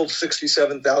traveled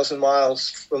 67,000 miles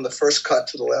from the first cut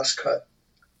to the last cut.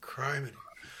 Criminy.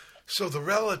 So the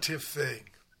relative thing.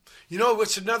 You know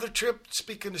what's another trip,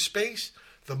 speaking of space?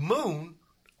 The moon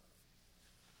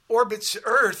orbits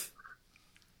Earth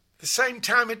the same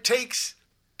time it takes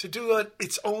to do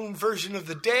its own version of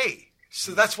the day.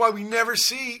 So that's why we never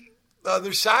see the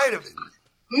other side of it.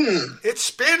 It's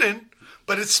spinning,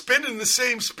 but it's spinning the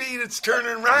same speed it's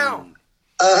turning around.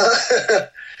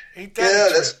 Ain't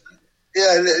that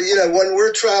and when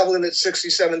we're traveling at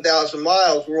 67,000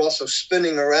 miles, we're also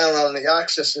spinning around on the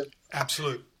axis at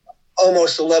absolute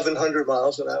almost 1,100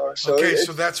 miles an hour. So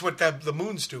so that's what the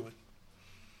moon's doing.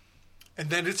 And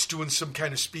then it's doing some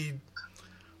kind of speed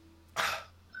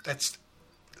that's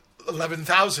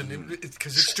 11,000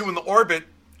 because it's doing the orbit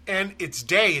and its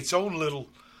day, its own little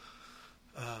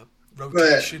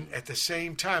rotation at the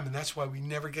same time. And that's why we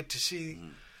never get to see.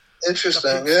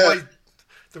 Interesting,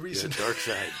 the reason Dark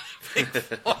Side. Pink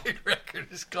Floyd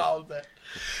record is called that.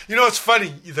 It's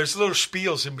funny. There's little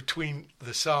spiels in between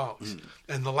the songs.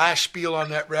 And the last spiel on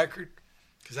that record,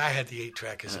 because I had the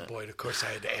 8-track as a boy, and of course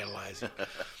I had to analyze it.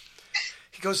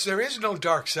 He goes, there is no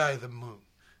dark side of the moon.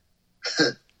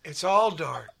 It's all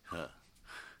dark.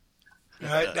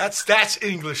 Right? That's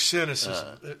English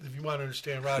cynicism. If you want to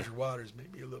understand Roger Waters,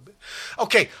 maybe a little bit.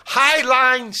 Okay,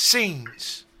 Highline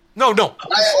Scenes. No.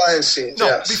 Highline Scenes, no,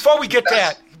 yes. Before we get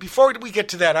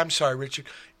to that, I'm sorry, Richard.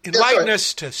 Enlighten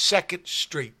us to 2nd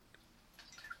Street.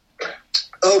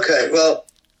 Okay, well,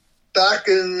 back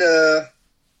in the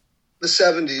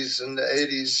 70s and the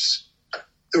 80s,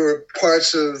 there were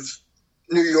parts of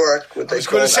New York, I was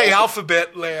going to say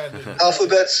Alphabet Land.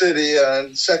 Alphabet City,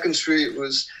 and 2nd Street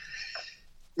was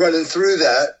running through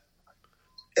that.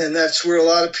 And that's where a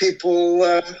lot of people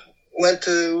went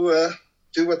to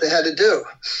do what they had to do.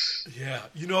 Yeah.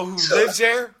 You know who lives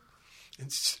there?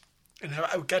 And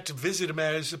I got to visit him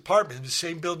at his apartment in the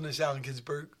same building as Allen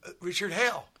Ginsberg, Richard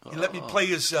Hale. He let me play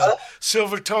his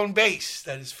Silvertone bass,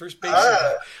 that is first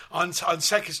bass on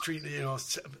 2nd Street,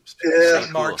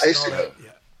 St. Mark's and all that.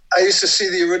 Yeah. I used to see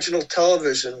the original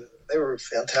television. They were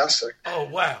fantastic. Oh,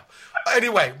 wow.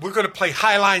 Anyway, we're going to play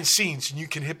Highline Scenes, and you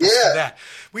can hit us to that.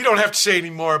 We don't have to say any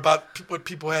more about what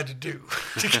people had to do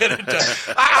to get it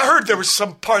done. I heard there were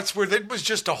some parts where there was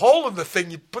just a hole in the thing.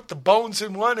 You put the bones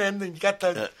in one end, and you got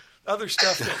the other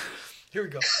stuff there. Here we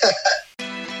go.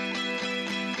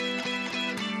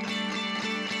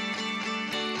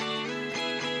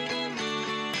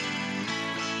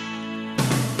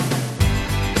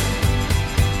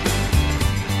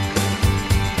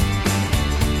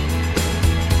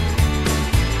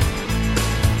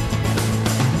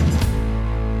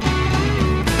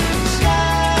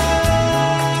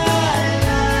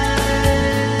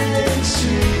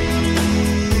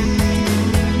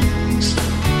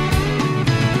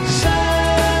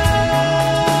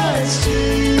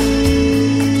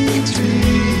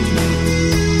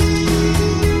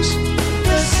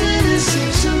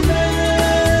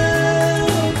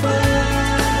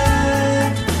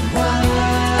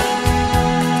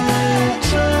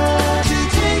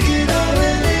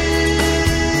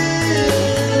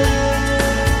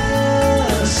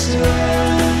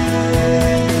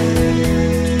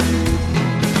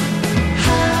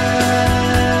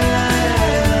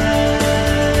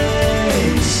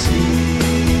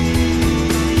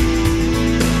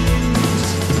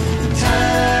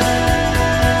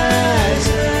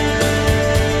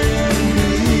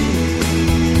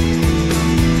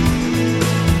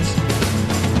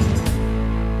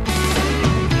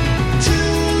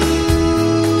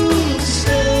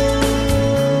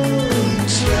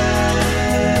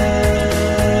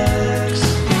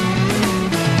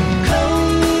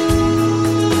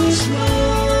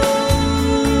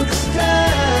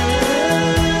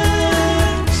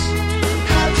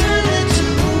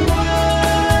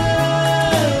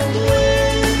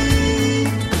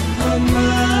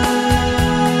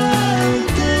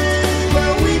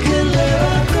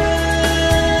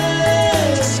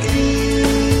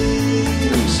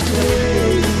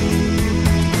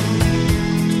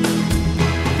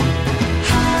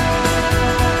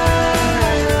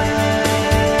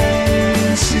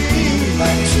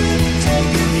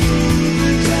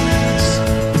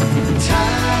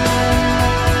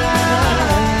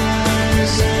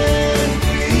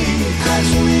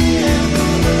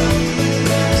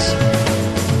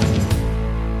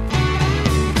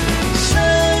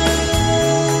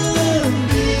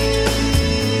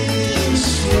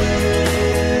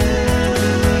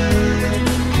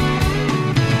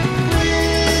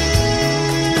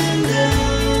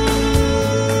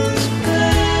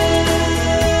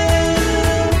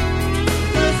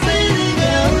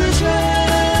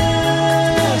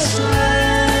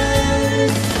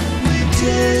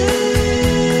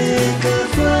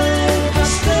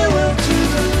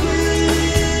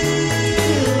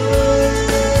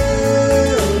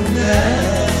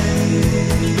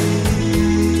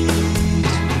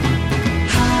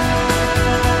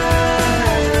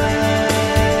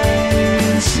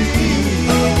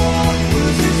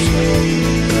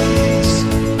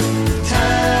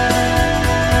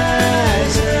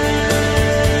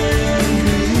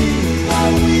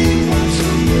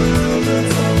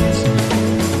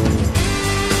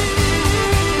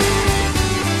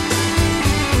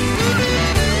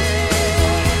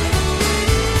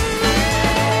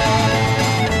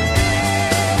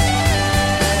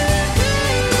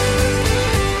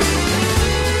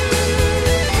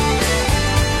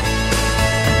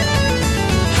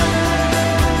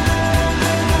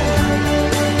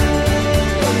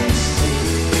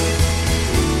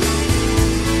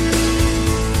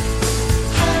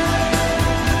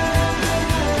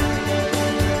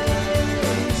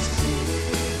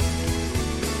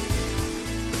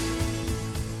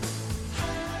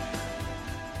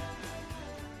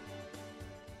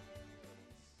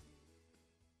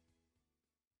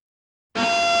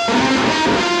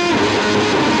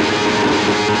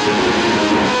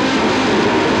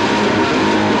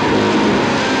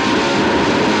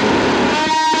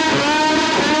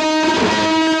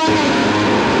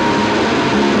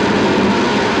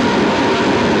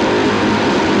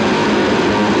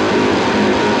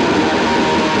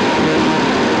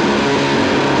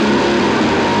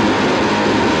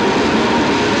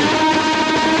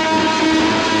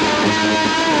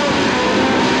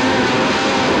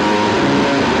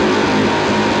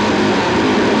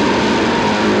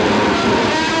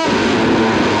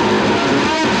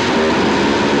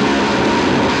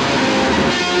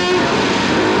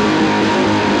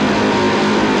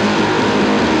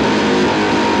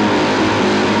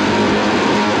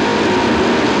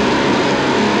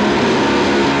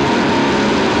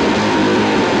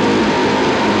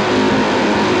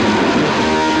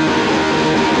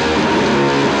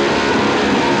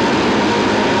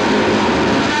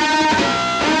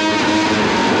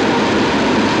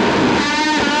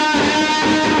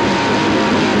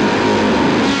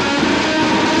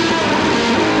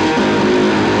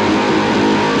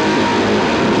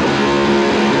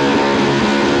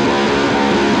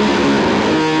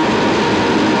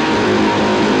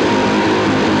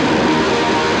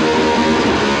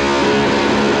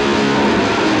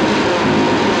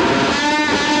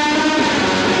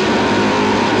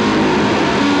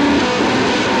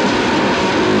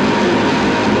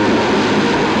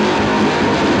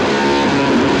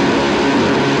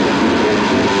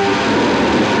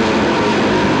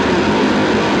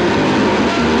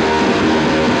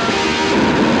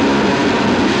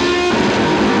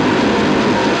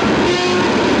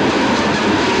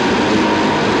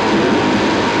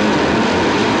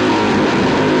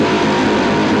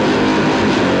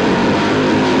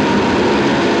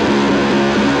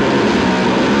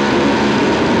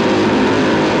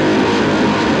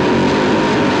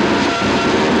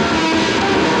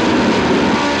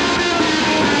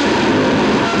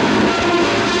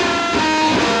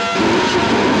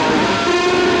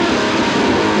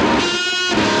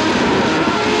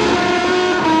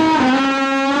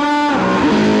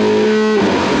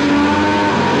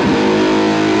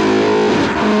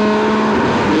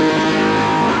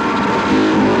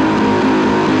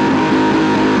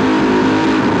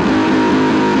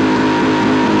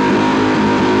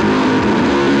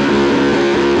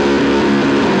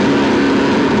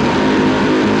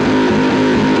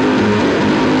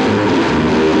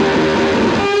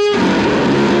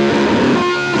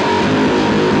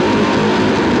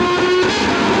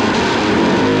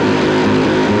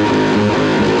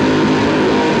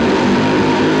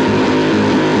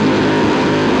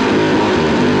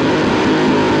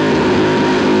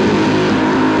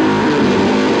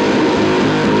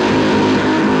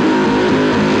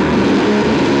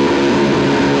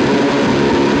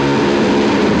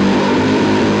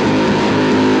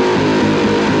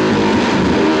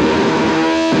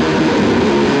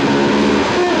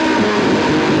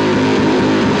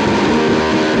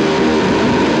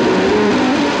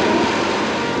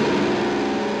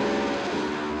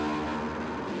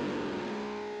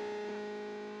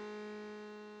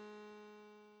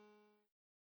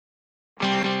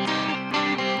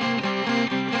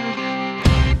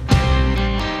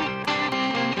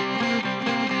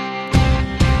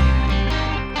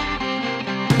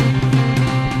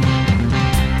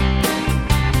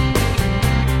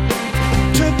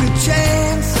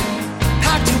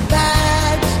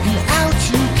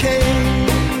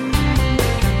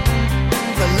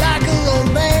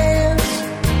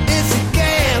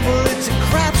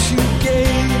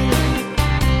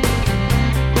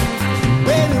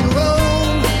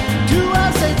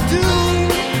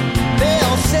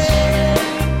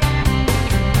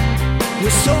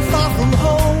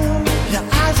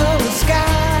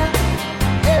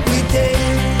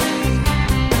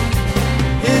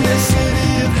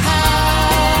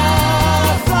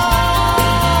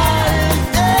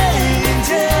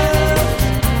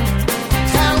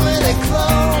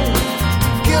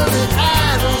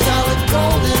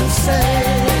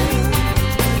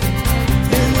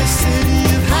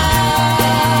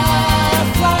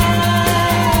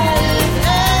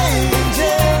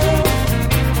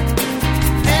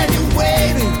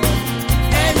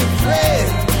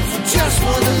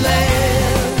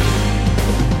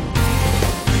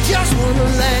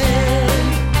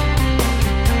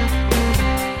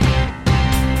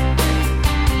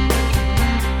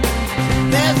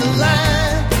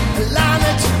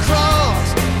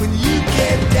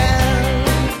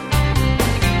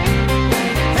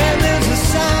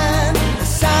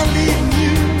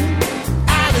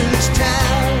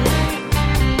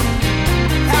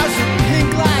 As the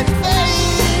pink light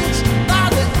fades by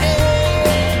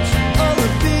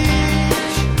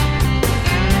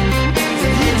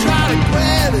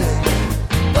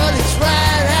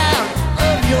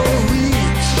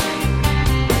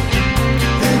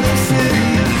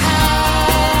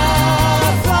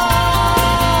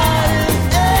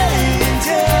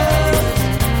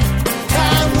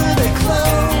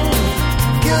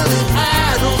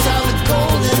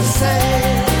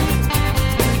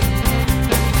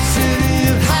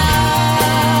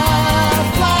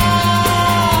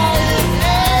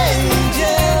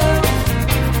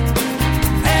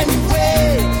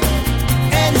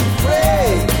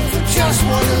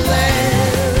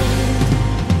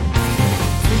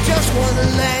of the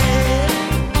land.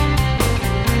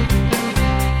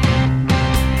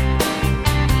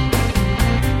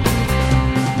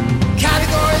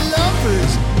 Category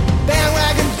lumpers,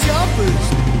 bandwagon jumpers,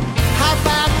 high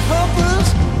five pumpers,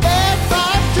 bad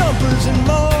five jumpers, and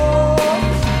more.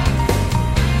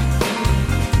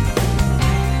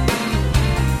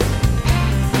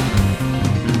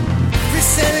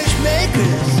 Percentage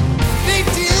makers, big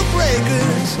deal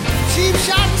breakers, cheap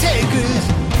shot takers,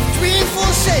 dream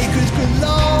forsakers, good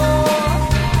lord.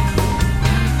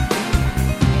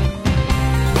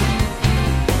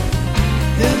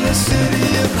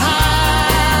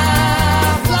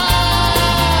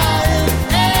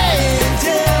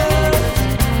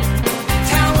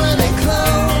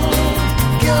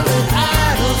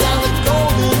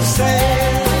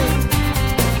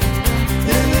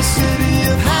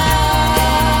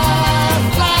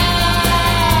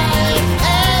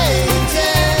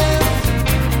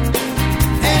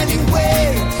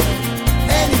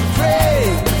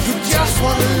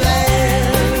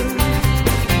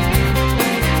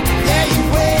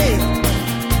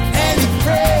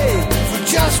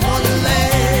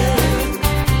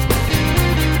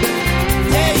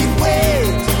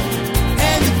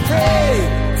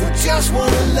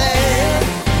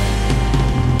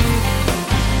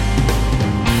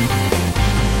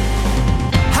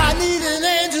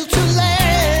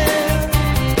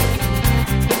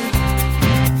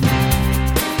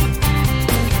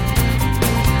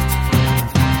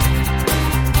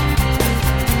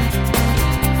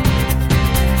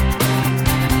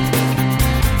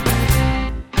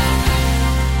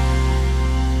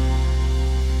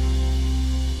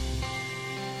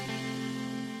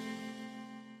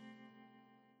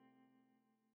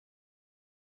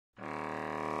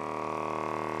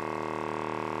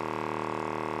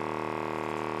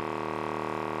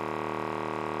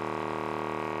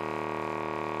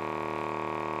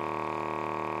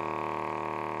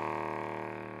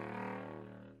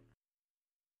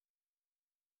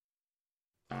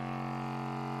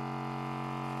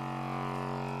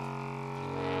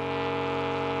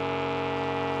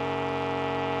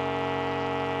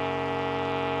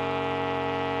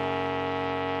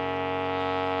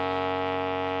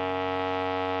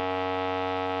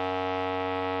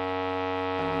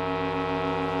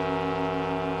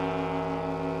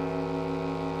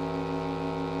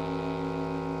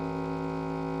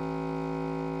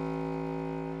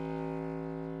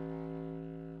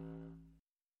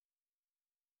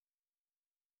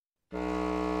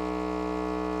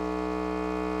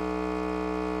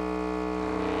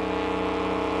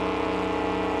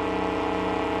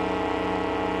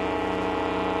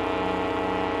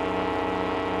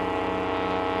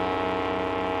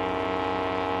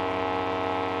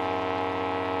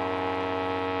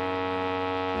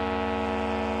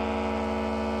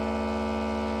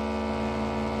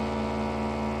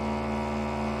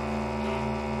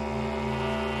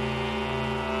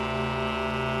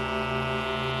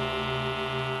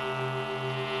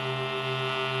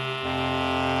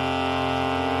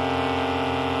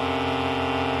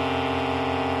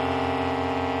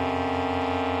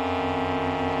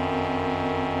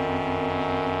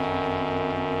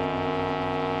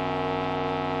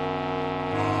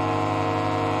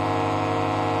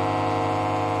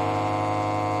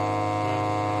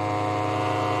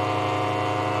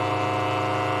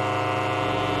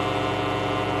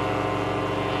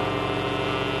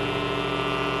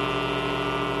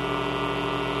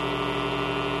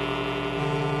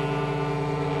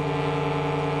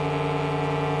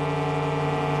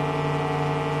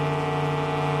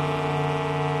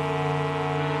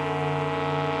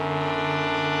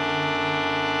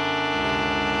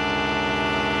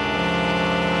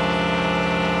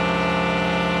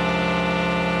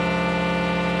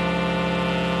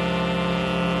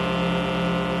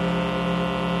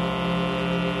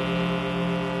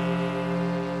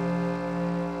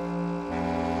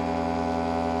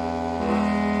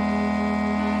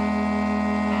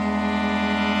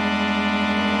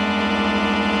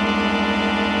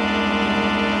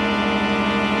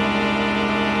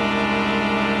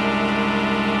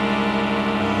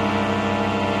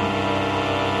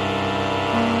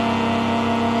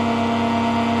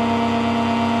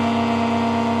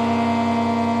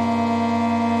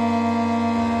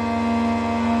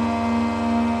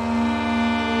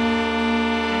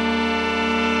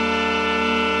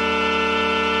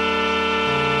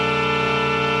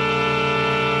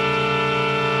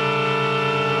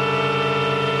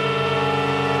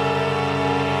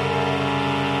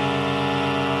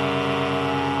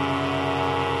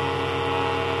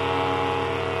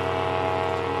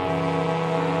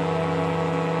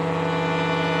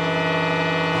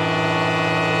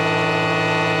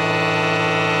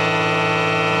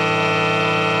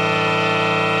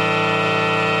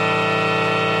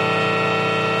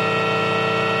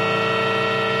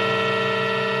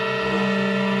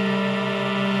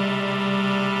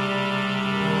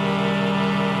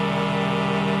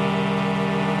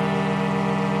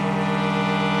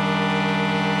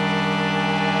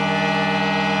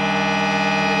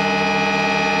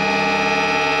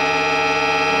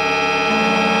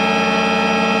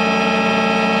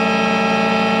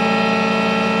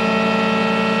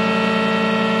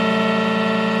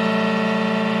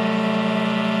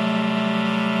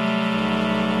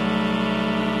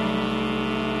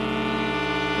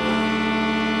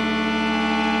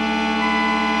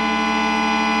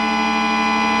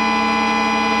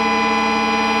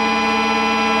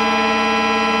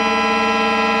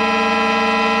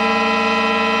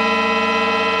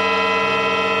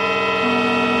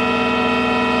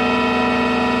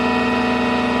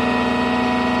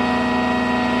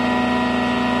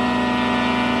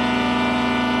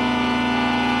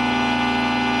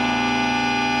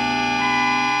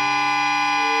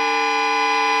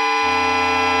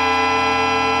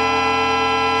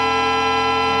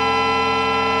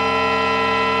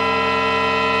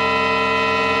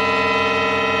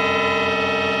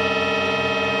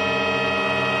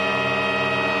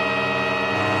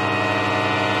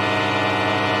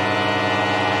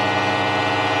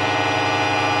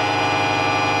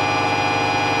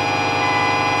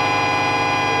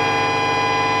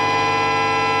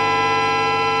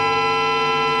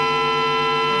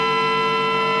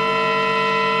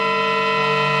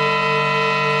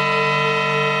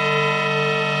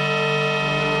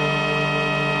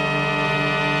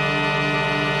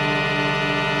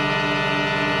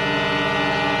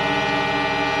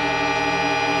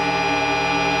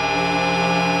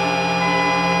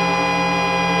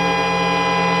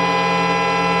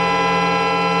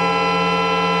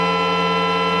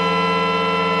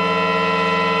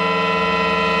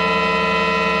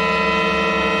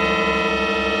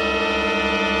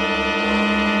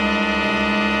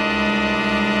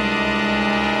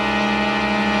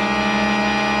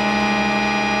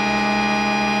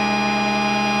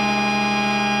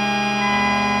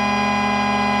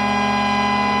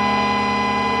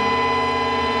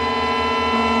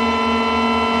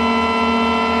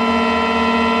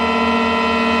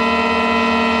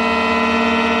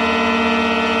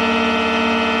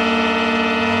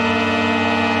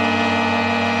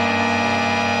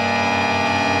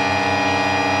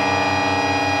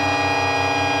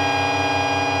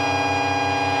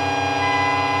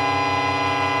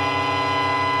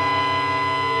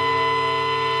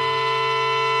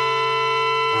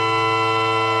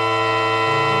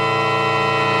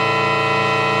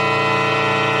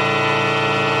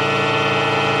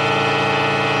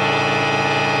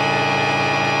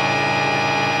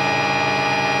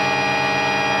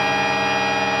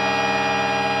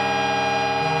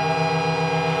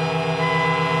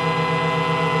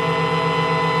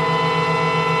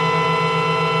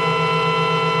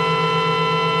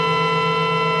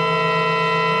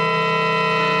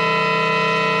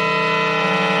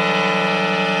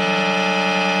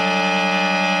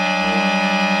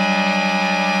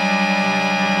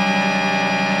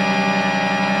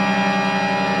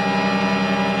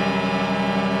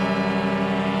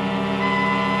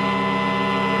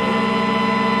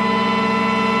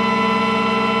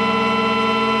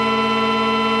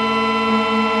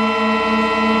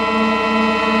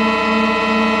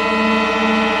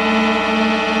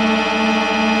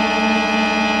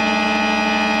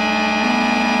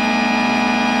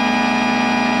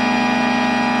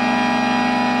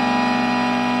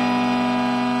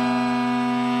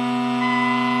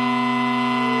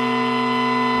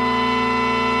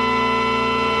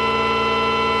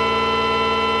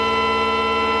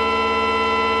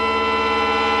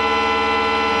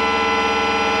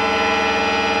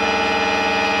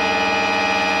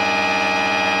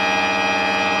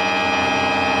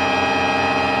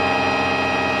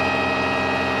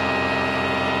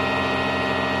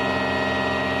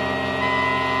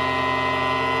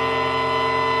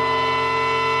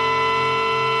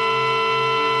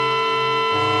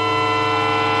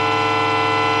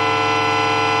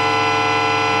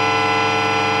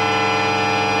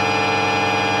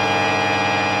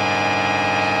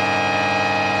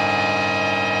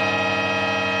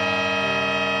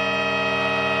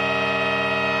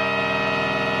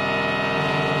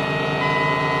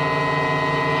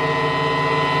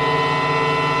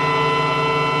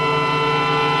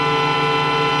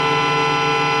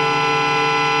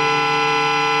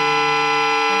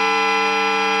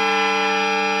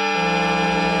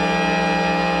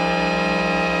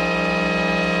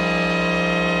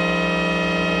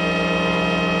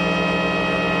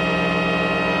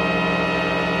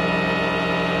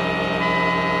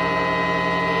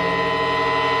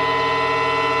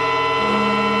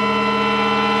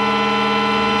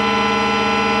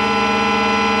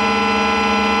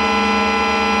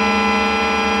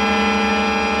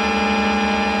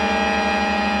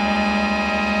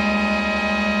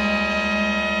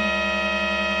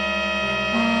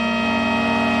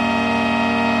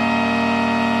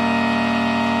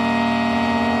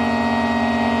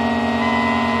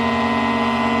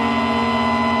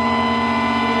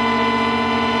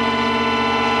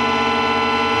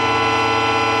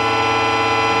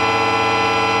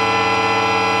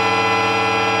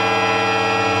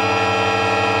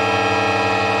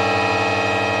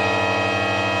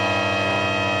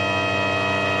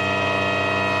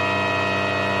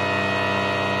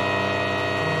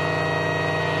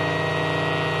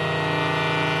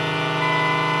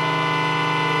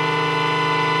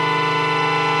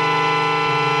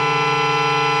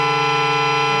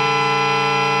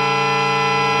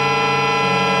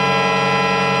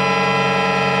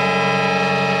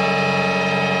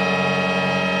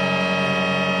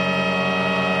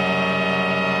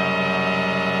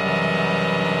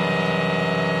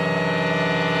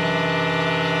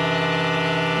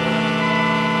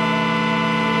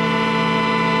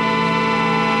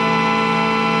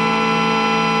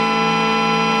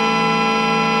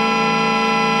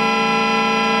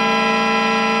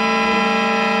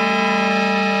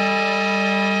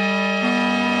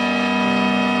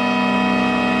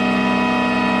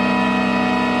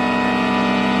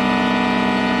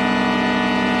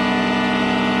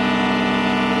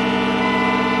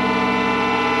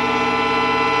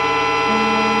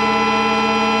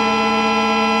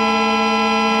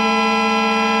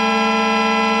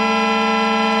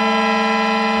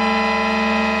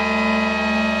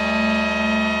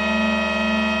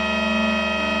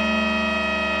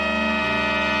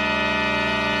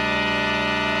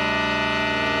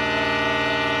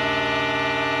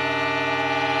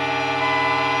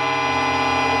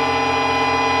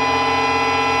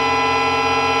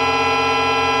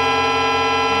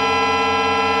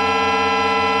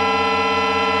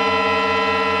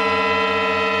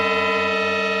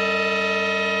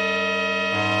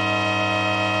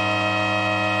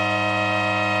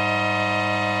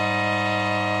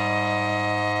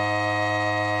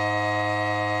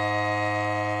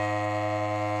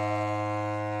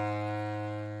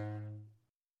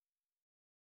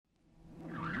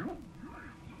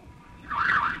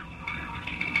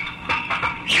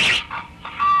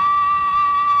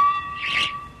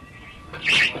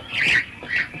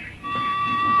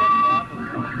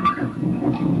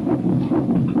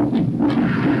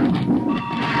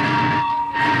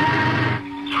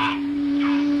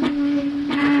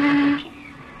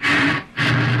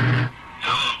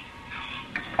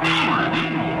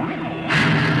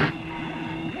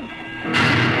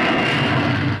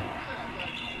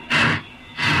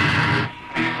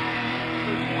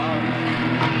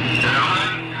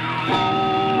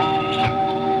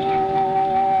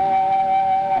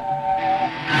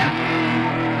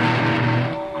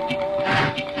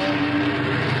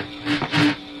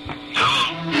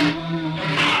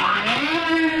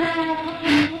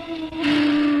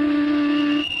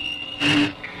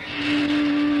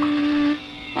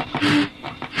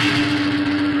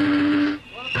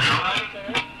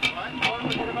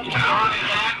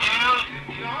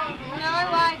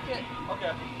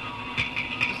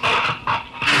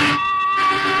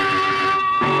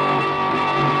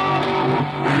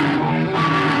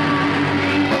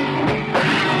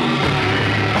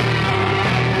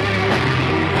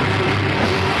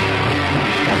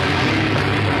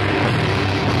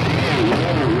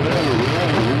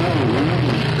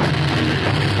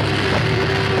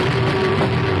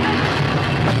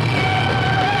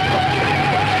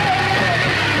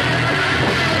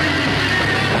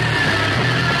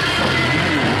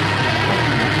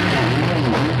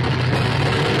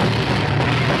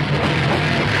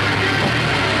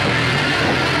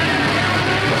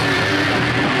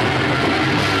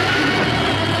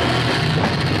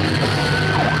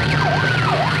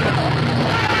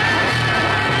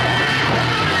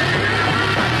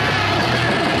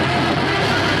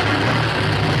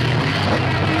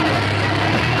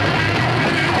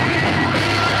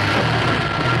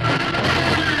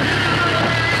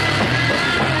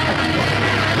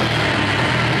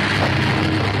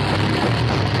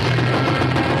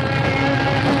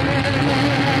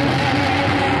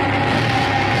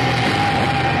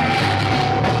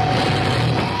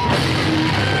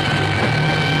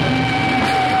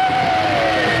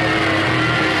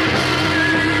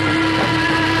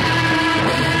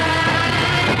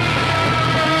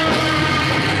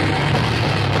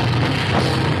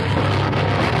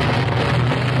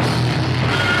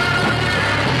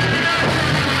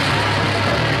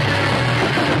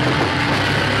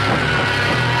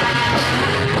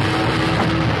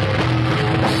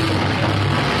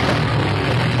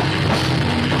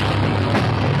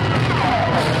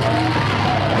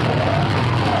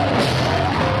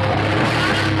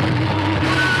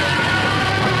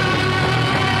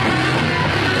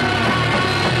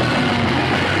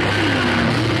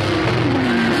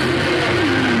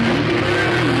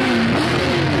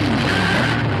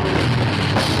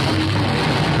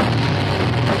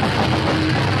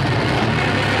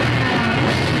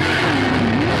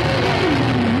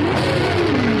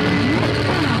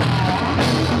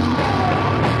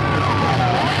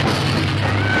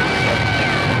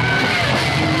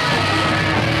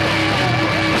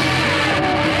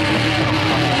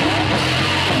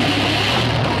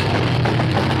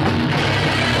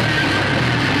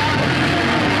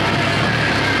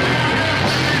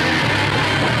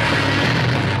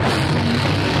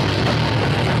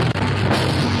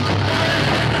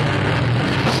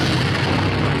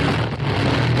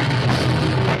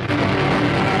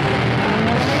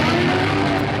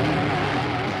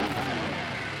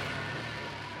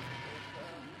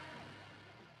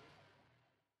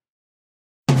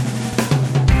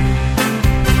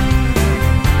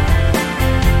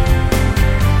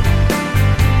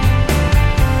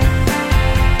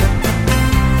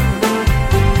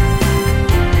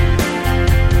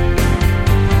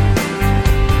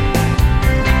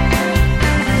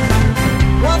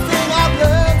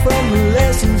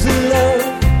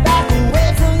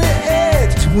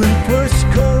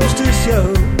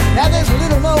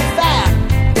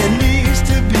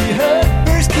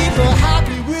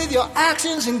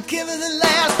 actions and give it the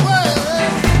last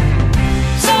word.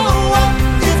 So what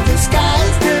if the sky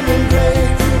is dim and gray?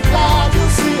 Through the clouds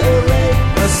you'll see a ray,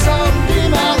 a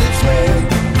sunbeam on its way.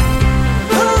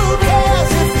 Who cares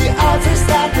if the odds are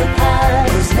stacked up high?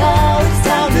 'Cause now it's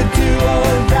time to do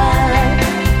or die.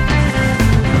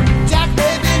 Jack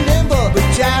may be nimble, but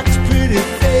Jack's pretty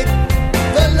fake.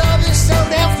 The love is so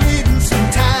damn fleeting,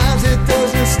 sometimes it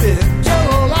doesn't stick. So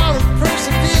long and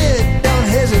persevere, don't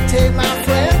hesitate, my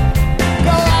friend.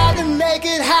 Go out and make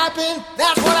it happen,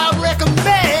 that's what I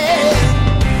recommend.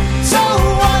 So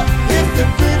what if the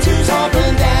bridge is up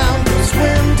and down? Go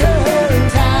swim to her in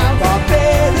town, far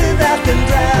better that than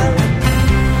drown.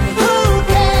 Who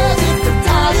cares if the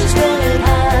tide is running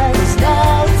high? 'Cause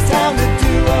now it's time to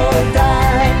do or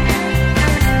die.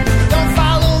 Don't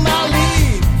follow my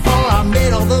lead, for I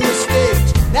made all the mistakes.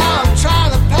 Now I'm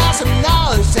trying to pass some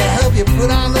knowledge to help you put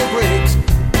on the brakes.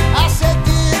 I set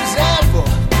the example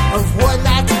of what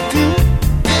not to do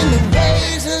in the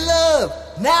ways of love.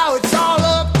 Now it's all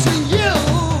up to you.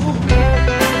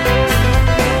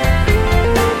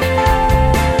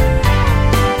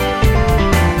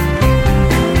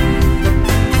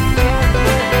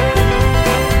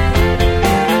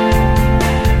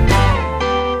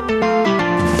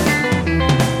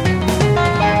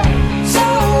 So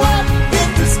what if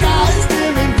the sky is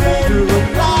dim and gray? Through the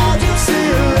clouds you'll see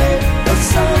a ray, a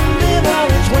sunbeam on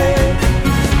its way.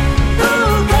 Who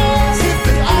cares if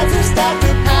the odds are stacked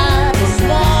up high? 'Cause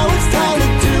now it's time to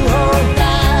do or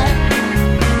die.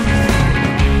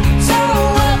 So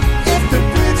what if the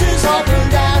bridge is up and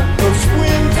down? Go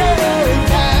swim to her in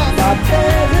town, far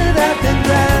better that than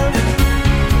drown.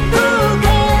 Who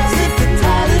cares if the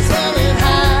tide is running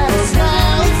high? 'Cause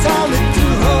now it's time to do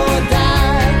or die.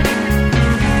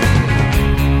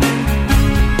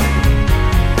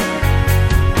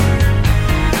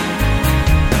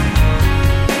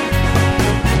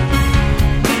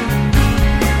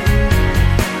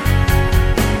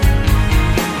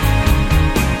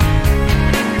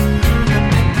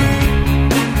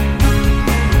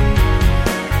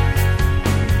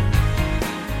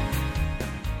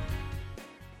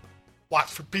 Watch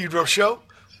for Pedro Show.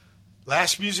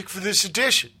 Last music for this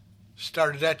edition.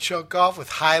 Started that chunk off with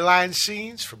Highline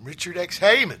Scenes from Richard X.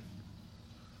 Heyman.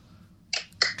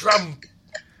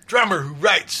 Drummer who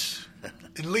writes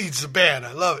and leads the band.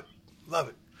 I love it. Love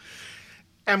it.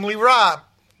 Emily Robb,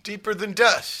 Deeper Than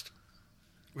Dust.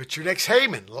 Richard X.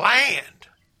 Heyman, Land.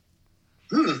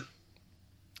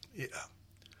 Yeah.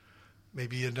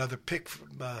 Maybe another pick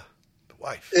from the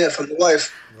wife. Yeah, from the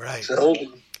wife. Right. It's an old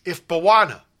one. If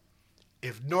Bawana.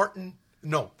 If Norton,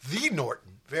 the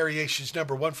Norton, Variations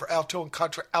 #1 for alto and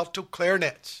contralto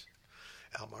clarinets.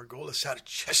 Al Margolis out of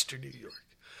Chester, New York.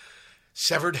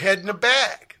 Severed Head in a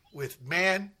Bag with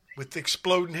Man with the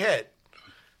Exploding Head.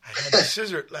 I had to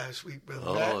scissor it last week, but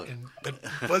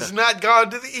was not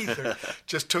gone to the ether.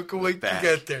 Just took a week to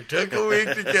get there.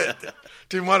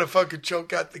 Didn't want to fucking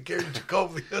choke out the Gary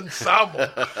Jacoby Ensemble.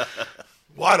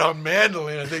 What on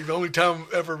mandolin? I think the only time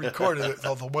I've ever recorded it,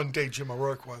 the one day Jim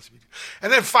O'Rourke wants me to. And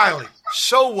then finally,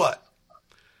 So What?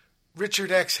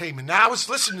 Richard X. Heyman. Now I was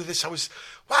listening to this.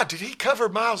 Wow, did he cover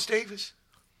Miles Davis?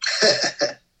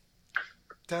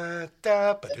 Da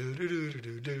da ba do do do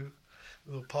do do.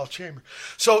 Little Paul Chamber.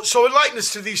 So enlighten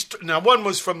us to these. Now one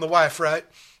was from the wife, right?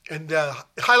 And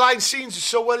Highline Scenes.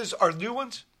 So What are new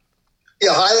ones?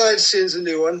 Yeah, Highline Scenes a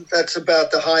new one. That's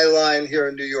about the High Line here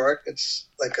in New York. It's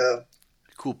like a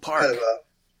cool park, kind of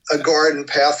a garden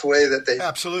pathway that they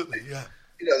absolutely, yeah.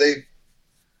 They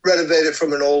renovated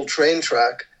from an old train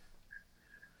track.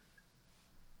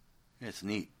 It's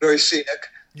neat, very scenic.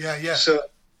 Yeah. So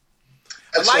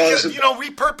I like it.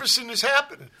 Repurposing is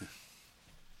happening.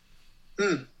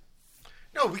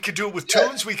 No, we could do it with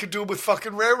tunes. We could do it with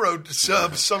fucking railroad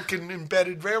sunken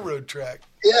embedded railroad track.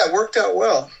 Yeah, it worked out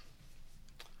well.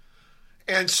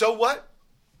 And So What?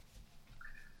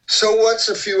 So What's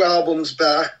a few albums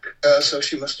back, so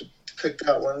she must have picked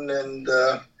that one. And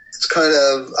it's kind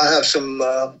of, I have some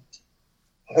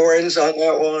horns on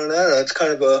that one. I don't know, it's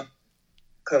kind of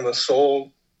a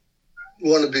soul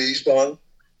wannabe song.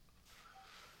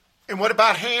 And what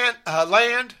about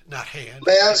Land? Not Hand.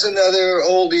 Land's another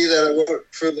oldie that I wrote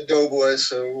for the Doughboys,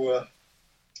 so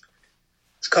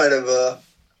it's kind of a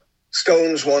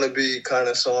Stones wannabe kind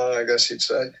of song, I guess you'd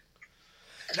say.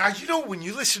 Now, when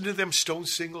you listen to them Stone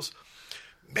singles,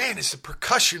 man, is the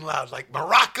percussion loud, like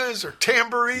maracas or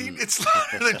tambourine? It's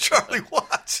louder than Charlie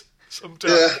Watts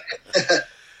sometimes. Yeah.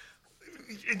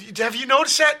 Have you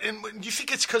noticed that? And do you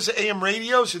think it's because of AM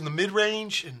radios in the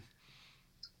mid-range?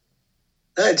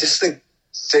 I just think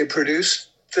they produced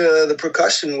the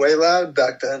percussion way loud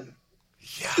back then.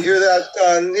 Yeah. You hear that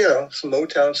on, some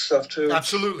Motown stuff too.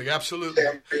 Absolutely.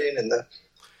 Tambourine and they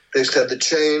used to have the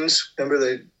chains. Remember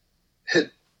they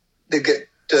get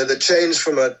the chains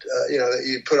from that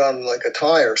you put on like a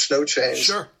tie or snow chains.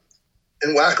 Sure.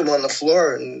 And whack them on the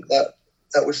floor, and that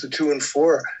was the 2 and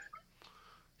 4.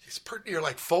 It's pretty near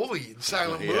like Foley in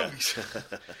silent movies.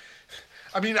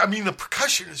 I mean, the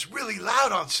percussion is really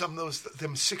loud on some of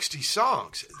them 60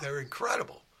 songs. They're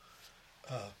incredible.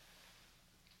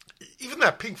 Even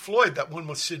that Pink Floyd, that one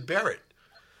with Syd Barrett,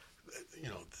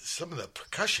 some of the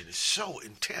percussion is so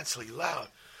intensely loud.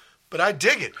 But I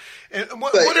dig it. And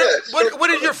what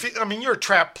are your? I mean, you're a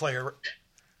trap player,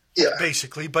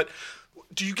 basically. But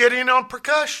do you get in on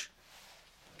percussion?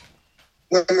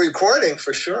 When I'm recording,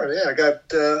 for sure. Yeah, I got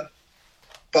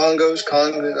bongos,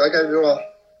 congas. I got all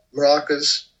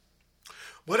maracas.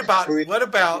 What about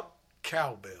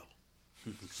cowbell?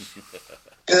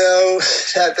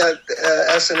 That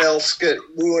SNL skit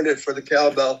ruined it for the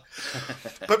cowbell.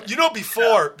 But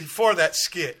before that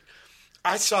skit,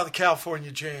 I saw the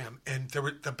California Jam, and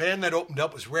the band that opened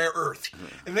up was Rare Earth,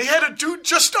 and they had a dude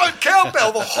just on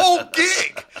cowbell the whole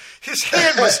gig. His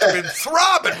hand must have been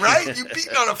throbbing, right? You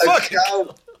beating on a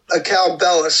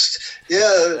cowbellist.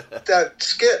 Yeah, that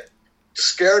skit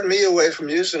scared me away from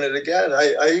using it again.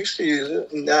 I used to use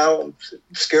it, and now I'm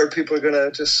scared people are going to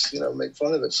just make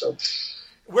fun of it. So,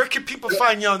 where can people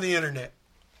find you on the internet?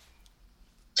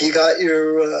 You got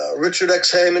your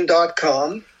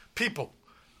richardxheyman.com. People.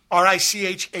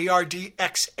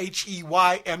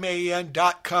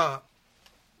 RICHARDXHEYMAN.com.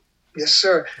 Yes,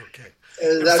 sir. Okay.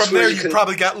 And that's from there, you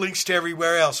probably got links to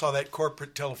everywhere else, all that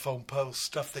corporate telephone post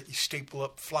stuff that you staple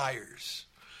up flyers.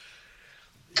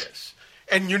 Yes.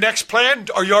 And your next plan?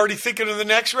 Are you already thinking of the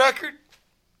next record?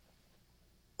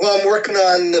 Well, I'm working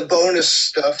on the bonus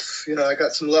stuff. I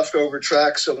got some leftover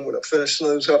tracks, so I'm going to finish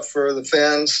those up for the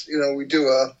fans. We do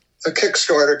a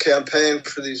Kickstarter campaign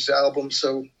for these albums,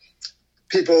 so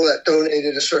people that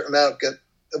donated a certain amount get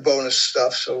the bonus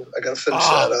stuff, so I got to finish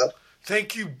that up.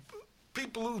 Thank you,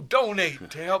 people who donate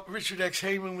to help Richard X.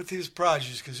 Heyman with his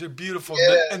projects, because they're beautiful.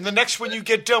 Yeah. And the next one you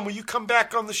get done, will you come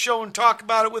back on the show and talk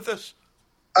about it with us?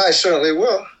 I certainly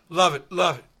will. Love it.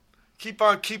 Keep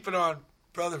on keeping on,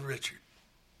 Brother Richard.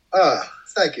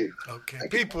 Thank you. Okay.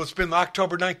 People, it's been the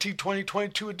October 19,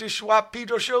 2022 edition of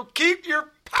Pedro Show. Keep your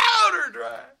powder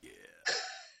dry.